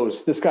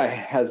knows this guy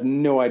has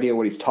no idea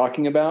what he's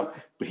talking about,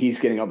 but he's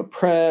getting all the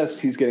press,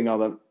 he's getting all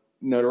the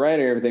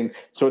notoriety and everything.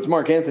 So it's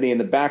Mark Anthony in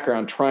the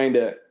background trying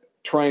to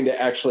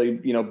actually,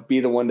 be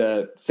the one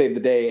to save the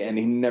day, and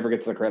he never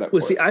gets the credit.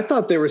 Well, see, I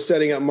thought they were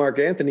setting up Mark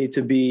Anthony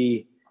to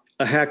be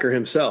a hacker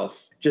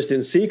himself, just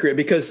in secret,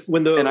 because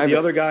when the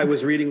other guy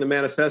was reading the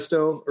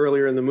manifesto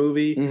earlier in the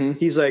movie,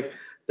 he's like,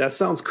 that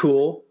sounds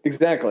cool.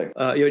 Exactly.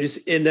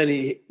 And then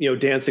he,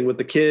 dancing with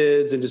the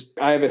kids and just.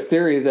 I have a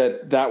theory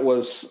that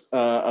was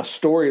a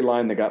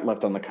storyline that got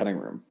left on the cutting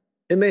room.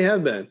 It may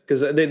have been,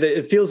 because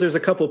it feels there's a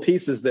couple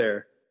pieces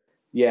there.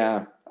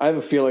 Yeah, I have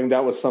a feeling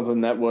that was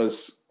something that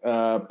was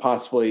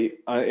possibly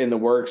in the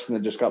works and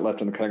then just got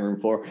left on the cutting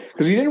room floor,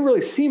 because you didn't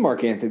really see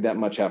Mark Anthony that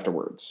much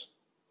afterwards.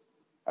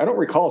 I don't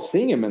recall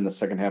seeing him in the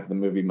second half of the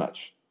movie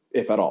much,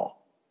 if at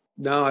all.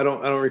 No, I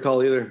don't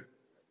recall either.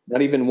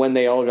 Not even when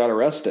they all got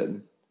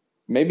arrested.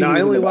 Maybe. No,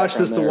 I only watched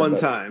this the one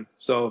time,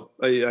 so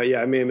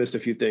I may have missed a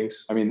few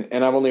things. I mean,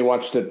 and I've only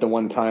watched it the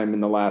one time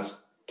in the last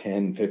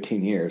 10,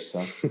 15 years,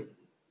 so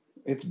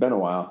it's been a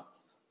while.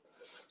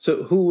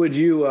 So who would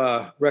you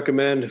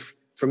recommend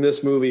from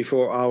this movie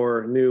for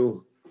our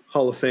new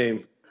Hall of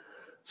Fame?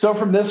 So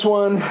from this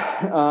one,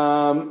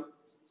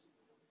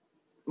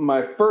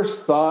 my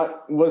first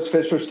thought was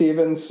Fisher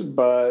Stevens,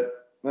 but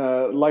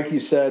like you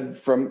said,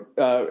 from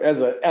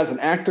as an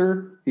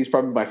actor, he's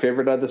probably my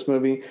favorite out of this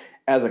movie.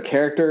 As a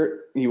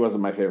character, he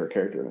wasn't my favorite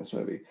character in this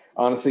movie.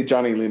 Honestly,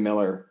 Jonny Lee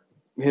Miller,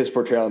 his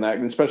portrayal in that,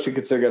 and especially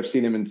considering I've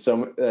seen him in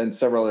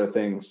several other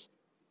things.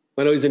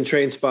 I know he's in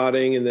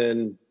Trainspotting, and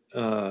then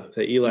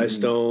the Eli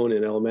Stone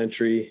in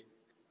Elementary.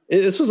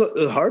 This was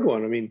a hard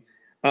one. I mean,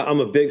 I'm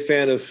a big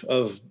fan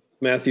of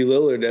Matthew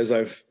Lillard, as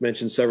I've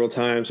mentioned several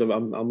times.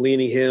 I'm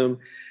leaning him,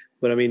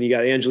 but I mean, you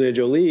got Angelina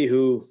Jolie,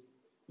 who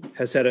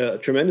has had a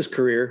tremendous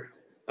career,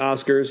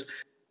 Oscars,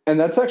 and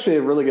that's actually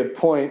a really good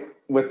point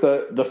with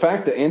the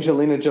fact that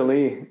Angelina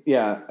Jolie,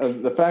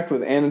 the fact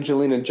with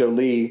Angelina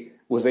Jolie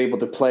was able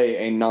to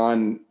play a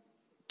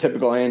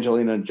non-typical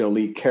Angelina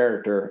Jolie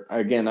character.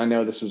 Again, I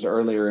know this was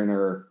earlier in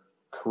her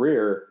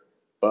career,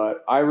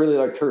 but I really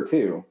liked her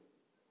too.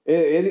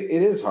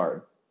 It is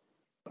hard.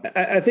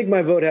 I think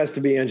my vote has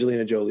to be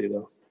Angelina Jolie,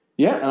 though.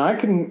 Yeah,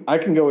 and I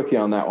can go with you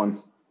on that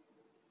one.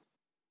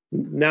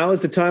 Now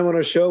is the time on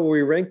our show where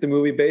we rank the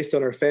movie based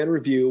on our fan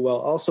review while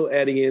also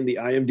adding in the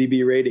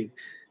IMDb rating.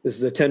 This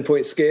is a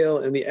 10-point scale,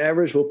 and the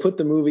average will put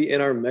the movie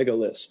in our mega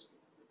list.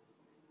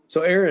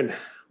 So, Aaron,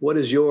 what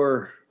is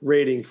your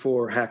rating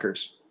for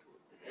Hackers?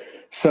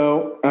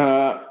 So,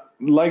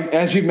 like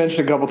as you've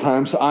mentioned a couple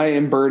times, I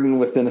am burdened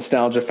with the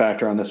nostalgia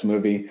factor on this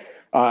movie.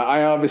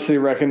 I obviously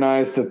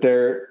recognize that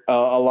a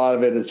lot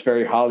of it is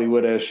very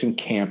Hollywoodish and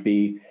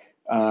campy,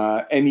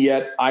 and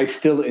yet I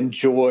still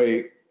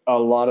enjoy a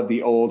lot of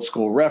the old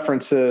school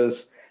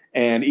references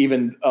and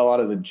even a lot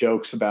of the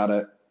jokes about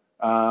it.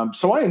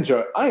 So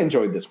I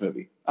enjoyed this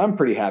movie. I'm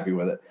pretty happy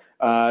with it.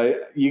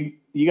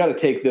 You got to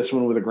take this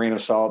one with a grain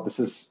of salt. This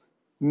is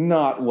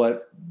not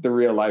what the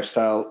real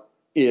lifestyle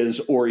is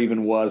or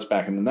even was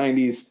back in the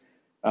 90s.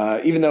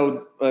 even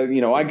though,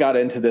 I got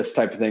into this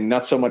type of thing,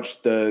 not so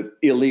much the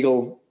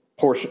illegal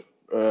portion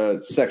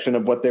section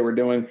of what they were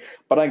doing,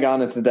 but I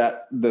got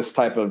into this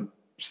type of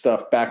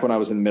stuff back when I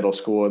was in middle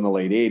school in the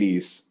late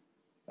 80s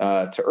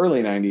to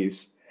early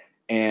 90s.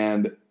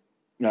 And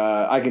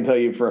I can tell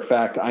you for a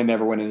fact, I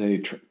never went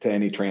to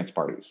any trance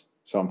parties.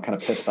 So I'm kind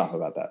of pissed off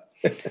about that.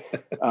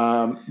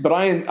 But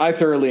I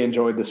thoroughly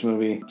enjoyed this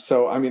movie.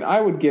 So, I mean, I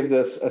would give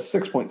this a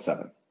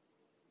 6.7.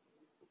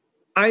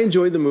 I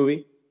enjoyed the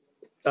movie.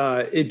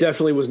 It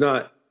definitely was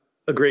not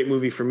a great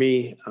movie for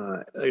me.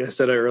 Like I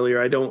said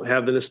earlier, I don't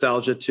have the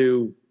nostalgia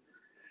to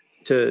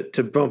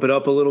bump it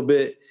up a little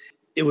bit.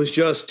 It was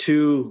just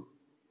too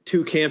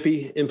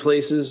campy in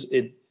places.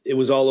 It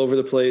was all over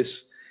the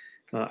place.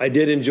 I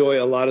did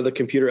enjoy a lot of the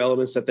computer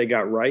elements that they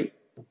got right.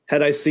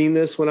 Had I seen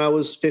this when I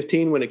was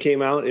 15, when it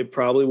came out, it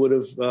probably would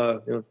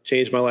have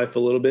changed my life a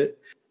little bit.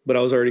 But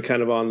I was already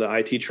kind of on the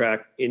IT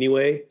track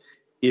anyway.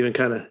 Even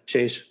kind of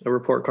changed a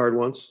report card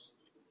once.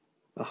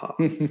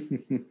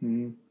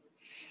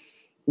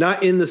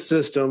 Not in the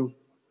system.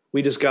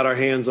 We just got our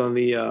hands on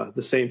the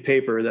same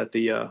paper that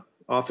the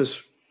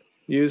office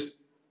used.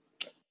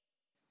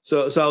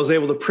 So I was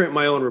able to print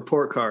my own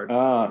report card.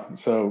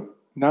 So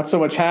not so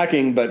much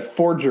hacking, but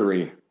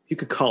forgery. You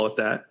could call it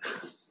that.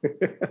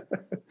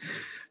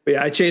 But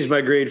yeah, I changed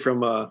my grade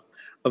from a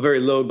very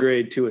low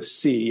grade to a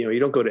C. You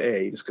don't go to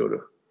A, you just go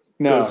to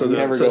no. You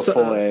never go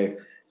full A.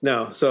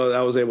 No, so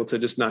I was able to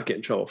just not get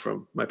in trouble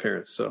from my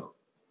parents. So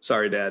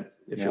sorry, Dad,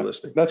 if you're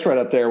listening. That's right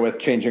up there with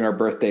changing our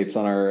birth dates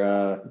on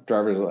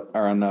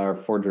our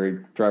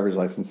forgery driver's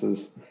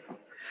licenses,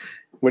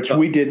 which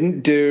we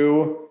didn't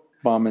do,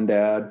 Mom and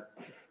Dad.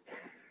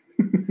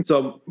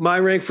 So my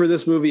rank for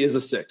this movie is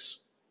a 6.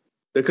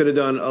 They could have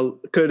done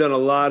a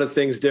lot of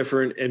things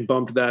different and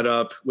bumped that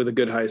up with a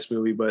good heist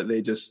movie, but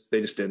they just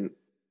didn't.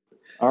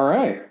 All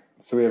right.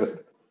 So we have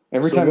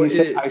every time you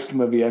say heist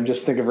movie, I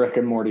just think of Rick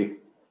and Morty.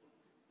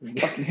 I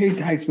fucking hate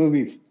heist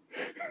movies.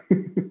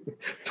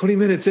 20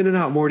 minutes in and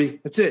out,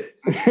 Morty. That's it.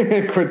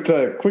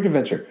 Quick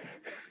adventure.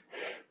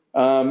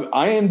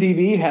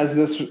 IMDb has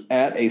this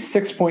at a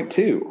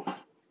 6.2.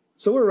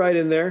 So we're right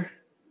in there.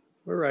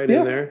 In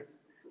there.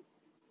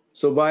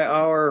 So by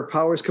our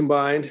powers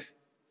combined,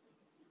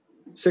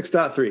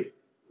 6.3.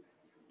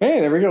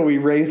 Hey, there we go. We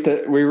raised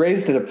it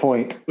a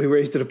point. We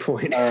raised it a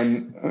point.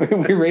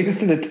 We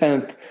raised it a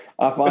 10th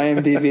off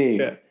IMDb.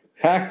 Yeah.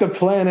 Hack the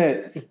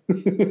planet.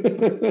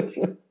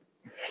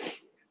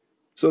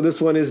 So this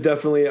one is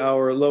definitely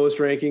our lowest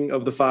ranking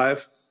of the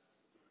 5.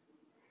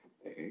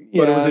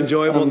 But it was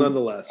enjoyable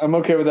nonetheless. I'm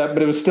okay with that,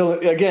 but it was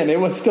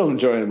still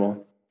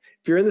enjoyable.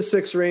 If you're in the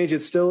 6 range,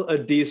 it's still a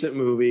decent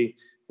movie.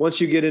 Once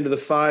you get into the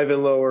 5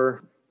 and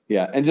lower.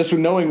 Yeah, and just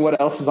knowing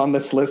what else is on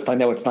this list, I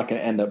know it's not going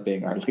to end up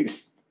being our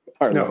least.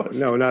 Lowest.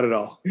 No, not at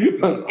all.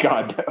 Oh,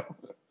 God,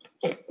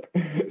 no.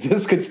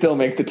 This could still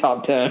make the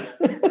top 10.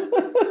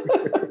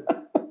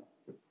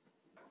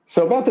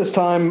 So about this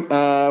time,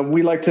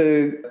 we like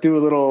to do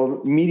a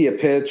little media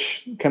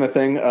pitch kind of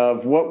thing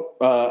of what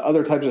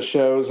other types of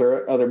shows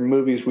or other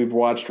movies we've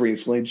watched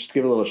recently. Just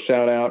give a little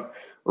shout out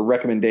or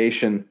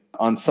recommendation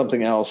on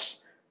something else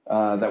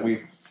that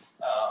we've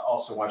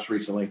also watched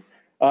recently.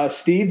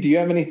 Steve, do you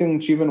have anything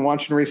that you've been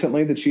watching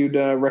recently that you'd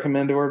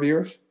recommend to our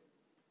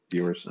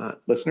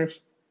listeners?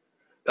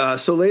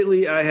 So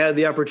lately I had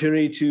the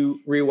opportunity to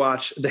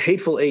rewatch The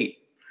Hateful Eight,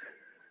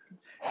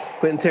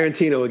 Quentin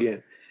Tarantino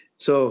again.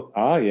 So,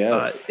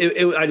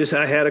 yes.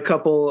 I had a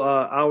couple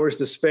hours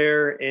to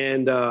spare,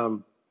 and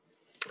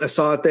I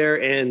saw it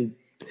there, and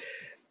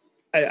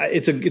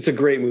it's a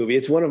great movie.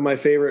 It's one of my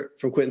favorite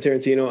from Quentin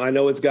Tarantino. I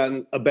know it's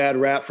gotten a bad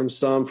rap from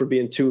some for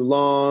being too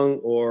long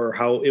or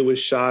how it was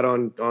shot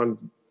on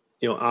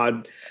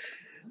odd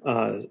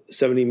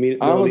 70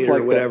 millimeter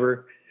or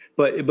whatever.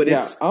 That. But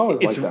I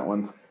always like that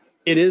one.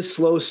 It is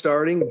slow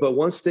starting, but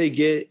once they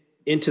get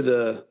into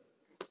the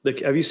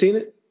have you seen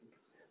it?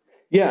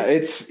 Yeah,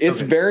 it's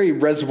very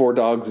Reservoir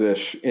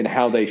Dogs-ish in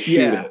how they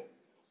shoot it.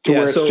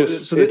 Where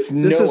it's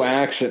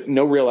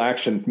no real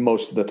action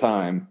most of the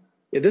time.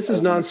 Yeah, this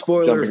is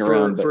non-spoiler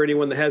for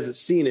anyone that hasn't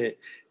seen it.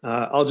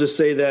 I'll just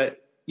say that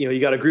you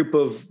got a group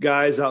of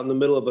guys out in the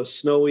middle of a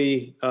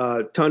snowy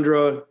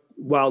tundra,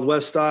 Wild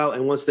West style,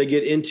 and once they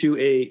get into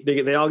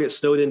they all get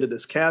snowed into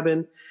this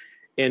cabin,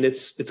 and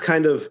it's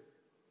kind of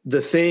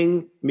The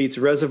Thing meets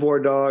Reservoir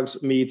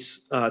Dogs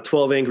meets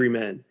 12 Angry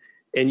Men.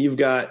 And you've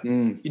got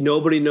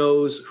nobody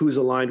knows who's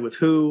aligned with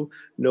who.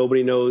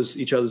 Nobody knows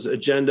each other's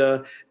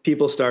agenda.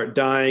 People start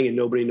dying and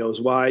nobody knows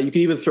why. You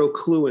can even throw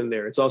Clue in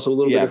there. It's also a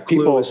little bit of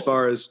Clue as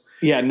far as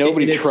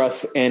nobody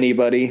trusts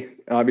anybody.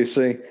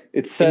 Obviously,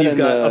 it's set in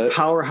got a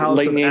powerhouse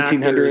late of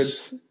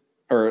 1800s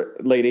or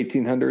late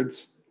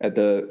 1800s at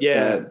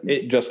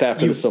the just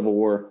after the Civil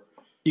War.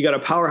 You got a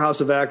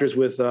powerhouse of actors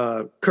with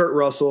Kurt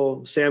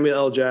Russell, Samuel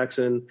L.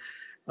 Jackson,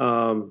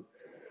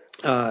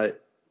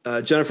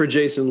 Jennifer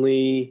Jason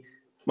Leigh,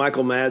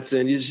 Michael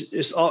Madsen.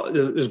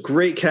 There's a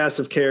great cast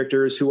of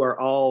characters who are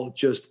all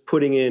just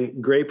putting in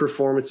great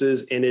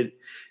performances, and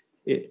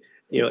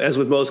as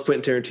with most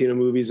Quentin Tarantino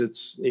movies,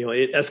 it's,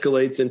 it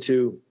escalates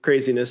into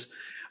craziness.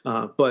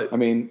 But I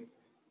mean,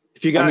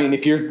 if you got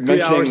if you're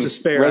 3 hours to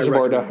spare,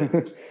 Reservoir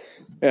Dogs,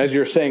 as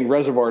you're saying,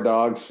 Reservoir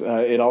Dogs,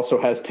 it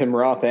also has Tim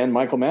Roth and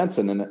Michael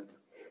Madsen in it.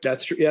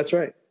 That's true. Yeah, that's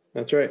right.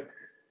 That's right.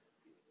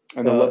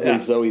 And the lovely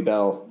Zoe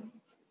Bell.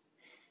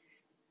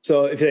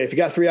 So if you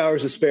got 3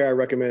 hours to spare, I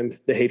recommend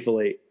The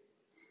Hateful Eight.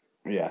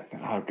 Yeah.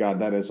 Oh God,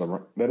 that is a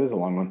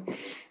long one.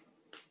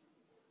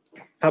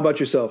 How about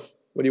yourself?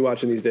 What are you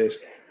watching these days?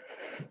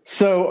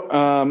 So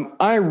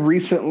I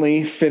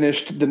recently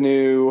finished the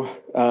new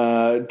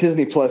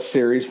Disney Plus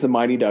series, The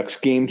Mighty Ducks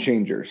Game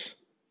Changers.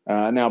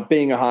 Now,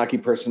 being a hockey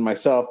person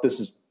myself, this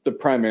is the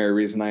primary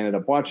reason I ended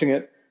up watching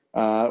it.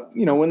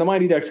 When The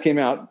Mighty Ducks came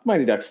out,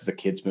 Mighty Ducks is a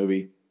kid's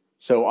movie.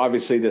 So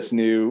obviously this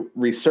new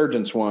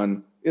Resurgence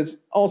one is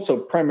also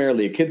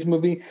primarily a kid's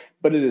movie,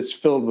 but it is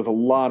filled with a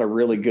lot of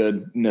really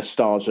good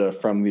nostalgia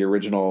from the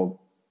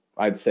original,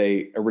 I'd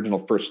say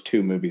original first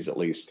two movies at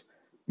least.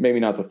 Maybe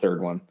not the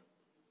third one.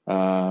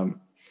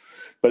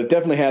 But it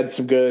definitely had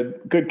some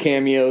good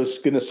cameos,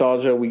 good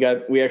nostalgia. We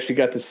actually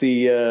got to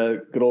see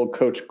good old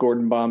Coach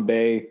Gordon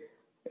Bombay,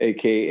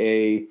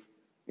 aka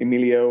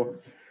Emilio,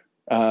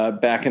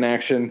 back in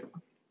action.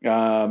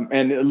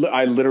 And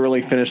I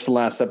literally finished the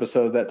last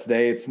episode of that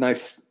today. It's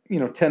nice,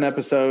 10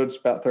 episodes,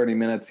 about 30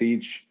 minutes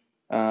each.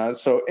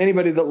 So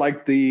anybody that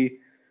liked the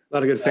a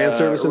lot of good fan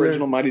service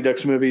original Mighty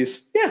Ducks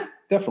movies, yeah,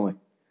 definitely.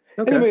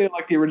 Okay. Anybody that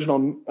liked the original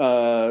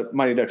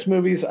Mighty Ducks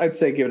movies, I'd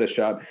say give it a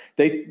shot.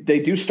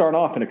 They do start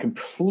off in a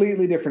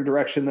completely different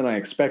direction than I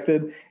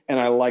expected, and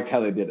I liked how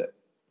they did it.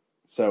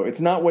 So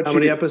it's not what how you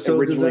many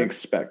episodes originally is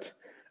expect.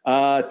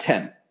 10.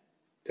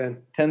 10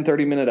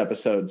 30-minute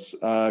episodes.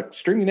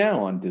 Streaming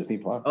now on Disney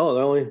Plus. Oh,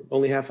 they're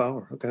only half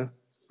hour. Okay.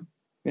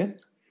 Yeah.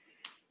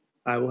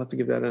 I will have to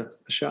give that a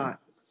shot.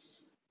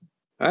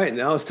 All right,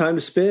 now it's time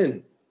to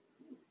spin.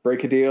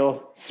 Break a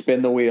deal,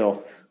 spin the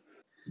wheel.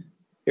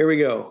 Here we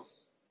go.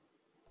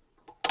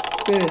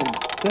 Spin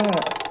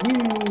that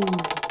wheel.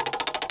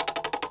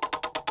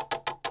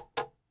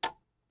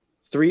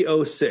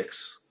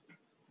 306.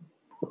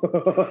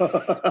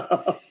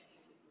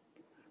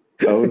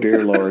 Oh,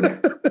 dear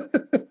Lord.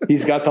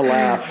 He's got the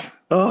laugh.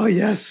 Oh,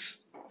 yes.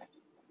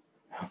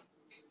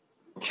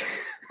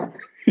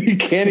 He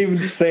can't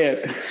even say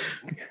it.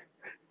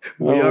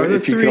 We are the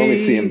if you could only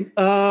see him.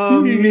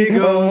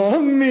 Amigos.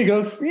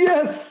 Amigos,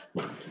 yes.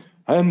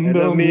 And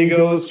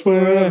amigos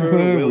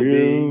forever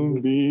will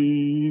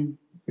be.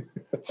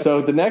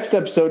 So the next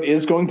episode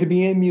is going to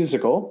be a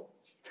musical.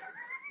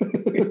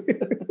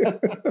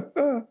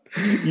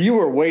 You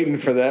were waiting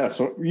for that.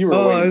 So you were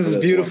waiting this for is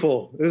this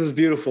beautiful. One. This is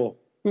beautiful.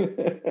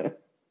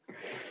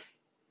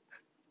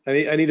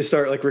 I need to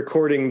start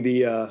recording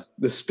the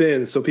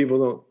spin so people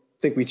don't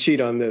think we cheat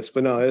on this.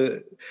 But no,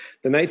 the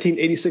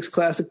 1986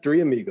 classic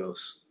Tres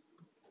Amigos.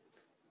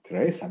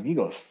 Tres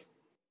Amigos.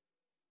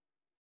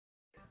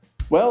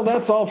 Well,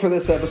 that's all for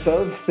this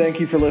episode. Thank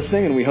you for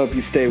listening, and we hope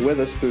you stay with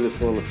us through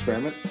this little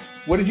experiment.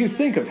 What did you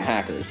think of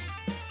Hackers?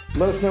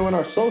 Let us know in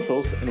our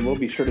socials, and we'll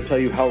be sure to tell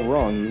you how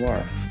wrong you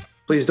are.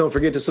 Please don't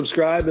forget to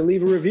subscribe and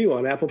leave a review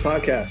on Apple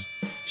Podcasts.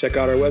 Check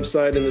out our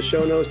website in the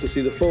show notes to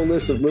see the full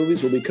list of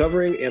movies we'll be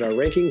covering and our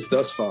rankings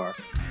thus far.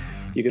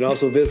 You can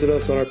also visit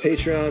us on our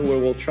Patreon, where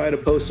we'll try to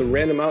post some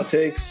random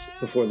outtakes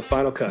before the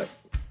final cut.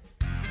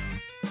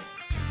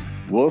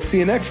 We'll see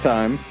you next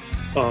time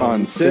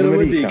on Cinema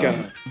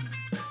Decon.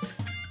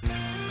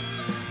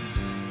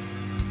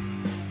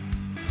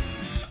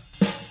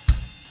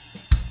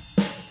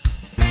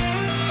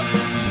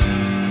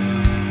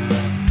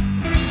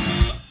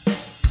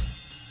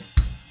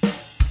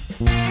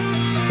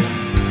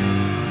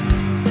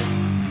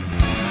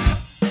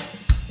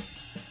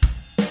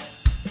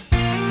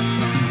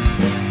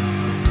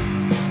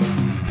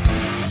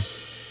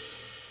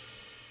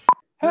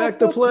 Hack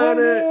the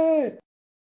planet!